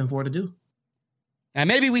 there's nothing for her to do. And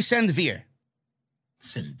maybe we send Veer.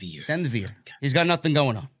 Send Veer. He's got nothing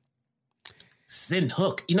going on. Send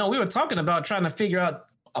Hook. You know, we were talking about trying to figure out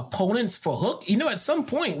opponents for Hook. You know, at some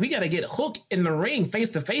point, we got to get Hook in the ring face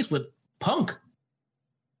to face with Punk.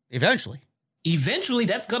 Eventually,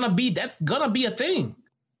 that's gonna be a thing.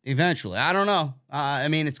 Eventually, I don't know. I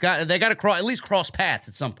mean, they got to at least cross paths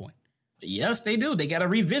at some point. Yes, they do. They got to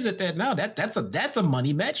revisit that now. That's a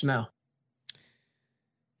money match now.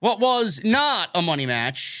 What was not a money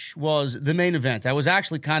match was the main event. I was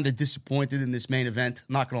actually kind of disappointed in this main event.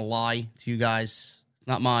 I'm not going to lie to you guys. It's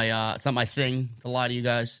not my thing to lie to you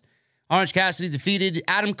guys. Orange Cassidy defeated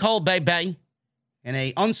Adam Cole, baby, in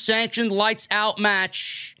a unsanctioned lights out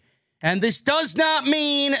match. And this does not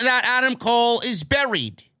mean that Adam Cole is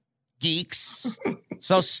buried, geeks.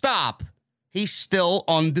 So stop. He's still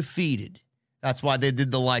undefeated. That's why they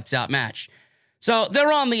did the lights out match. So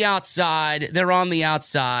they're on the outside.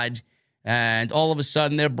 And all of a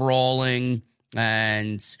sudden they're brawling.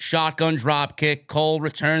 And shotgun drop kick. Cole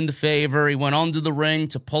returned the favor. He went under the ring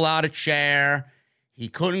to pull out a chair. He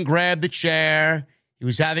couldn't grab the chair. He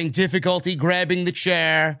was having difficulty grabbing the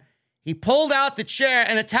chair. He pulled out the chair,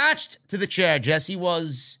 and attached to the chair, Jesse,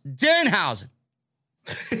 was Danhausen.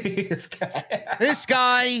 This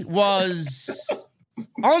guy was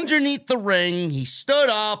underneath the ring. He stood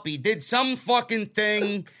up. He did some fucking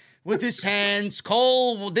thing with his hands.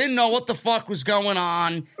 Cole didn't know what the fuck was going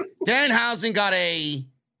on. Danhausen got a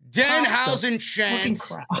Danhausen chant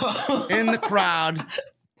in the crowd.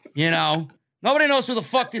 You know, nobody knows who the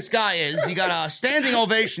fuck this guy is. He got a standing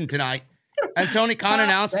ovation tonight. And Tony Khan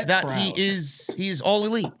announced that he is all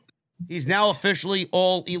elite. He's now officially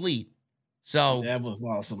all elite. So that was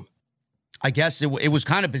awesome. I guess it was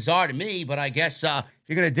kind of bizarre to me, but I guess if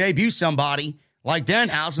you're going to debut somebody like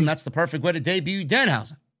Danhausen, that's the perfect way to debut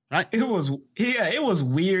Danhausen, right? It was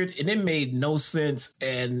weird, and it made no sense,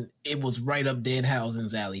 and it was right up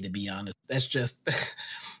Danhausen's alley, to be honest. That's just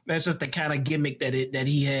That's just the kind of gimmick that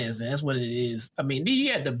he has. And that's what it is. I mean, he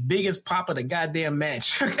had the biggest pop of the goddamn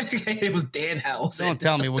match. It was Danhausen. Don't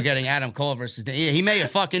tell me we're getting Adam Cole versus he may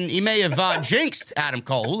have jinxed Adam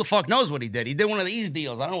Cole. Who the fuck knows what he did? He did one of these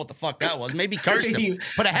deals. I don't know what the fuck that was. Maybe cursed him.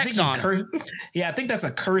 Put a hex on him. Yeah, I think that's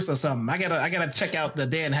a curse or something. I gotta check out the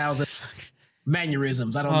Danhausen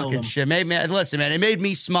mannerisms. I don't know them. Shit. Listen, man, it made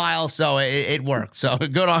me smile, so it worked. So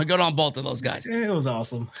good on both of those guys. It was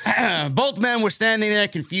awesome. Both men were standing there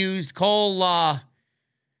confused. Cole,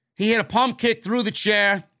 he hit a pump kick through the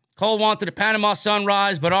chair. Cole wanted a Panama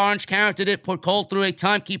Sunrise, but Orange countered it, put Cole through a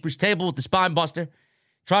timekeeper's table with the spine buster.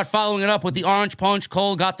 Tried following it up with the Orange punch.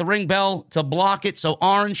 Cole got the ring bell to block it, so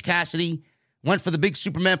Orange Cassidy went for the big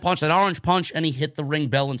Superman punch, that Orange punch, and he hit the ring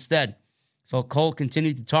bell instead. So Cole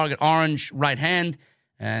continued to target Orange right hand,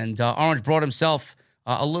 and Orange brought himself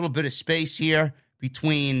a little bit of space here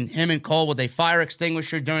between him and Cole with a fire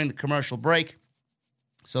extinguisher during the commercial break.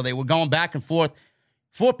 So they were going back and forth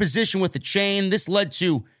for position with the chain. This led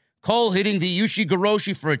to Cole hitting the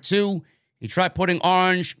Ushigoroshi for a 2. He tried putting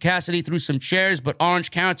Orange Cassidy through some chairs, but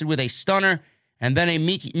Orange countered with a stunner and then a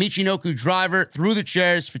Michinoku driver through the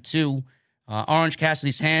chairs for 2. Orange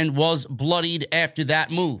Cassidy's hand was bloodied after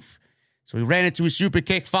that move. So he ran into a super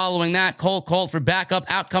kick following that. Cole called for backup.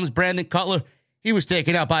 Out comes Brandon Cutler. He was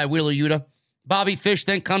taken out by Wheeler Yuta. Bobby Fish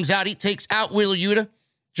then comes out. He takes out Wheeler Yuta.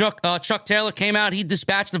 Chuck Taylor came out. He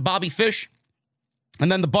dispatched of Bobby Fish. And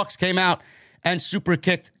then the Bucks came out and super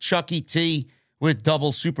kicked Chucky T with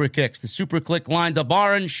double super kicks. The super kick lined up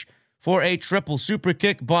Orange for a triple super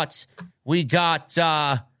kick, but we got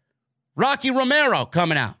Rocky Romero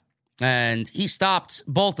coming out. And he stopped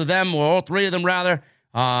both of them, or all three of them, rather.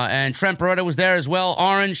 And Trent Beretta was there as well.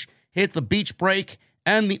 Orange hit the beach break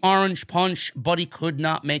and the Orange punch, but he could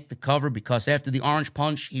not make the cover because after the Orange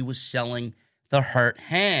punch, he was selling the hurt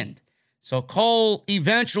hand. So Cole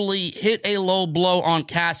eventually hit a low blow on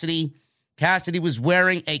Cassidy. Cassidy was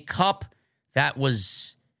wearing a cup that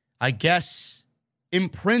was, I guess,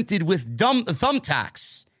 imprinted with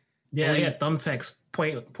thumbtacks. Yeah, he had thumbtacks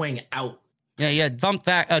pointing out. Yeah, he had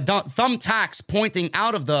thumbtacks pointing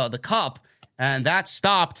out of the cup. And that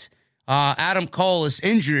stopped. Adam Cole is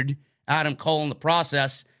injured. Adam Cole in the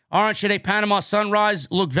process. Orange hit a Panama Sunrise.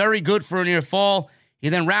 Looked very good for a near fall. He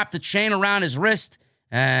then wrapped the chain around his wrist.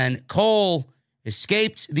 And Cole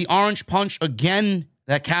escaped the Orange punch again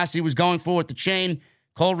that Cassidy was going for with the chain.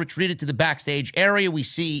 Cole retreated to the backstage area. We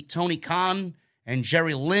see Tony Khan and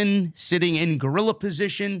Jerry Lynn sitting in gorilla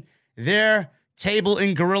position. Their table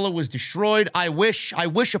in gorilla was destroyed. I wish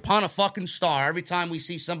upon a fucking star every time we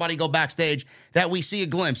see somebody go backstage that we see a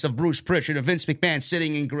glimpse of Bruce Pritchard or Vince McMahon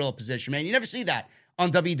sitting in gorilla position, man. You never see that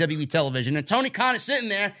on WWE television. And Tony Khan is sitting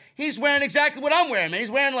there. He's wearing exactly what I'm wearing, man. He's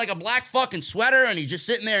wearing like a black fucking sweater and he's just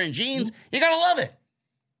sitting there in jeans. You gotta love it.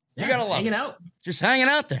 You gotta love hanging it. Out. Just hanging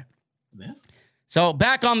out there. Yeah. So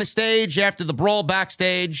back on the stage after the brawl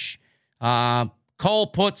backstage, Cole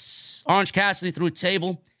puts Orange Cassidy through a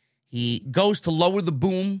table. He goes to lower the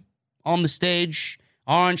boom on the stage.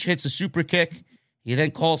 Orange hits a super kick. He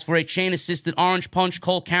then calls for a chain-assisted Orange punch.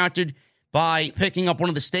 Cole countered by picking up one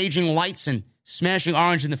of the staging lights and smashing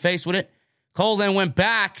Orange in the face with it. Cole then went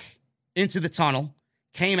back into the tunnel,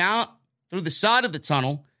 came out through the side of the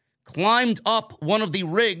tunnel, climbed up one of the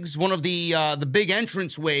rigs, one of the big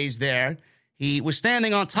entrance ways there. He was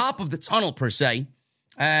standing on top of the tunnel, per se,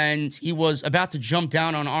 and he was about to jump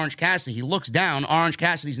down on Orange Cassidy. He looks down. Orange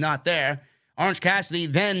Cassidy's not there. Orange Cassidy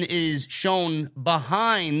then is shown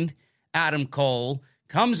behind Adam Cole,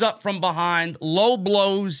 comes up from behind, low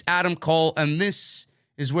blows Adam Cole, and this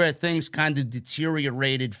is where things kind of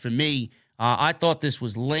deteriorated for me. I thought this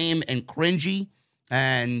was lame and cringy,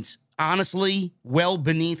 and honestly, well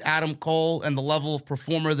beneath Adam Cole and the level of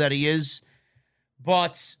performer that he is.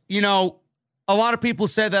 But, you know, a lot of people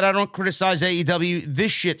say that I don't criticize AEW.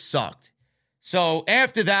 This shit sucked. So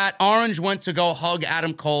after that, Orange went to go hug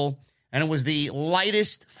Adam Cole, and it was the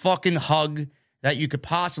lightest fucking hug that you could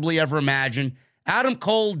possibly ever imagine. Adam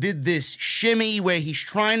Cole did this shimmy where he's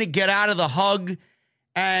trying to get out of the hug,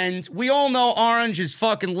 and we all know Orange is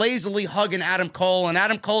fucking lazily hugging Adam Cole, and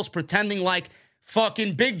Adam Cole's pretending like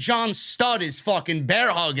fucking Big John Studd is fucking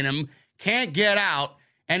bear hugging him, can't get out,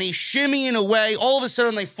 and he's shimmying away. All of a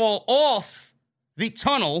sudden, they fall off the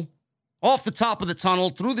tunnel, off the top of the tunnel,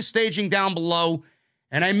 through the staging down below,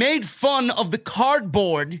 and I made fun of the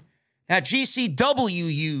cardboard that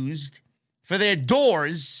GCW used for their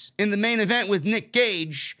doors in the main event with Nick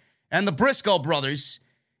Gage and the Briscoe brothers.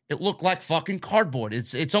 It looked like fucking cardboard.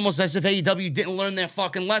 It's almost as if AEW didn't learn their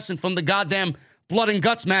fucking lesson from the goddamn blood and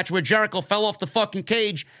guts match where Jericho fell off the fucking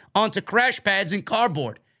cage onto crash pads and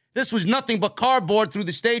cardboard. This was nothing but cardboard through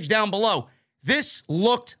the stage down below. This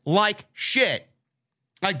looked like shit.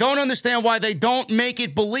 I don't understand why they don't make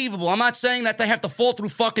it believable. I'm not saying that they have to fall through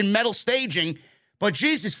fucking metal staging, but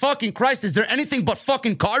Jesus fucking Christ, is there anything but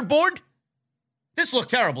fucking cardboard? This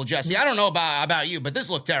looked terrible, Jesse. I don't know about you, but this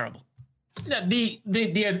looked terrible.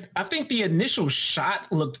 Yeah, I think the initial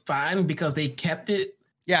shot looked fine because they kept it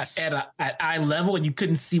at eye level and you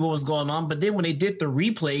couldn't see what was going on. But then when they did the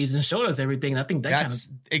replays and showed us everything, I think that's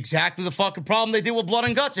exactly the fucking problem they did with Blood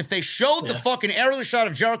and Guts. If they showed the fucking aerial shot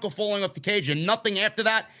of Jericho falling off the cage and nothing after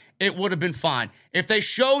that, it would have been fine. If they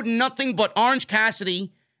showed nothing but Orange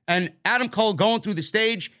Cassidy and Adam Cole going through the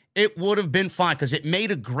stage, it would have been fine because it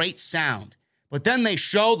made a great sound. But then they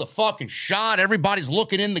show the fucking shot. Everybody's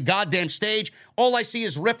looking in the goddamn stage. All I see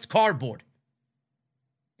is ripped cardboard.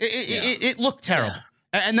 It looked terrible. Yeah.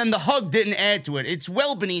 And then the hug didn't add to it. It's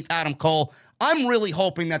well beneath Adam Cole. I'm really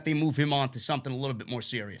hoping that they move him on to something a little bit more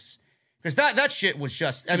serious. Because that shit was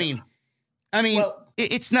just,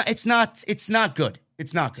 it's not good.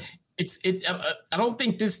 It's not good. I don't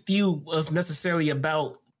think this feud was necessarily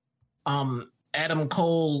about Adam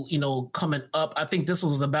Cole, coming up. I think this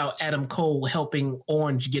was about Adam Cole helping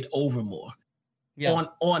Orange get over more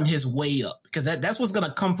on his way up, because that's what's going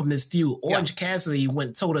to come from this feud. Orange Cassidy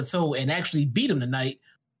went toe to toe and actually beat him tonight.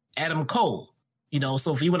 Adam Cole,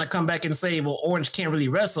 so if you want to come back and say, well, Orange can't really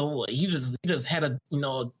wrestle, well, he just had a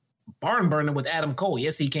barn burner with Adam Cole.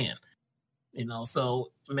 Yes, he can.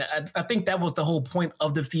 So I think that was the whole point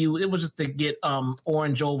of the feud. It was just to get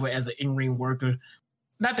Orange over as an in-ring worker.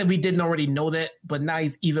 Not that we didn't already know that, but now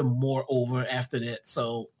he's even more over after that.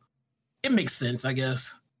 So it makes sense, I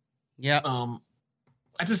guess. Yeah.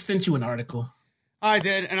 I just sent you an article. I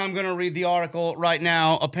did, and I'm going to read the article right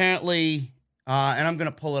now. Apparently, and I'm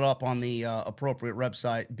going to pull it up on the appropriate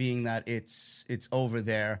website, being that it's over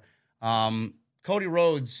there. Cody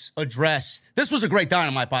Rhodes addressed. This was a great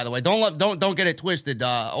Dynamite, by the way. Don't get it twisted.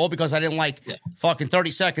 All because I didn't like fucking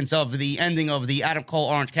 30 seconds of the ending of the Adam Cole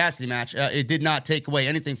Orange Cassidy match. It did not take away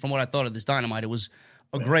anything from what I thought of this Dynamite. It was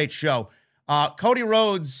a great show. Cody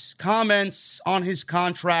Rhodes comments on his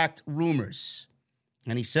contract rumors,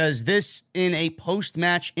 and he says this in a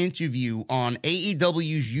post-match interview on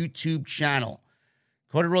AEW's YouTube channel.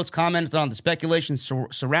 Cody Rhodes commented on the speculation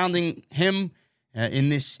surrounding him in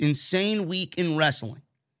this insane week in wrestling.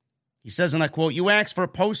 He says, and I quote, "You asked for a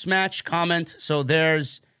post-match comment, so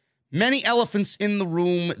there's many elephants in the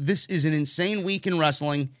room. This is an insane week in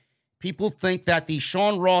wrestling. People think that the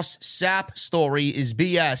Sean Ross Sapp story is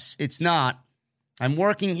BS. It's not. I'm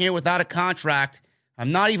working here without a contract.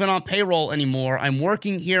 I'm not even on payroll anymore. I'm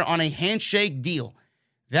working here on a handshake deal.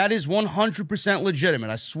 That is 100% legitimate.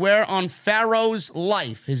 I swear on Pharaoh's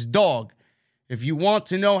life, his dog, if you want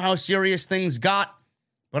to know how serious things got.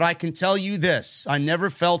 But I can tell you this, I never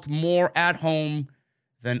felt more at home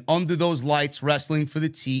than under those lights wrestling for the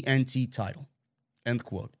TNT title." End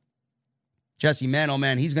quote. Jesse, man, oh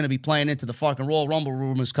man, he's going to be playing into the fucking Royal Rumble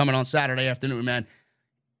rumors coming on Saturday afternoon, man.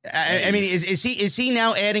 I mean, is he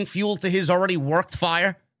now adding fuel to his already worked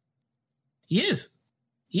fire? He is.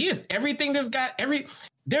 Everything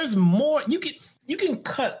there's more. You can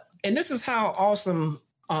cut, and this is how awesome.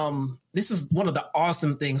 This is one of the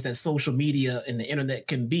awesome things that social media and the internet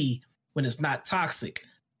can be when it's not toxic.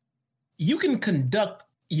 You can conduct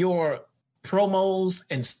your promos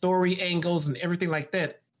and story angles and everything like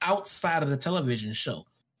that outside of the television show.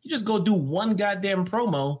 You just go do one goddamn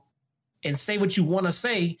promo and say what you want to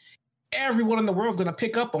say. Everyone in the world's going to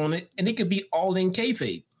pick up on it, and it could be all in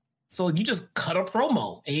kayfabe. So you just cut a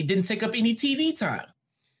promo, and it didn't take up any TV time.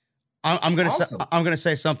 I'm going to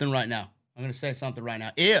say something right now.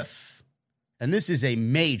 If, and this is a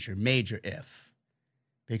major, major if,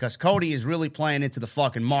 because Cody is really playing into the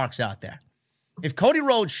fucking marks out there. If Cody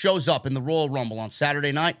Rhodes shows up in the Royal Rumble on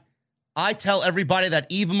Saturday night, I tell everybody that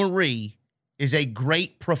Eva Marie is a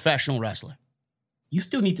great professional wrestler. You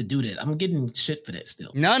still need to do that. I'm getting shit for that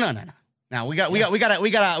still. No. Now we got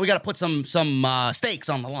to put some stakes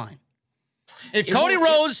on the line. If Cody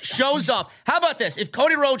Rhodes shows up, how about this? If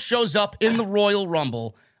Cody Rhodes shows up in the Royal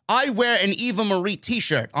Rumble, I wear an Eva Marie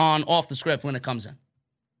t-shirt on Off the Script when it comes in.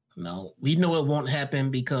 No, we know it won't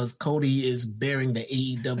happen because Cody is bearing the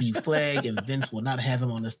AEW flag and Vince will not have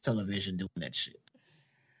him on his television doing that shit.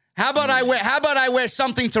 How about I wear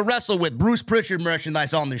something to wrestle with Bruce Pritchard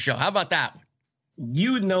merchandise on the show? How about that?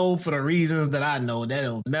 You know, for the reasons that I know,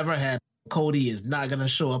 that'll never happen. Cody is not going to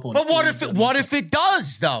show up on. But what if it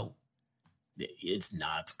does though? It's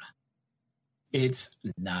not.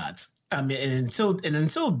 I mean, until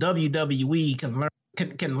WWE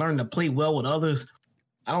can learn to play well with others,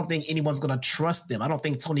 I don't think anyone's going to trust them. I don't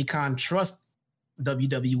think Tony Khan trusts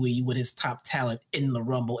WWE with his top talent in the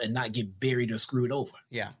Rumble and not get buried or screwed over.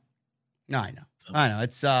 Yeah. No, I know. So, I know.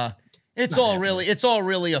 It's all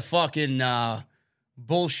really a fucking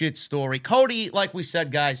bullshit story. Cody, like we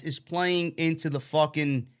said, guys, is playing into the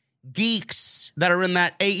fucking geeks that are in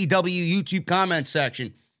that AEW YouTube comment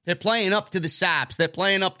section. They're playing up to the saps. They're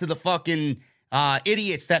playing up to the fucking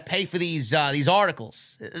idiots that pay for these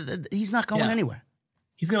articles. He's not going anywhere.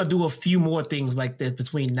 He's gonna do a few more things like this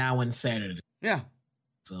between now and Saturday. Yeah.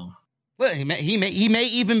 So, well, he may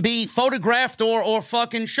even be photographed or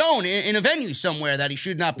fucking shown in a venue somewhere that he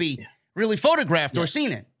should not be really photographed or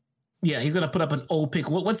seen in. Yeah, he's gonna put up an old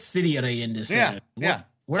pic. What city are they in this? St. Louis.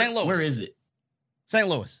 Where is it? St.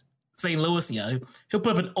 Louis. St. Louis, yeah. He'll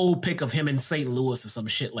put up an old pic of him in St. Louis or some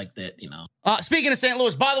shit like that, you know. Speaking of St.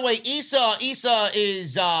 Louis, by the way, Issa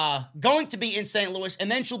is going to be in St. Louis, and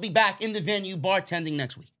then she'll be back in the venue bartending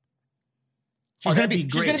next week. She's going to be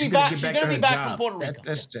back from Puerto Rico.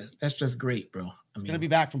 That's just great, bro. She's going to be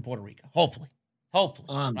back from Puerto Rico. Hopefully.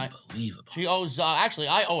 Unbelievable. Right? She owes. Actually,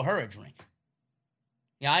 I owe her a drink.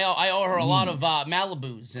 Yeah, I owe her a lot of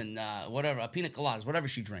Malibus and whatever, pina coladas, whatever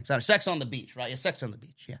she drinks. Sex on the beach, right? Yeah, Sex on the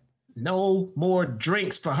beach. Yeah. No more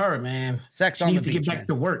drinks for her, man. Sex on the beach. She needs to get back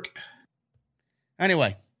to work.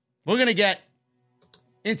 Anyway, we're going to get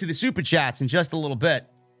into the super chats in just a little bit.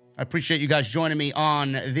 I appreciate you guys joining me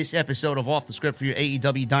on this episode of Off the Script for your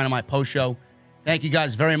AEW Dynamite post show. Thank you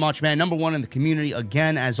guys very much, man. Number one in the community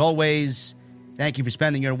again, as always. Thank you for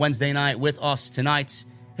spending your Wednesday night with us tonight.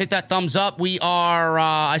 Hit that thumbs up. We are,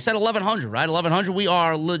 I said 1,100, right? 1,100. We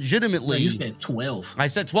are legitimately. Yeah, you said 12. I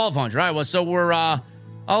said 1,200. All right. Well, so we're a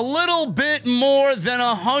little bit more than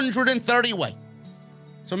 130 away.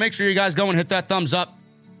 So make sure you guys go and hit that thumbs up.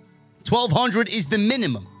 1,200 is the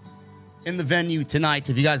minimum in the venue tonight.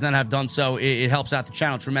 If you guys not have done so, it helps out the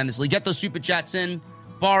channel tremendously. Get those super chats in.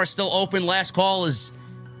 Bar is still open. Last call is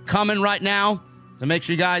coming right now. So make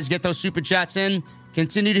sure you guys get those super chats in.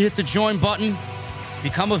 Continue to hit the join button.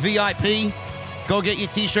 Become a VIP. Go get your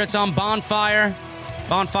t-shirts on Bonfire.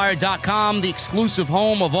 Bonfire.com, the exclusive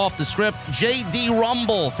home of Off the Script. JD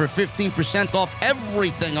Rumble for 15% off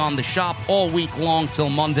everything on the shop all week long till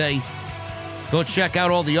Monday. Go check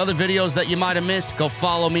out all the other videos that you might have missed. Go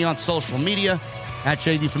follow me on social media at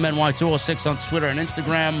JDfromNY206 on Twitter and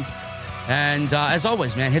Instagram. And as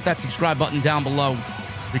always, man, hit that subscribe button down below.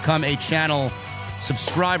 Become a channel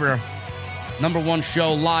subscriber. Number one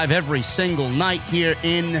show live every single night here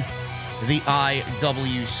in the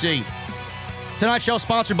IWC. Tonight's show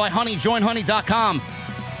sponsored by Honey. Join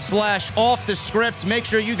honey.com/offthescript. Make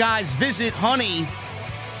sure you guys visit Honey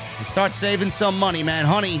and start saving some money, man.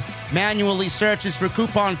 Honey manually searches for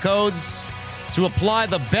coupon codes to apply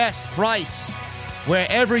the best price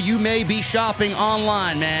wherever you may be shopping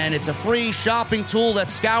online, man. It's a free shopping tool that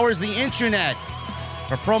scours the internet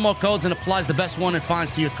for promo codes and applies the best one it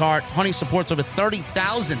finds to your cart. Honey supports over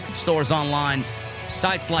 30,000 stores online,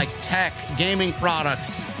 sites like tech, gaming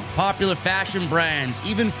products, popular fashion brands,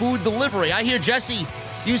 even food delivery. I hear Jesse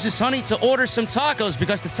uses Honey to order some tacos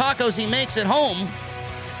because the tacos he makes at home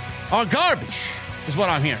are garbage, is what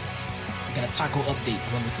I'm hearing. I got a taco update.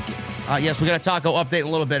 Let me forget. Yes, we got a taco update in a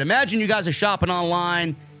little bit. Imagine you guys are shopping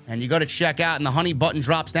online and you go to check out and the Honey button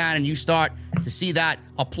drops down and you start to see that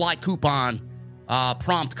apply coupon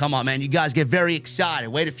prompt come up, man. You guys get very excited.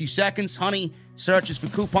 Wait a few seconds. Honey searches for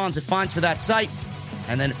coupons it finds for that site,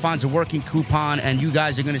 and then it finds a working coupon, and you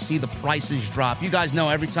guys are going to see the prices drop. You guys know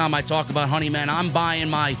every time I talk about Honey, man, I'm buying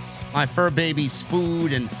my fur babies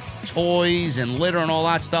food and toys and litter and all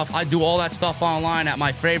that stuff. I do all that stuff online at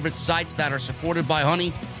my favorite sites that are supported by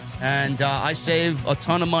Honey, and I save a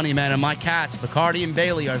ton of money, man. And my cats, Bacardi and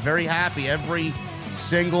Bailey, are very happy every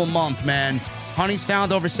single month, man. Honey's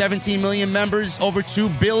found over 17 million members, over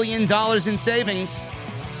 $2 billion in savings.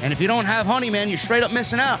 And if you don't have Honey, man, you're straight up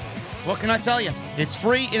missing out. What can I tell you? It's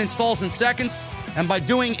free. It installs in seconds. And by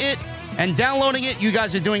doing it and downloading it, you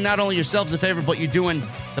guys are doing not only yourselves a favor, but you're doing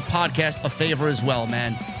the podcast a favor as well,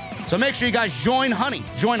 man. So make sure you guys join Honey.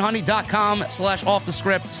 Join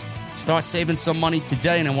honey.com/offthescript. Start saving some money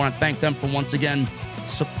today. And I want to thank them for once again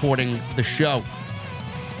supporting the show.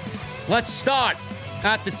 Let's start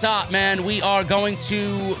at the top, man. We are going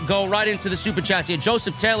to go right into the super chats here.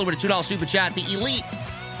 Joseph Taylor with a $2 super chat. The Elite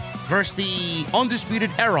versus the Undisputed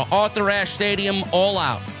Era, Arthur Ashe Stadium, all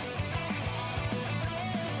out.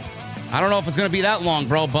 I don't know if it's going to be that long,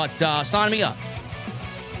 bro, but sign me up.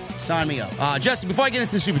 Sign me up. Jesse, before I get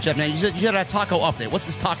into the super chat, man, you had a taco update. What's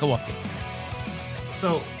this taco update?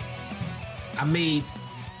 So, I made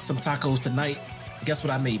some tacos tonight. Guess what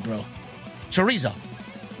I made, bro? Chorizo.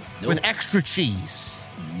 Nope. With extra cheese.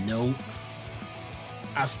 Nope.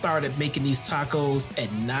 I started making these tacos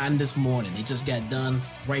at 9 this morning. They just got done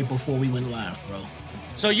right before we went live, bro.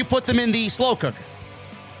 So you put them in the slow cooker?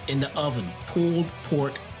 In the oven. Pulled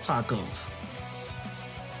pork tacos.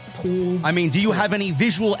 Do you have any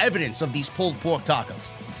visual evidence of these pulled pork tacos?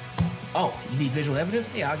 Oh, you need visual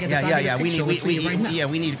evidence? Yeah, I'll get it. Yeah.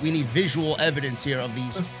 We need visual evidence here of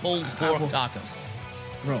these pulled pork tacos.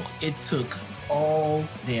 Bro, it took all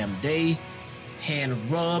damn day,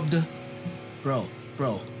 hand rubbed. Bro,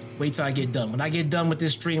 wait till I get done. When I get done with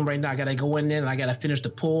this stream right now, I gotta go in there and I gotta finish the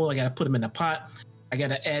pull. I gotta put them in the pot. I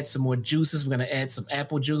gotta add some more juices. We're gonna add some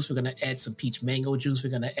apple juice. We're gonna add some peach mango juice. We're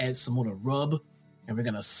gonna add some more to rub, and we're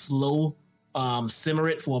gonna slow simmer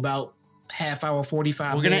it for about half hour,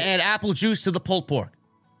 45 We're minutes. gonna add apple juice to the pulled pork.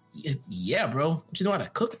 Yeah, bro. But you know how to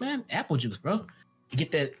cook, man? Apple juice, bro. You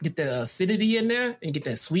get that acidity in there and get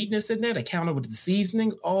that sweetness in there to counter with the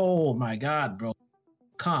seasonings. Oh my God, bro.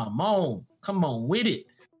 Come on with it.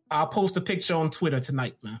 I'll post a picture on Twitter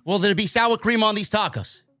tonight, man. Will there be sour cream on these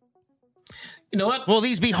tacos? You know what? Will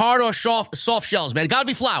these be hard or soft shells, man? Gotta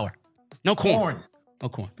be flour. No corn. No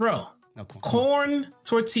corn. Bro. No corn. Corn,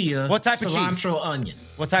 tortilla, what type of cheese? Cilantro, onion.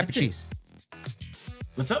 What type of cheese?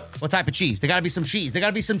 What's up? What type of cheese? There gotta be some cheese. There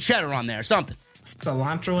gotta be some cheddar on there or something.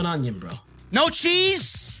 Cilantro and onion, bro. No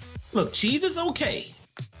cheese? Look, cheese is okay.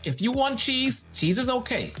 If you want cheese, cheese is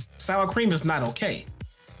okay. Sour cream is not okay.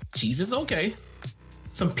 Cheese is okay.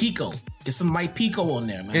 Some pico. Get some light pico on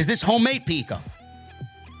there, man. Is this homemade pico?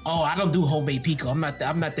 Oh, I don't do homemade pico. I'm not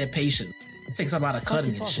that patient. It takes a lot of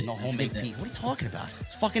cutting and shit. No homemade pico. What are you talking about?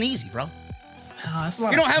 It's fucking easy, bro. That's a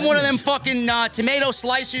lot you don't have one of them fucking tomato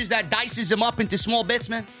slicers that dices them up into small bits,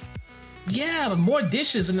 man? Yeah, but more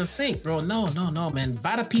dishes in the sink, bro. No, man.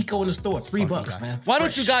 Buy the pico in the store. $3, man. Why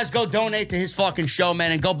don't you guys go donate to his fucking show,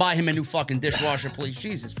 man, and go buy him a new fucking dishwasher, please?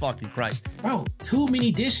 Jesus fucking Christ. Bro, too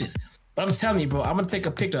many dishes. But I'm telling you, bro, I'm going to take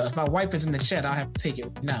a picture. If my wife is in the chat, I'll have to take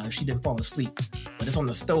it now if she didn't fall asleep. But it's on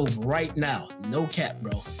the stove right now. No cap,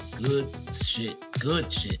 bro. Good shit.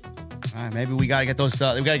 All right, maybe we got to get those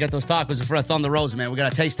tacos for a Thunder Rose, man. We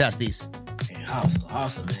got to taste test these.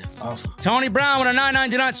 Awesome, man. It's awesome. Tony Brown with a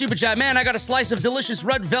 $9.99 super chat. Man, I got a slice of delicious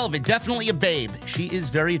red velvet. Definitely a babe. She is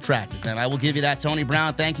very attractive, and I will give you that, Tony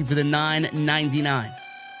Brown. Thank you for the $9.99.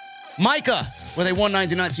 Micah with a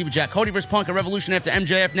 $1.99 super chat. Cody vs. Punk at Revolution after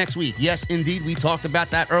MJF next week. Yes, indeed. We talked about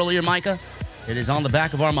that earlier, Micah. It is on the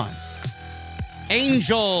back of our minds.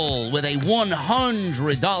 Angel with a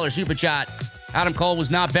 $100 super chat. Adam Cole was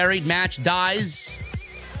not buried. Match dies.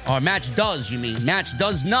 Or match does, you mean. Match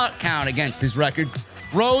does not count against his record.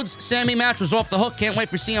 Rhodes, Sammy match was off the hook. Can't wait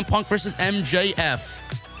for CM Punk versus MJF.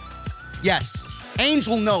 Yes,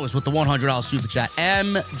 Angel knows with the $100 super chat.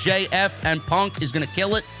 MJF and Punk is going to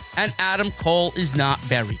kill it, and Adam Cole is not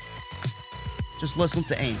buried. Just listen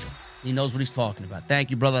to Angel. He knows what he's talking about. Thank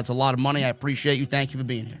you, brother. That's a lot of money. I appreciate you. Thank you for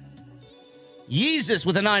being here. Yeezus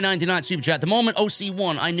with a $9.99 super chat. The moment OC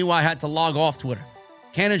won, I knew I had to log off Twitter.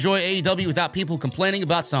 Can't enjoy AEW without people complaining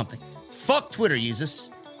about something. Fuck Twitter, Yeezus.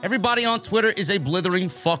 Everybody on Twitter is a blithering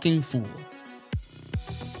fucking fool.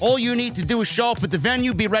 All you need to do is show up at the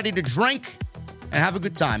venue, be ready to drink, and have a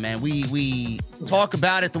good time, man. We talk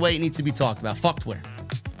about it the way it needs to be talked about. Fuck Twitter.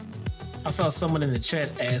 I saw someone in the chat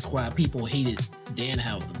ask why people hated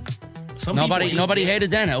Danhausen. Nobody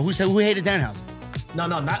hated Danhausen. Who hated Danhausen? No,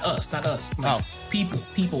 not us. Like,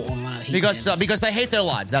 people online hate because they hate their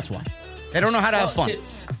lives. That's why. They don't know how to have fun.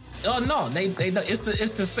 No, they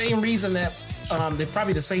it's the same reason that they're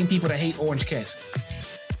probably the same people that hate Orange Cassidy.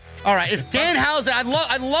 All right, if Danhausen,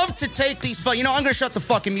 I'd love to take these. I'm going to shut the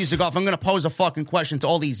fucking music off. I'm going to pose a fucking question to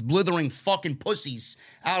all these blithering fucking pussies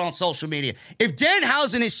out on social media. If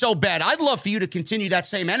Danhausen is so bad, I'd love for you to continue that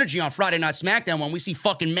same energy on Friday Night SmackDown when we see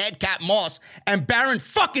fucking Madcap Moss and Baron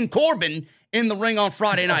fucking Corbin in the ring on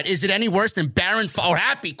Friday night. Is it any worse than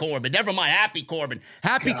Happy Corbin? Never mind, Happy Corbin.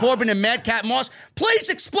 Happy Corbin and Madcap Moss. Please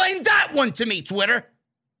explain that one to me, Twitter.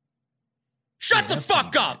 Shut the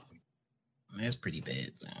fuck up. That's pretty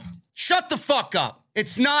bad, man. Shut the fuck up.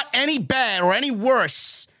 It's not any bad or any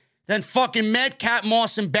worse than fucking Madcap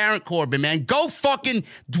Moss and Baron Corbin, man. Go fucking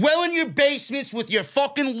dwell in your basements with your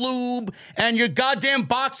fucking lube and your goddamn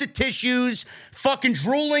box of tissues, fucking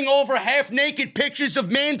drooling over half-naked pictures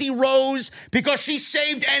of Mandy Rose because she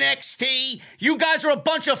saved NXT. You guys are a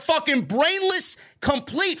bunch of fucking brainless,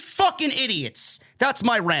 complete fucking idiots. That's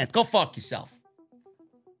my rant. Go fuck yourself.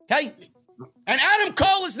 Okay? And Adam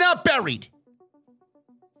Cole is now buried.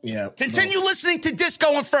 Yeah. Continue listening to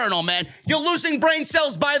Disco Inferno, man. You're losing brain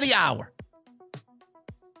cells by the hour.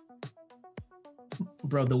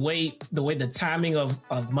 Bro, the way the timing of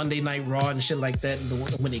Monday Night Raw and shit like that,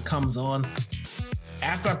 when it comes on,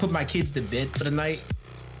 after I put my kids to bed for the night,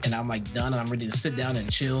 and I'm like done and I'm ready to sit down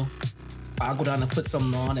and chill, I'll go down and put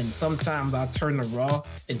something on, and sometimes I'll turn to Raw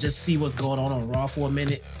and just see what's going on Raw for a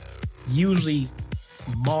minute. Usually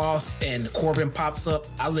Moss and Corbin pops up.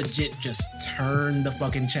 I legit just turn the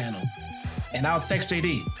fucking channel. And I'll text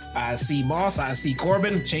JD. I see Moss, I see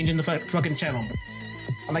Corbin changing the fucking channel.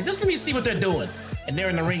 I'm like, just let me see what they're doing. And they're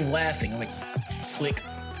in the ring laughing. I'm like, click.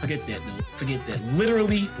 Forget that, dude. Forget that.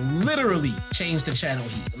 Literally change the channel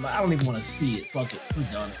heat. I'm like, I don't even want to see it. Fuck it.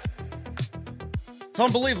 We're done. It's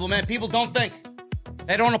unbelievable, man. People don't think.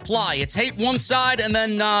 They don't apply. It's hate one side and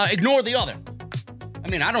then ignore the other. I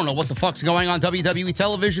mean, I don't know what the fuck's going on WWE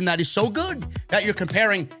television that is so good that you're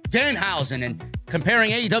comparing Danhausen and comparing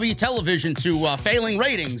AEW television to failing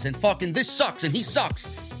ratings and fucking this sucks and he sucks.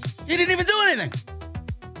 He didn't even do anything.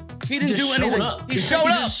 He didn't do anything. He showed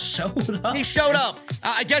up. He showed up.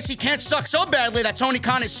 I guess he can't suck so badly that Tony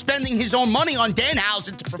Khan is spending his own money on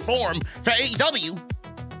Danhausen to perform for AEW.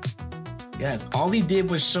 Yes, all he did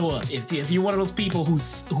was show up. If you're one of those people who's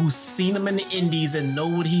seen him in the indies and know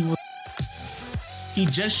what he was, he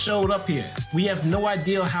just showed up here. We have no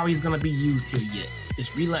idea how he's going to be used here yet.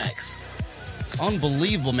 Just relax. It's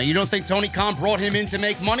unbelievable, man. You don't think Tony Khan brought him in to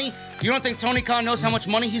make money? You don't think Tony Khan knows how much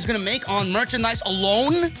money he's going to make on merchandise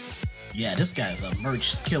alone? Yeah, this guy's a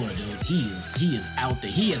merch killer, dude. He is out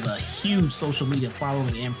there. He has a huge social media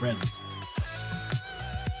following and presence.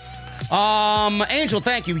 Angel,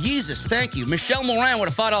 thank you. Jesus, thank you. Michelle Moran with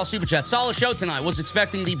a $5 super chat. Solid show tonight. Was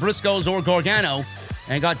expecting the Briscoes or Gargano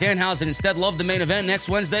and got Danhausen instead. Loved the main event next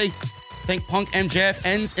Wednesday. Think Punk MJF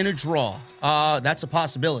ends in a draw. That's a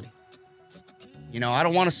possibility. You know, I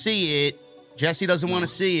don't want to see it. Jesse doesn't want to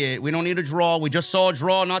see it. We don't need a draw. We just saw a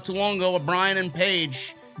draw not too long ago with Bryan and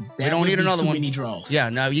Paige. We don't need another one. Many draws. Yeah,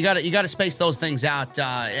 no, you got to space those things out,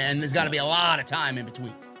 and there's got to be a lot of time in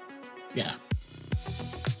between. Yeah.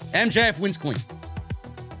 MJF wins clean.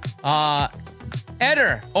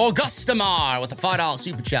 Eder Augustamar with a $5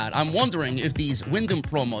 super chat. I'm wondering if these Wyndham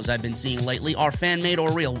promos I've been seeing lately are fan-made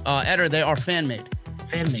or real. Eder, they are fan-made.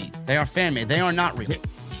 Fan-made. They are fan-made. They are not real.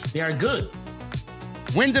 They are good.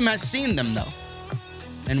 Wyndham has seen them, though.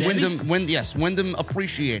 And Wyndham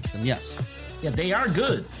appreciates them, yes. Yeah, they are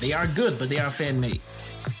good. They are good, but they are fan-made.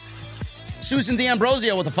 Susan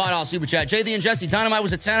D'Ambrosio with a $5 super chat. JD and Jesse, Dynamite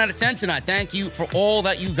was a 10 out of 10 tonight. Thank you for all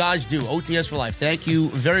that you guys do. OTS for life. Thank you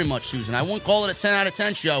very much, Susan. I won't call it a 10 out of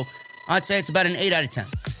 10 show. I'd say it's about an 8 out of 10.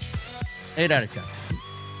 8 out of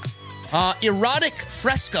 10. Erotic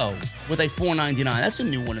Fresco with a $4.99. That's a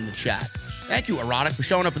new one in the chat. Thank you, Erotic, for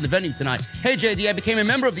showing up in the venue tonight. Hey, JD, I became a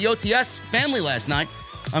member of the OTS family last night.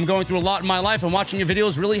 I'm going through a lot in my life, and watching your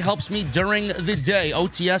videos really helps me during the day.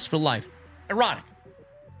 OTS for life. Erotic.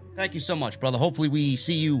 Thank you so much, brother. Hopefully we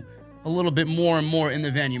see you a little bit more and more in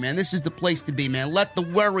the venue, man. This is the place to be, man. Let the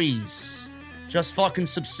worries just fucking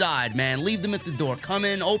subside, man. Leave them at the door. Come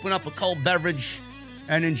in, open up a cold beverage,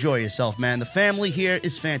 and enjoy yourself, man. The family here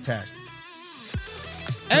is fantastic.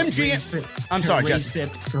 MG, I'm sorry, Jesse.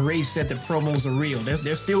 Rage said the promos are real.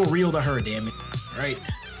 They're still real to her, damn it. Right?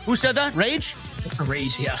 Who said that? Rage?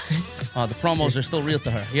 Rage, yeah. The promos are still real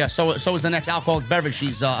to her. Yeah, so is the next alcoholic beverage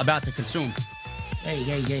she's about to consume.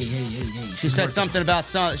 Hey. She said something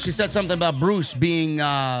about Bruce being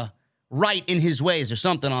right in his ways or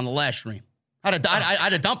something on the last stream. I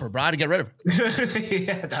had to dump her, bro. I had to get rid of her.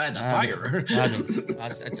 Yeah, I had to fire her.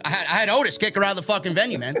 I had Otis kick her out of the fucking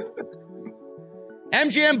venue, man.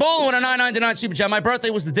 MGM Bowling with a $9.99 super chat. My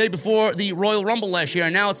birthday was the day before the Royal Rumble last year,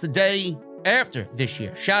 and now it's the day after this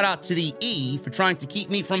year. Shout out to the E for trying to keep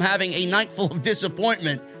me from having a night full of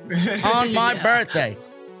disappointment on my birthday.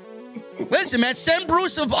 Listen, man, send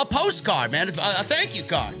Bruce a postcard, man, a thank you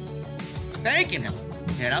card. Thanking him,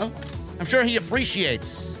 you know? I'm sure he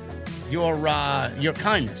appreciates your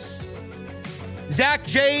kindness. Zach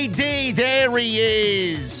JD, there he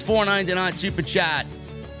is. $4.99 super chat.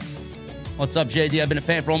 What's up, JD? I've been a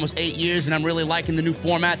fan for almost 8 years, and I'm really liking the new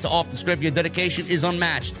format to Off the Script. Your dedication is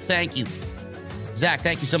unmatched. Thank you. Zach,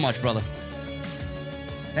 thank you so much, brother.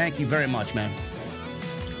 Thank you very much, man.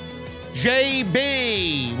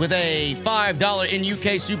 JB with a $5 in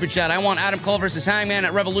UK super chat. I want Adam Cole versus Hangman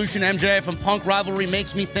at Revolution. MJF and Punk rivalry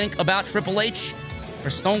makes me think about Triple H or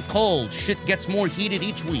Stone Cold. Shit gets more heated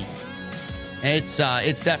each week. It's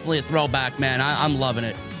definitely a throwback, man. I'm loving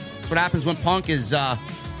it. That's what happens when Punk is,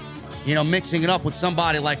 mixing it up with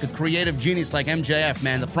somebody like a creative genius like MJF,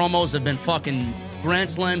 man. The promos have been fucking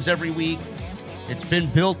Grand Slams every week. It's been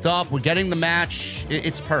built up. We're getting the match.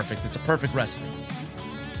 It's perfect. It's a perfect recipe.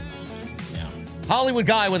 Hollywood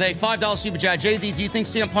Guy with a $5 super chat. JD, do you think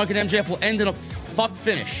CM Punk and MJF will end in a fuck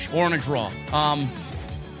finish or in a draw?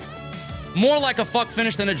 More like a fuck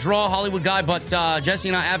finish than a draw, Hollywood guy, but Jesse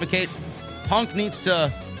and I advocate Punk needs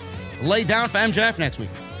to lay down for MJF next week.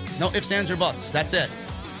 No ifs, ands, or buts. That's it.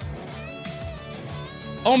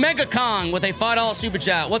 Omega Kong with a $5 super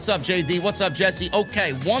chat. What's up, JD? What's up, Jesse?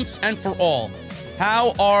 Okay, once and for all,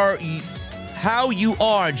 how you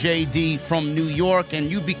are, JD, from New York,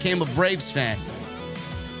 and you became a Braves fan?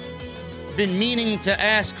 Been meaning to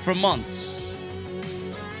ask for months.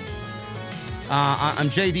 I'm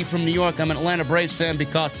JD from New York. I'm an Atlanta Braves fan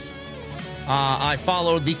because I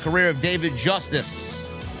followed the career of David Justice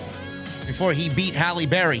before he beat Halle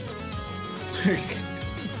Berry.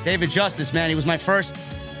 David Justice, man, he was my first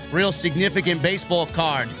real significant baseball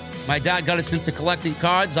card. My dad got us into collecting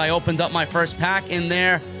cards. I opened up my first pack. In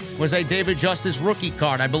there was a David Justice rookie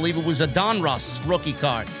card. I believe it was a Don Russ rookie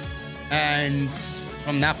card. And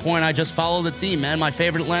from that point, I just followed the team, man. My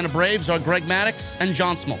favorite Atlanta Braves are Greg Maddux and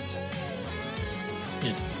John Smoltz.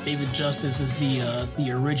 Yeah, David Justice is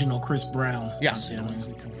the original Chris Brown. Yes.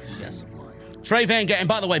 Yes. Trey Van Gogh. And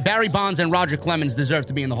by the way, Barry Bonds and Roger Clemens deserve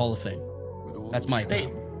to be in the Hall of Fame. That's my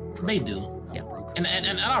opinion. They do. Yeah.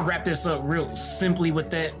 And I'll wrap this up real simply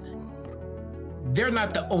with that. They're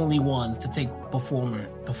not the only ones to take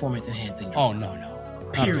performance enhancing drugs. Oh, no.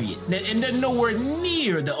 Period. And they're nowhere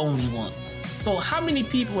near the only one. So how many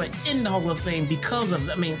people are in the Hall of Fame because of,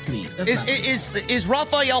 please. Is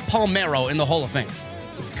Rafael Palmeiro in the Hall of Fame?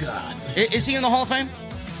 God. Is he in the Hall of Fame?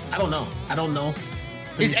 I don't know.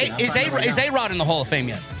 Is A-Rod in the Hall of Fame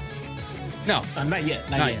yet? No. Not yet.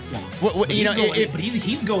 No. But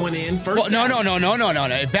he's going in first. No.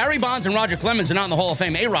 If Barry Bonds and Roger Clemens are not in the Hall of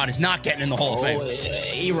Fame, A-Rod is not getting in the Hall of Fame.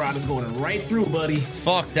 A-Rod is going right through, buddy.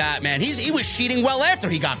 Fuck that, man. He was cheating well after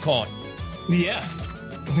he got caught. Yeah.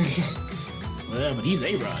 Well, but he's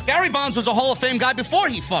A-Rod. Barry Bonds was a Hall of Fame guy before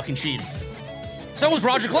he fucking cheated. So was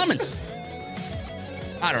Roger Clemens.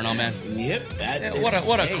 I don't know, man. Yep.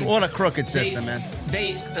 What a crooked system, man.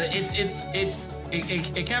 It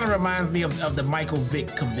kind of reminds me of the Michael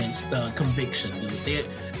Vick conviction.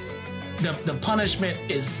 The punishment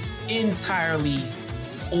is entirely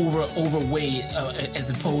overweight as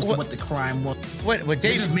opposed to what the crime was. What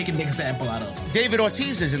They're just making an example out of. David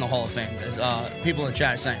Ortiz is in the Hall of Fame, as people in the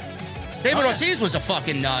chat are saying. David Ortiz was a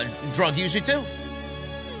fucking drug user too.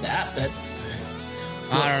 That's.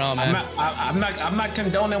 I don't know, man. I'm not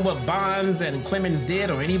condoning what Bonds and Clemens did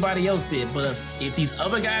or anybody else did, but if these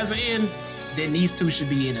other guys are in, then these two should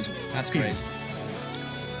be in as well. That's crazy.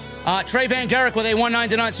 Trey Van Garrick with a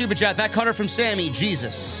 $1.99 super chat. That cutter from Sammy,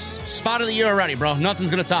 Jesus. Spot of the year already, bro. Nothing's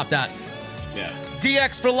gonna top that. Yeah.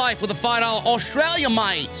 DX for life with a $5 Australia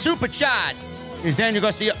Mite super chat. Is Daniel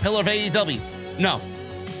Garcia pillar of AEW? No.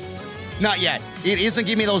 Not yet. It isn't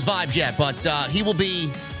giving me those vibes yet, but he will be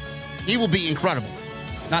incredible.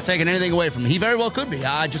 Not taking anything away from him. He very well could be.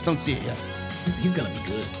 I just don't see it yet. He's going to be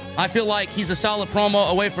good. I feel like he's a solid promo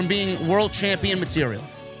away from being world champion material.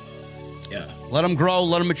 Yeah. Let him grow.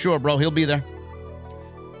 Let him mature, bro. He'll be there.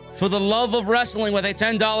 For the love of wrestling with a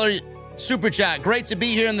 $10 super chat. Great to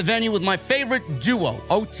be here in the venue with my favorite duo,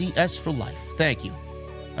 OTS for life. Thank you.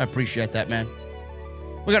 I appreciate that, man.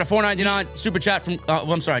 We got a $4.99 super chat from...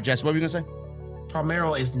 I'm sorry, Jess. What were you going to say?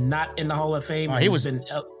 Palmeiro is not in the Hall of Fame.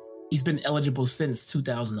 He's been eligible since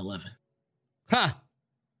 2011. Huh.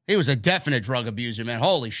 He was a definite drug abuser, man.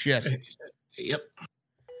 Holy shit. Yep.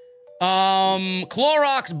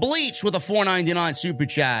 Clorox Bleach with a $4.99 super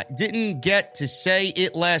chat. Didn't get to say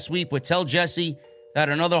it last week, but tell Jesse that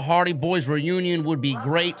another Hardy Boys reunion would be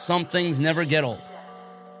great. Some things never get old.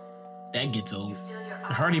 That gets old.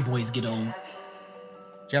 The Hardy Boys get old.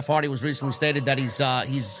 Jeff Hardy was recently stated that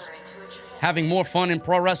he's having more fun in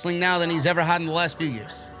pro wrestling now than he's ever had in the last few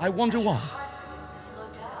years. I wonder why.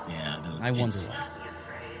 Yeah, dude. I wonder why.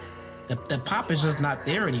 The pop is just not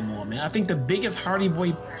there anymore, man. I think the biggest Hardy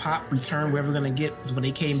Boy pop return we're ever going to get is when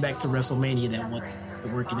they came back to WrestleMania,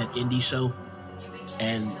 that working that indie show.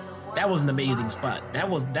 And that was an amazing spot. That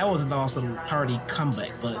was an awesome Hardy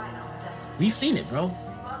comeback, but we've seen it, bro.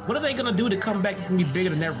 What are they going to do to come back? It's going to be bigger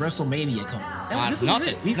than that WrestleMania comeback. This is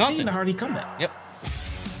it. We've seen the Hardy comeback. Yep.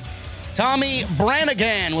 Tommy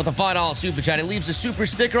Brannigan with a $5 super chat. He leaves a super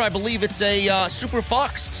sticker. I believe it's a Super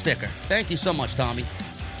Fox sticker. Thank you so much, Tommy.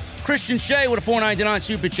 Christian Shea with a $4.99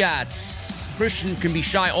 super chat. Christian can be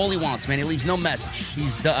shy all he wants, man. He leaves no message.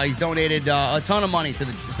 He's donated a ton of money to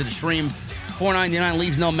the stream. $4.99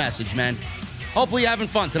 leaves no message, man. Hopefully you're having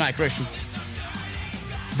fun tonight, Christian.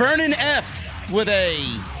 Vernon F with a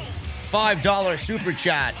 $5 super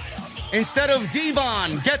chat. Instead of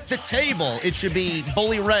Devon, get the table. It should be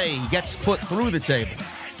Bully Ray gets put through the table.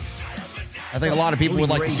 I think a lot of people would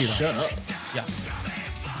like to see that. Shut up. Yeah.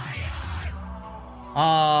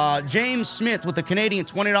 James Smith with the Canadian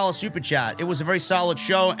 $20 super chat. It was a very solid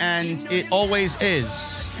show, and it always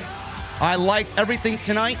is. I liked everything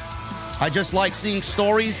tonight. I just like seeing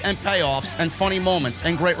stories and payoffs and funny moments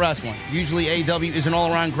and great wrestling. Usually AEW is an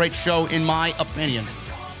all-around great show, in my opinion.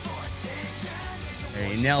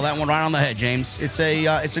 Hey, you nailed that one right on the head, James. It's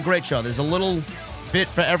a great show. There's a little bit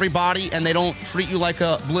for everybody, and they don't treat you like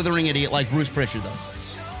a blithering idiot like Bruce Pritchard does.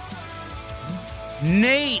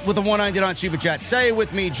 Nate with a $1.99 super chat. Say it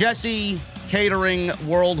with me, Jesse Catering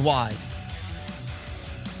Worldwide.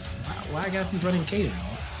 Why I got to be running catering?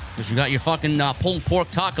 Because you got your fucking pulled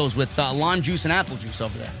pork tacos with lime juice and apple juice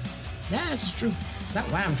over there. Yeah, that's true.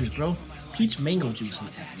 Not lime juice, bro. Peach mango juice and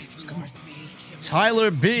apple juice. Come on.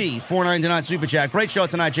 Tyler B, $4.99 super chat. Great show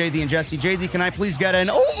tonight, JD and Jesse. JD, can I please get an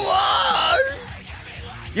Omas?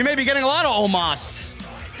 You may be getting a lot of Omas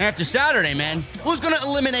after Saturday, man. Who's going to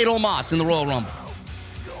eliminate Omas in the Royal Rumble?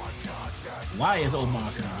 Why is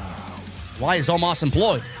Omas in the Royal Rumble? Why is Omas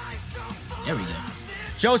employed? There we go.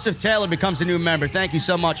 Joseph Taylor becomes a new member. Thank you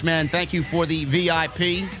so much, man. Thank you for the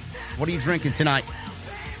VIP. What are you drinking tonight?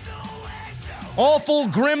 Awful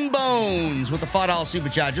Grim Bones with the $5 super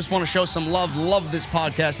chat. Just want to show some love. Love this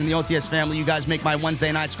podcast and the OTS family. You guys make my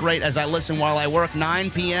Wednesday nights great as I listen while I work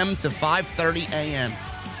 9 p.m. to 5:30 a.m.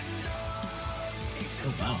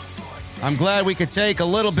 Oh, wow. I'm glad we could take a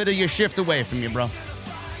little bit of your shift away from you, bro.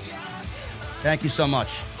 Thank you so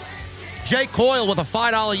much. Jake Coyle with a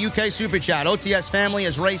 $5 UK super chat. OTS family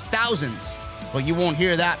has raised thousands, but you won't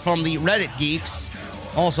hear that from the Reddit geeks.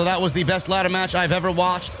 Also, that was the best ladder match I've ever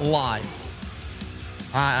watched live.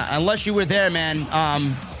 Unless you were there, man,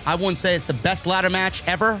 I wouldn't say it's the best ladder match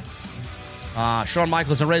ever. Shawn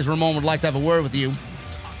Michaels and Razor Ramon would like to have a word with you.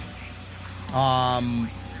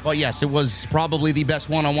 But yes, it was probably the best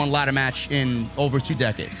one-on-one ladder match in over 2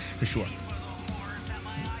 decades, for sure.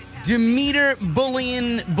 Demeter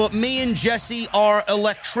bullying, but me and Jesse are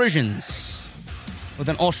electricians. With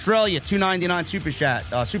an Australia $2.99 super chat.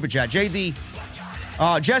 JD,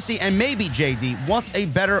 Jesse, and maybe JD.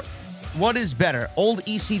 What is better, old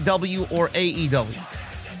ECW or AEW?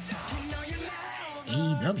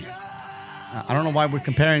 AEW. I don't know why we're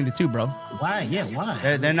comparing the two, bro. Why? Yeah,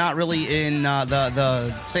 why? They're not really in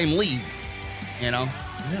the same league, you know.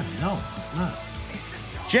 Yeah, no, it's not.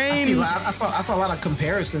 James, I saw a lot of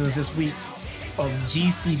comparisons this week of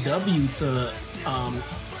GCW to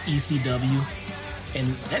ECW, and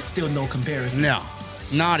that's still no comparison. No,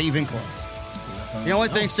 not even close. The only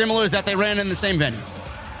thing similar is that they ran in the same venue.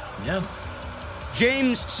 Yeah.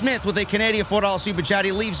 James Smith with a Canadian $4 super chat.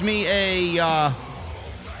 He leaves me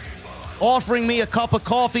offering me a cup of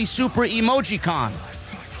coffee, super emoji con.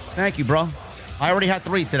 Thank you, bro. I already had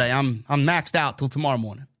 3 today. I'm maxed out till tomorrow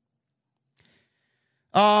morning.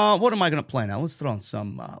 What am I gonna play now? Let's throw on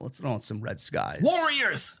some Red Skies.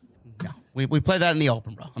 Warriors. No, we play that in the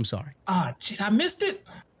open, bro. I'm sorry. Jeez, I missed it.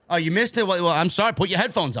 Oh, you missed it. Well, I'm sorry. Put your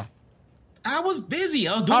headphones on. I was busy.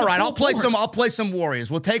 I was doing. All right, I'll play some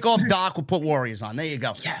Warriors. We'll take off Doc. We'll put Warriors on. There you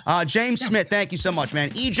go. Yes. James Smith, thank you so much, man.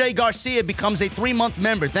 EJ Garcia becomes a 3-month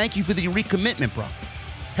member. Thank you for the recommitment, bro.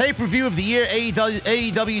 Pay-per-view of the year.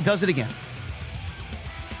 AEW does it again.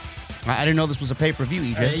 I didn't know this was a pay-per-view,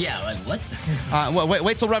 EJ. Yeah, what?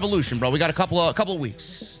 Wait till Revolution, bro. We got a couple of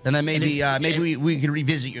weeks, and then maybe we can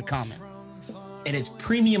revisit your comment. And it's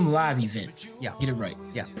premium live event. Yeah, get it right.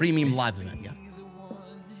 Yeah, premium live event. Yeah.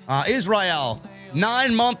 Israel,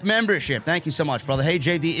 9-month membership. Thank you so much, brother. Hey,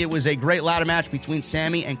 JD, it was a great ladder match between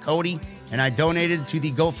Sammy and Cody, and I donated to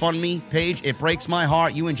the GoFundMe page. It breaks my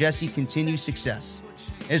heart. You and Jesse continue success.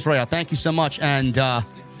 Israel, thank you so much, and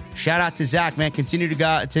shout out to Zach, man. Continue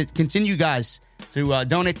guys to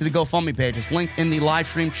donate to the GoFundMe page. It's linked in the live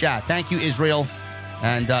stream chat. Thank you, Israel,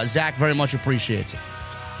 and Zach very much appreciates it.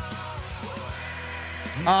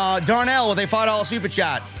 Darnell with a $5 super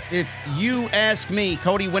chat. If you ask me,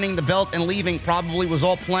 Cody winning the belt and leaving probably was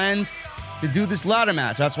all planned to do this ladder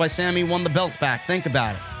match. That's why Sammy won the belt back. Think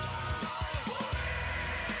about it.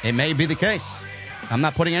 It may be the case. I'm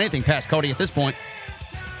not putting anything past Cody at this point.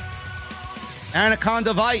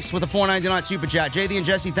 Anaconda Vice with a $4.99 super chat. JD and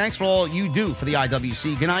Jesse, thanks for all you do for the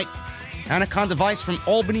IWC. Good night. Anaconda Vice from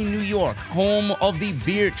Albany, New York, home of the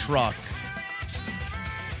beer truck.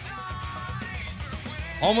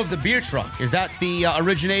 Home of the beer truck. Is that the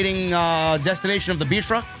originating destination of the beer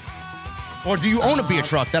truck? Or do you own a beer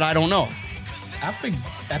truck that I don't know? I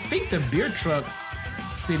think the beer truck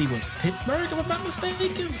city was Pittsburgh, if I'm not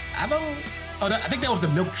mistaken. I think that was the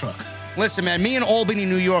milk truck. Listen, man, me and Albany,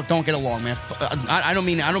 New York don't get along, man. I don't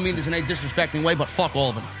mean this in a disrespecting way, but fuck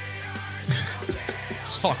Albany.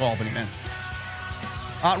 Just fuck Albany, man.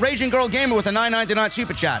 Raging Girl Gamer with a $9.99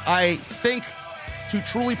 super chat. I think to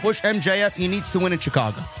truly push MJF, he needs to win in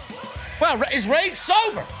Chicago. Well, is Rage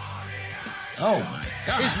sober? Oh, my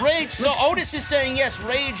God. Is Rage so? Otis is saying yes,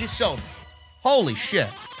 Rage is sober. Holy shit.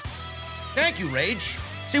 Thank you, Rage.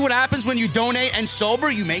 See what happens when you donate and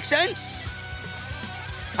sober? You make sense?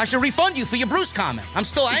 I should refund you for your Bruce comment. I'm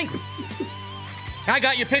still angry. I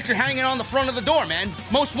got your picture hanging on the front of the door, man.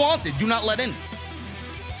 Most wanted. Do not let in.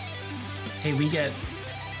 Hey, we got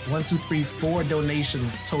 4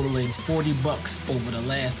 donations totaling $40 over the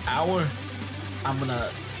last hour. I'm gonna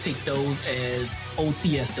take those as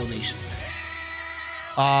OTS donations.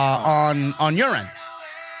 On your end.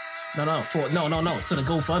 No, to the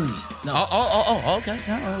GoFundMe. No. Oh, okay.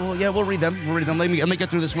 Yeah, we'll read them. Let me get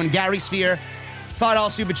through this one. Gary Sphere,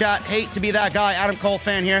 $5 super chat. Hate to be that guy. Adam Cole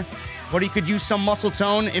fan here. But he could use some muscle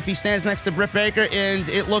tone if he stands next to Britt Baker, and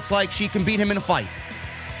it looks like she can beat him in a fight.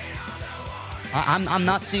 I'm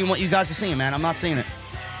not seeing what you guys are seeing, man. I'm not seeing it.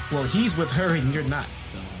 Well, he's with her and you're not,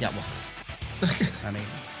 so. Yeah, well. I mean.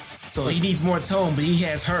 So he needs more tone, but he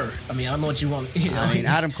has her. I mean, I don't know what you want. I mean,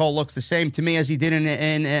 Adam Cole looks the same to me as he did in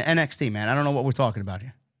NXT, man. I don't know what we're talking about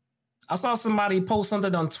here. I saw somebody post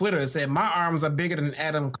something on Twitter that said, my arms are bigger than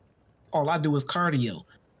Adam. All I do is cardio.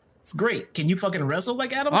 It's great. Can you fucking wrestle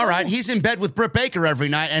like Adam? All right, he's in bed with Britt Baker every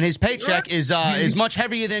night, and his paycheck is much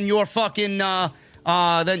heavier than your fucking than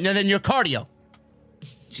your cardio.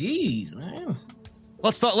 Jeez, man.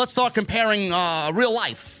 Let's start comparing real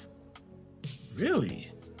life. Really?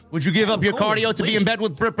 Would you give up your cardio to be in bed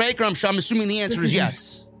with Britt Baker? I'm assuming the answer is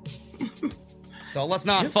yes. So let's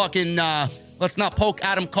not let's not poke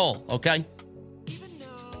Adam Cole, okay?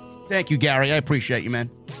 Thank you, Gary. I appreciate you,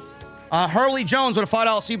 man. Hurley Jones with a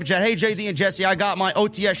 $5 super chat. Hey, JD and Jesse, I got my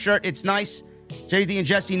OTS shirt. It's nice. JD and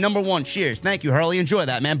Jesse, #1. Cheers. Thank you, Hurley. Enjoy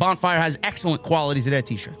that, man. Bonfire has excellent quality to their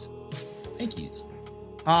t-shirts. Thank you.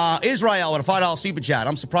 Israel with a $5 super chat.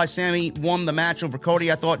 I'm surprised Sammy won the match over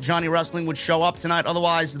Cody. I thought Johnny Wrestling would show up tonight.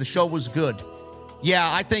 Otherwise, the show was good.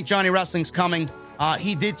 Yeah, I think Johnny Wrestling's coming.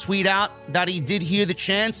 He did tweet out that he did hear the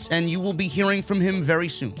chants, and you will be hearing from him very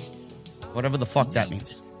soon. Whatever the fuck that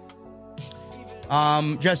means.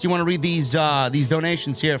 Jess, you want to read these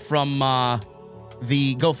donations here from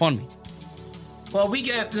the GoFundMe? Well, we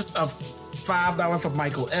get just a $5 from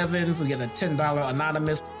Michael Evans. We get a $10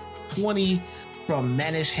 anonymous, $20 from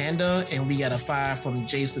Manish Handa, and we got a $5 from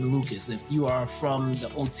Jason Lucas. If you are from the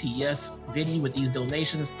OTS venue with these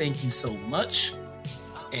donations, thank you so much.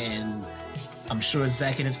 And I'm sure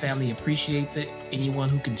Zach and his family appreciates it. Anyone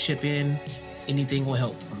who can chip in, anything will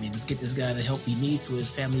help. I mean, let's get this guy the help he needs so his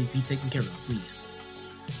family be taken care of, please.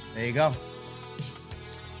 There you go.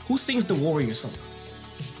 Who sings the Warrior song?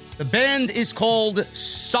 The band is called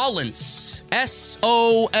Solence.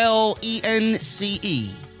 Solence.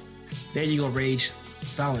 There you go, Rage.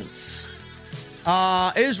 Silence.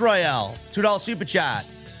 Israel, $2 super chat.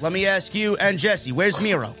 Let me ask you and Jesse, where's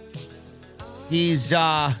Miro? He's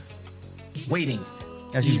waiting.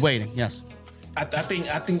 Yes, he's waiting. Yes. I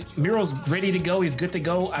think Miro's ready to go. He's good to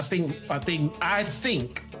go. I think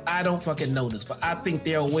I don't fucking know this, but I think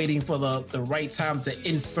they're waiting for the right time to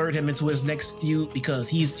insert him into his next feud because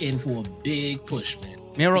he's in for a big push, man.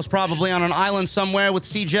 Miro's probably on an island somewhere with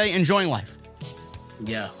CJ enjoying life.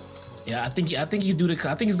 Yeah. I think he's due to.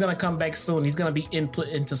 I think he's gonna come back soon. He's gonna be input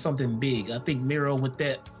into something big. I think Miro with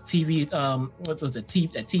that TV, what was that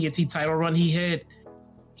TNT title run he had,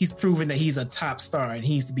 he's proven that he's a top star and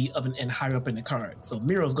he needs to be up and higher up in the card. So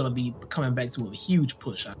Miro's gonna be coming back to a huge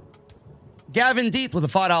push. Gavin Deeth with a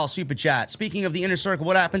 $5 super chat. Speaking of the inner circle,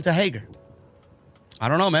 what happened to Hager? I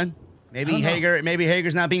don't know, man. Maybe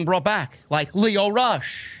Hager's not being brought back, like Leo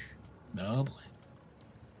Rush. No boy.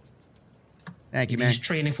 Thank you, man. He's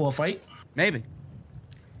training for a fight? Maybe.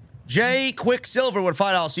 Jay Quicksilver with a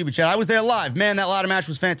 $5 super chat. I was there live. Man, that ladder match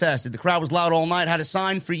was fantastic. The crowd was loud all night. Had a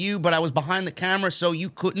sign for you, but I was behind the camera, so you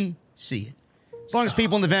couldn't see it. As long as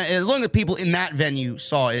people in that venue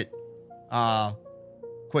saw it,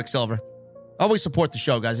 Quicksilver. Always support the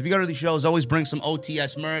show, guys. If you go to these shows, always bring some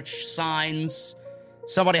OTS merch, signs.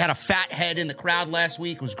 Somebody had a fat head in the crowd last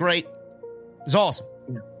week. It was great. It was awesome.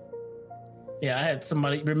 Yeah, I had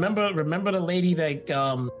somebody. Remember the lady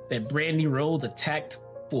that Brandy Rhodes attacked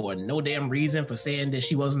for no damn reason for saying that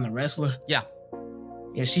she wasn't a wrestler? Yeah.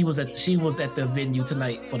 Yeah, she was at the venue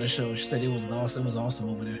tonight for the show. She said it was awesome. It was awesome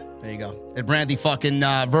over there. There you go. Did Brandy fucking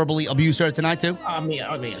verbally abuse her tonight too? I mean,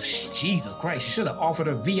 Jesus Christ! She should have offered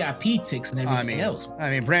her VIP tickets and everything else. I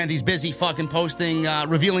mean, Brandy's busy fucking posting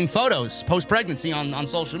revealing photos post pregnancy on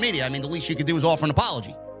social media. I mean, the least she could do is offer an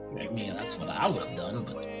apology. I mean, that's what I would have done,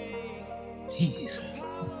 but jeez.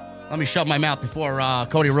 Let me shut my mouth before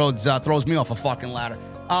Cody Rhodes throws me off a fucking ladder.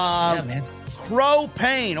 Yeah, man.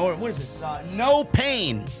 Propane, or what is this? No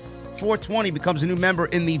Pain 420 becomes a new member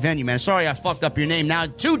in the venue, man. Sorry I fucked up your name. Now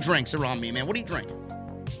 2 drinks are on me, man. What are you drinking?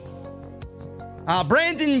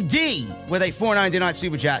 Brandon D with a $4.99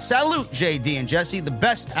 super chat. Salute, JD and Jesse, the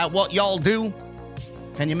best at what y'all do.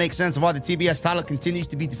 Can you make sense of why the TBS title continues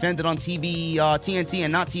to be defended on TNT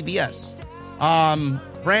and not TBS?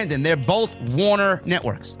 Brandon, they're both Warner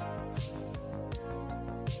networks.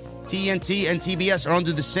 TNT and TBS are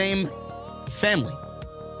under the same family.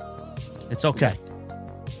 It's okay.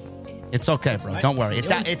 It's okay, bro. Don't worry.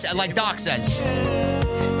 It's like Doc says.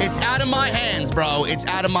 It's out of my hands, bro. It's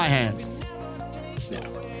out of my hands. Yeah.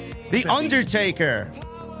 The Undertaker.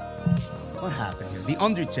 What happened here? The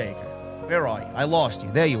Undertaker. Where are you? I lost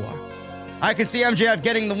you. There you are. I can see MJF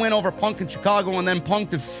getting the win over Punk in Chicago and then Punk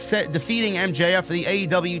defeating MJF for the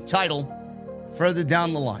AEW title further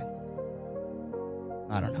down the line.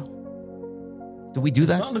 I don't know. Do we do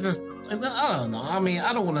that? I don't know. I mean,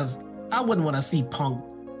 I wouldn't want to see Punk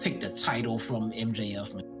take the title from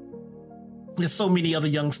MJF, man. There's so many other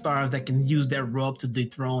young stars that can use that rub to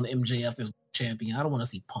dethrone MJF as champion. I don't want to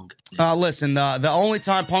see Punk. Listen, the only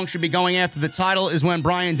time Punk should be going after the title is when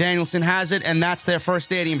Bryan Danielson has it, and that's their first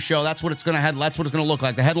stadium show. That's what it's going to look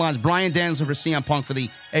like. The headline's Bryan Danielson for CM Punk for the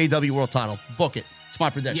AEW World title. Book it. It's my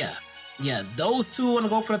prediction. Yeah, those two want to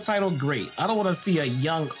go for the title. Great. I don't want to see a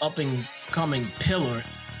young up-and-coming pillar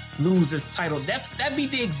lose his title. That'd be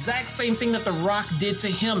the exact same thing that The Rock did to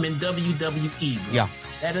him in WWE, bro. Yeah.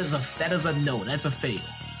 That is a no. That's a fail.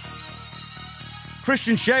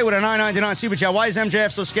 Christian Shea with a $9.99 super chat. Why is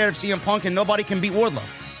MJF so scared of CM Punk and nobody can beat Wardlow?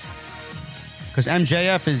 Because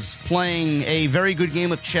MJF is playing a very good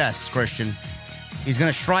game of chess, Christian. He's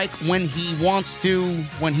going to strike when he wants to,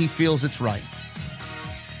 when he feels it's right.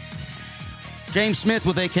 James Smith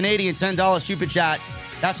with a Canadian $10 super chat.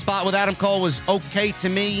 That spot with Adam Cole was okay to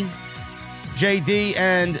me, JD,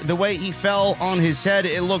 and the way he fell on his head,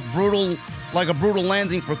 it looked brutal, like a brutal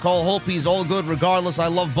landing for Cole. Hope he's all good regardless. I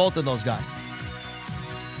love both of those guys.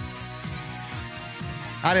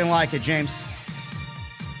 I didn't like it, James.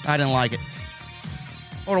 I didn't like it.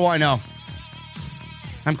 What do I know?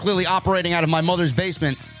 I'm clearly operating out of my mother's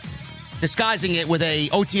basement, disguising it with a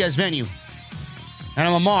OTS venue. And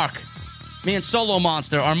I'm a mark. Me and Solo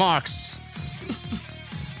Monster are marks.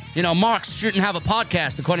 You know, marks shouldn't have a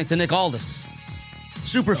podcast, according to Nick Aldis.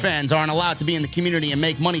 Super fans aren't allowed to be in the community and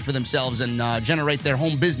make money for themselves and generate their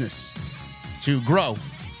home business to grow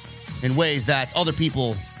in ways that other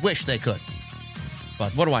people wish they could.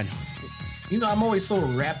 But what do I know? You know, I'm always so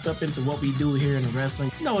wrapped up into what we do here in wrestling.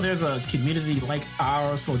 You know, there's a community like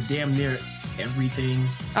ours for damn near everything.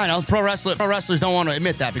 I know. Pro wrestlers don't want to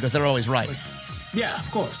admit that because they're always right. Yeah,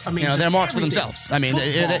 of course. I mean, you know, they're marks for themselves. I mean,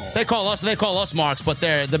 they call us marks, but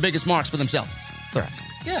they're the biggest marks for themselves. Right.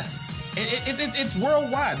 Yeah. It's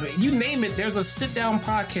worldwide. You name it, there's a sit-down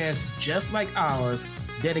podcast just like ours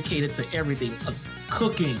dedicated to everything.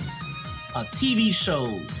 Cooking, TV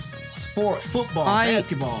shows, sport, football,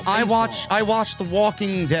 basketball, baseball. I watch The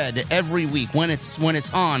Walking Dead every week when it's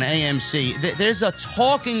on AMC. There's a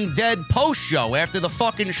Talking Dead post show after the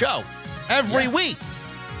fucking show every week.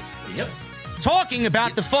 Yep. Talking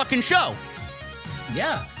about the fucking show.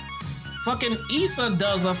 Yeah. Fucking Issa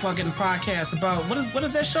does a fucking podcast about what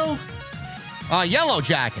is that show? Yellow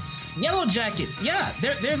Jackets. Yellow Jackets. Yeah.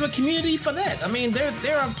 There's a community for that. I mean, there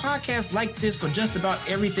are podcasts like this for just about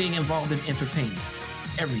everything involved in entertainment.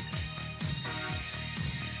 Everything.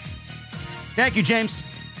 Thank you, James.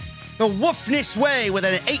 The Woofness Way with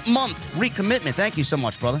an 8-month recommitment. Thank you so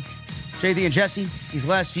much, brother. JD and Jesse, these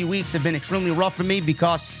last few weeks have been extremely rough for me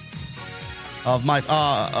because of my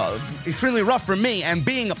extremely rough for me, and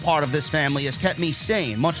being a part of this family has kept me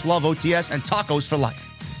sane. Much love, OTS, and tacos for life.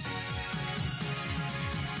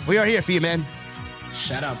 We are here for you, man.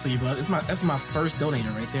 Shout out to you, brother. That's my first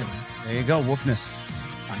donator right there, man. There you go, Woofness.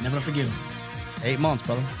 I never forget him. 8 months,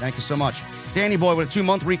 brother. Thank you so much. Danny Boy with a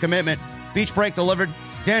 2-month recommitment. Beach Break delivered.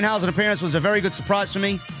 Danhausen appearance was a very good surprise for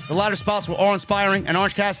me. The latter spots were awe-inspiring, and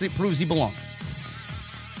Orange Cassidy proves he belongs.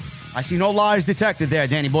 I see no lies detected there,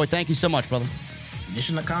 Danny Boy. Thank you so much, brother.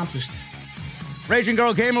 Mission accomplished. Raging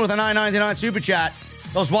Girl Gamer with a $9.99 super chat.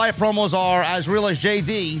 Those Wyatt promos are as real as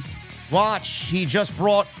JD. Watch, he just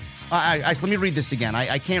brought... let me read this again.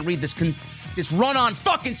 I can't read this run-on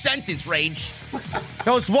fucking sentence, Rage.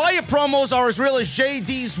 Those Wyatt promos are as real as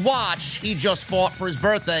JD's watch he just bought for his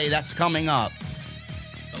birthday. That's coming up.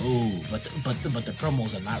 Oh, but the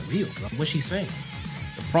promos are not real, bro. What's she saying?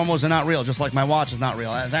 The promos are not real, just like my watch is not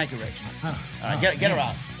real. Thank you, Rage. All right, get her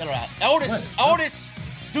out. Get her out. Otis,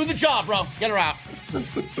 do the job, bro. Get her out.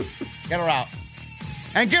 Get her out.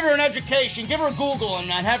 And give her an education. Give her a Google and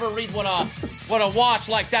have her read what a watch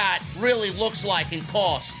like that really looks like and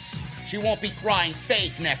costs. She won't be crying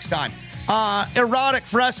fake next time. Erotic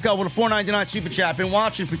Fresco with a $4.99 super chat. Been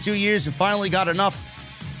watching for 2 years and finally got enough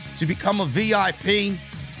to become a VIP.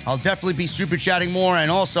 I'll definitely be super chatting more.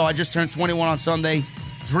 And also, I just turned 21 on Sunday.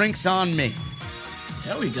 Drinks on me.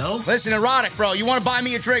 There we go. Listen, Erotic, bro, you want to buy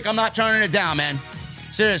me a drink? I'm not turning it down, man.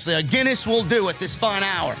 Seriously, a Guinness will do at this fine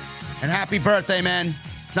hour. And happy birthday, man.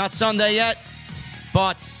 It's not Sunday yet,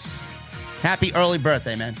 but happy early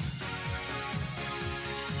birthday, man.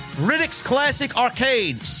 Riddick's Classic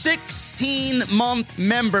Arcade, 16-month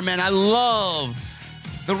member, man. I love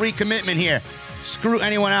the recommitment here. Screw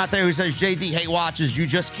anyone out there who says JD hate watches. You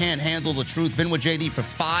just can't handle the truth. Been with JD for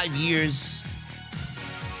 5 years.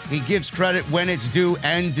 He gives credit when it's due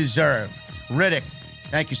and deserved. Riddick,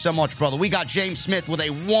 thank you so much, brother. We got James Smith with a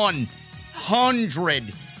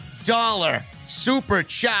 $100 super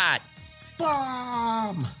chat.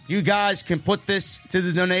 Bomb. You guys can put this to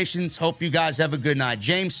the donations. Hope you guys have a good night.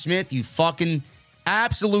 James Smith, you fucking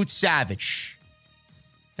absolute savage.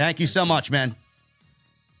 Thank you so much, man.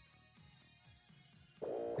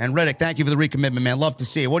 And Riddick, thank you for the recommitment, man. Love to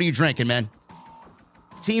see it. What are you drinking, man?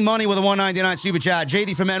 Team Money with a $1.99 super chat.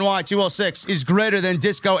 JD from NY 206 is greater than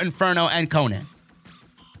Disco Inferno and Conan.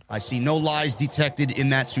 I see no lies detected in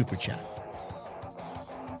that super chat.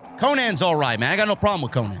 Conan's all right, man. I got no problem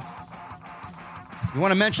with Conan. You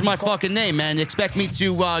want to mention my fucking name, man? You expect me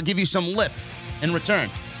to give you some lip in return.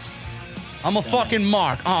 I'm a fucking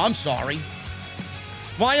mark. Oh, I'm sorry.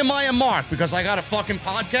 Why am I a mark? Because I got a fucking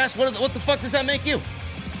podcast? What the fuck does that make you?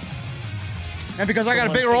 And because I got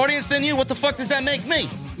a bigger audience than you, what the fuck does that make me?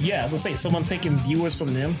 Yeah, I was going to say, someone taking viewers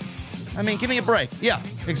from them. I mean, give me a break. Yeah,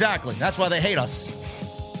 exactly. That's why they hate us.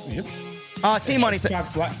 Yep. Team Money.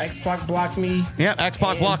 X-Pac blocked me. Yeah,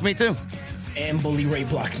 X-Pac blocked me too. And Bully Ray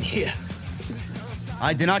blocked me. Yeah.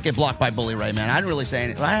 I did not get blocked by Bully Ray, man. I didn't really say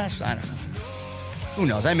anything. I don't know. Who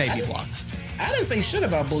knows? I may be blocked. I didn't say shit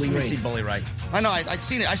about Bully Ray. See Bully Ray. I know. I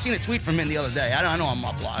seen it. I seen a tweet from him the other day. I know I'm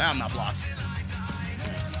not blocked. I'm not blocked.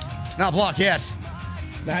 Not blocked yet.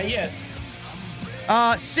 Not yet.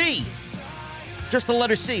 C. Just the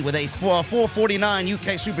letter C with a 449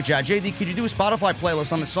 UK super chat. JD, could you do a Spotify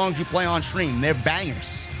playlist on the songs you play on stream? They're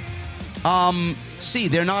bangers. C,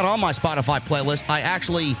 they're not on my Spotify playlist. I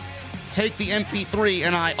actually take the MP3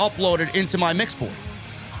 and I upload it into my mixboard.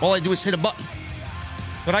 All I do is hit a button.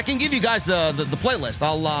 But I can give you guys the playlist.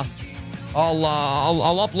 I'll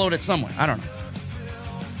upload it somewhere. I don't know.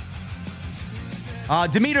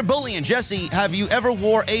 Demeter Bullion, Jesse, have you ever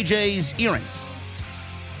wore AJ's earrings?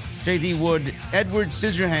 JD, would Edward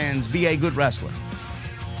Scissorhands be a good wrestler?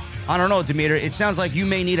 I don't know, Demeter. It sounds like you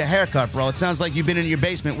may need a haircut, bro. It sounds like you've been in your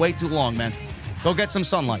basement way too long, man. Go get some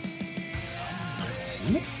sunlight.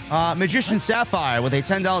 Magician Sapphire with a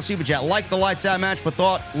 $10 super chat. Liked the Lights Out match, but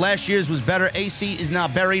thought last year's was better. AC is now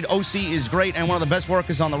buried. OC is great and one of the best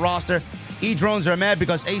workers on the roster. E-Drones are mad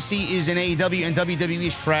because AC is in AEW and WWE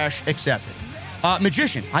is trash. Accepted.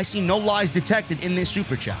 Magician, I see no lies detected in this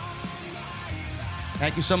super chat.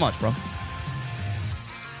 Thank you so much, bro.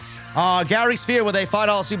 Gary Sphere with a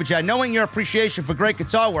 $5 super chat. Knowing your appreciation for great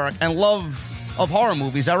guitar work and love of horror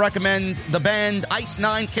movies, I recommend the band Ice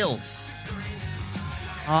Nine Kills.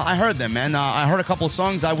 I heard them, man. I heard a couple of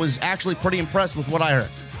songs. I was actually pretty impressed with what I heard.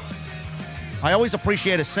 I always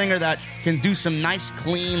appreciate a singer that can do some nice,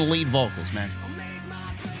 clean lead vocals, man.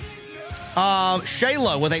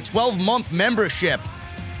 Shayla with a 12-month membership.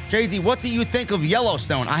 JD, what do you think of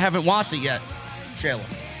Yellowstone? I haven't watched it yet, Shayla.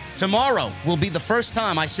 Tomorrow will be the first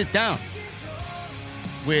time I sit down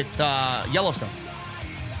with Yellowstone.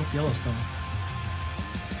 What's Yellowstone?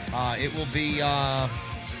 It will be,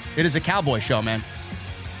 it is a cowboy show, man.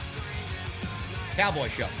 Cowboy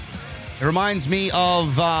show. It reminds me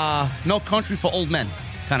of No Country for Old Men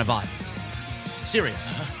kind of vibe. Serious.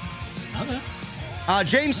 Okay.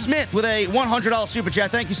 James Smith with a $100 super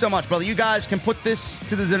chat. Thank you so much, brother. You guys can put this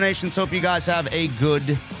to the donations. Hope you guys have a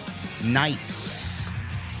good night.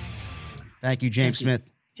 Thank you, James Smith.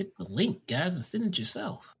 Hit the link, guys, and send it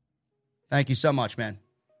yourself. Thank you so much, man.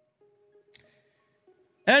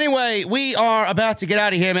 Anyway, we are about to get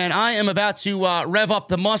out of here, man. I am about to rev up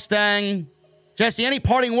the Mustang. Jesse, any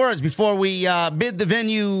parting words before we bid the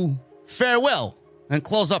venue farewell and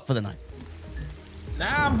close up for the night?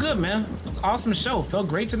 Nah, I'm good, man. It was an awesome show. Felt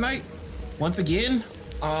great tonight. Once again,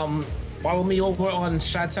 follow me over on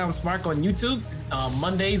Chi-Town Spark on YouTube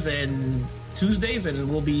Mondays and Tuesdays, and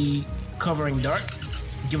we'll be covering Dark,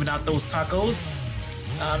 giving out those tacos.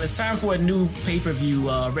 It's time for a new pay-per-view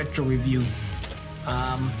retro review.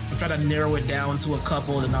 I'm trying to narrow it down to a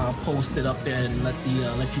couple, and I'll post it up there and let you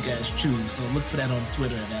guys choose. So look for that on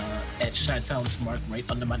Twitter at Chi-Town Smart right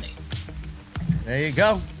under my name. There you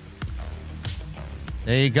go.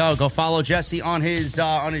 There you go. Go follow Jesse on his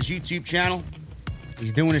YouTube channel.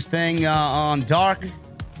 He's doing his thing on Dark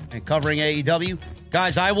and covering AEW.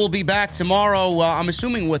 Guys, I will be back tomorrow. I'm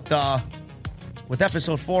assuming with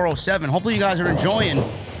episode 407. Hopefully, you guys are enjoying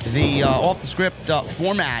the off the script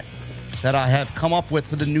format that I have come up with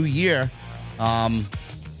for the new year. It's going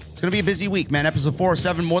to be a busy week, man. Episode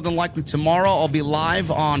 407, more than likely tomorrow. I'll be live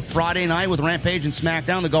on Friday night with Rampage and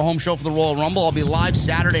SmackDown, the go-home show for the Royal Rumble. I'll be live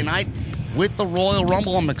Saturday night with the Royal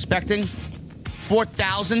Rumble. I'm expecting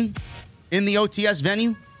 4,000 in the OTS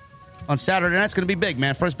venue on Saturday night. It's going to be big,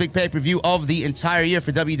 man. First big pay-per-view of the entire year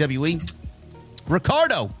for WWE.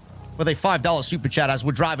 Ricardo with a $5 super chat as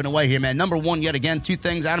we're driving away here, man. Number one yet again. Two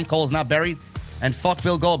things. Adam Cole is not buried. And fuck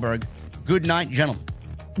Bill Goldberg. Good night, gentlemen.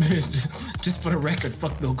 Just for the record,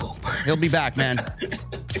 fuck Bill Goldberg. He'll be back, man.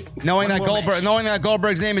 knowing that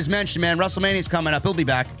Goldberg's name is mentioned, man. WrestleMania's coming up. He'll be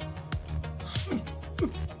back.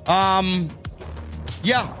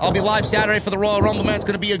 Yeah, I'll be live Saturday for the Royal Rumble, man. It's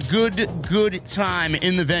going to be a good time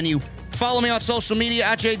in the venue. Follow me on social media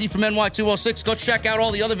at JDfromNY206. Go check out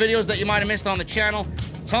all the other videos that you might have missed on the channel.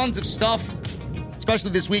 Tons of stuff,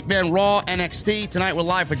 especially this week, man. Raw, NXT. Tonight we're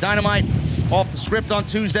live for Dynamite. Off the script on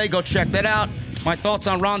Tuesday. Go check that out. My thoughts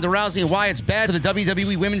on Ronda Rousey and why it's bad to the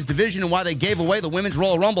WWE Women's Division and why they gave away the Women's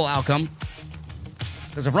Royal Rumble outcome.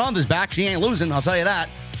 Because if Ronda's back, she ain't losing. I'll tell you that.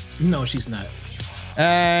 No, she's not.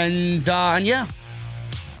 And yeah.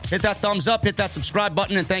 Hit that thumbs up, hit that subscribe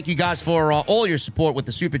button, and thank you guys for all your support with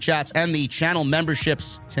the super chats and the channel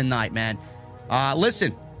memberships tonight, man.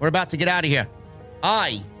 Listen, we're about to get out of here.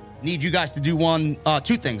 I need you guys to do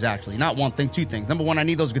two things, actually. Not one thing, two things. Number one, I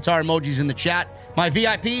need those guitar emojis in the chat. My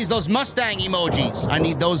VIPs, those Mustang emojis. I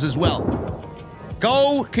need those as well.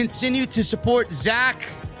 Go continue to support Zach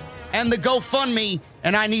and the GoFundMe,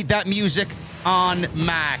 and I need that music on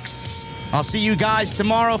max. I'll see you guys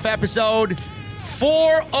tomorrow for episode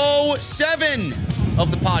 407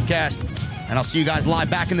 of the podcast. And I'll see you guys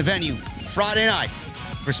live back in the venue Friday night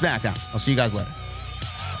for SmackDown. I'll see you guys later.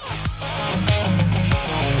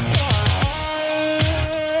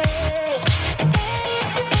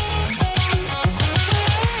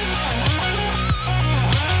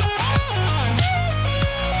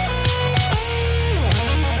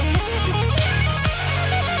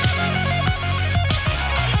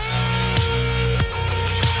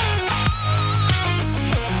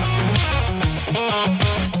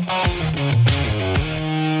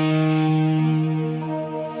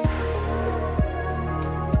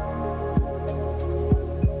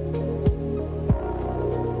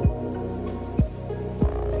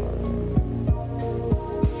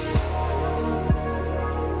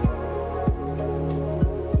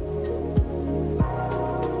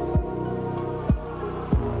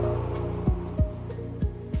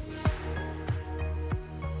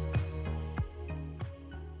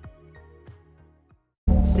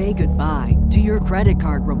 Say goodbye to your credit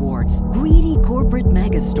card rewards. Greedy corporate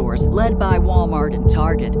mega stores, led by Walmart and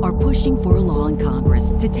Target, are pushing for a law in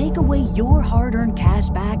Congress to take away your hard-earned cash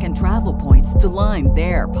back and travel points to line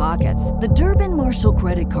their pockets. The Durbin-Marshall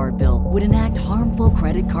credit card bill would enact harmful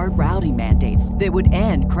credit card routing mandates that would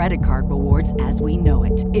end credit card rewards as we know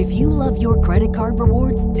it. If you love your credit card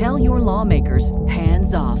rewards, tell your lawmakers,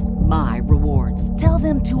 hands off my rewards. Tell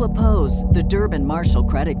them to oppose the Durbin-Marshall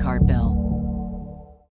credit card bill.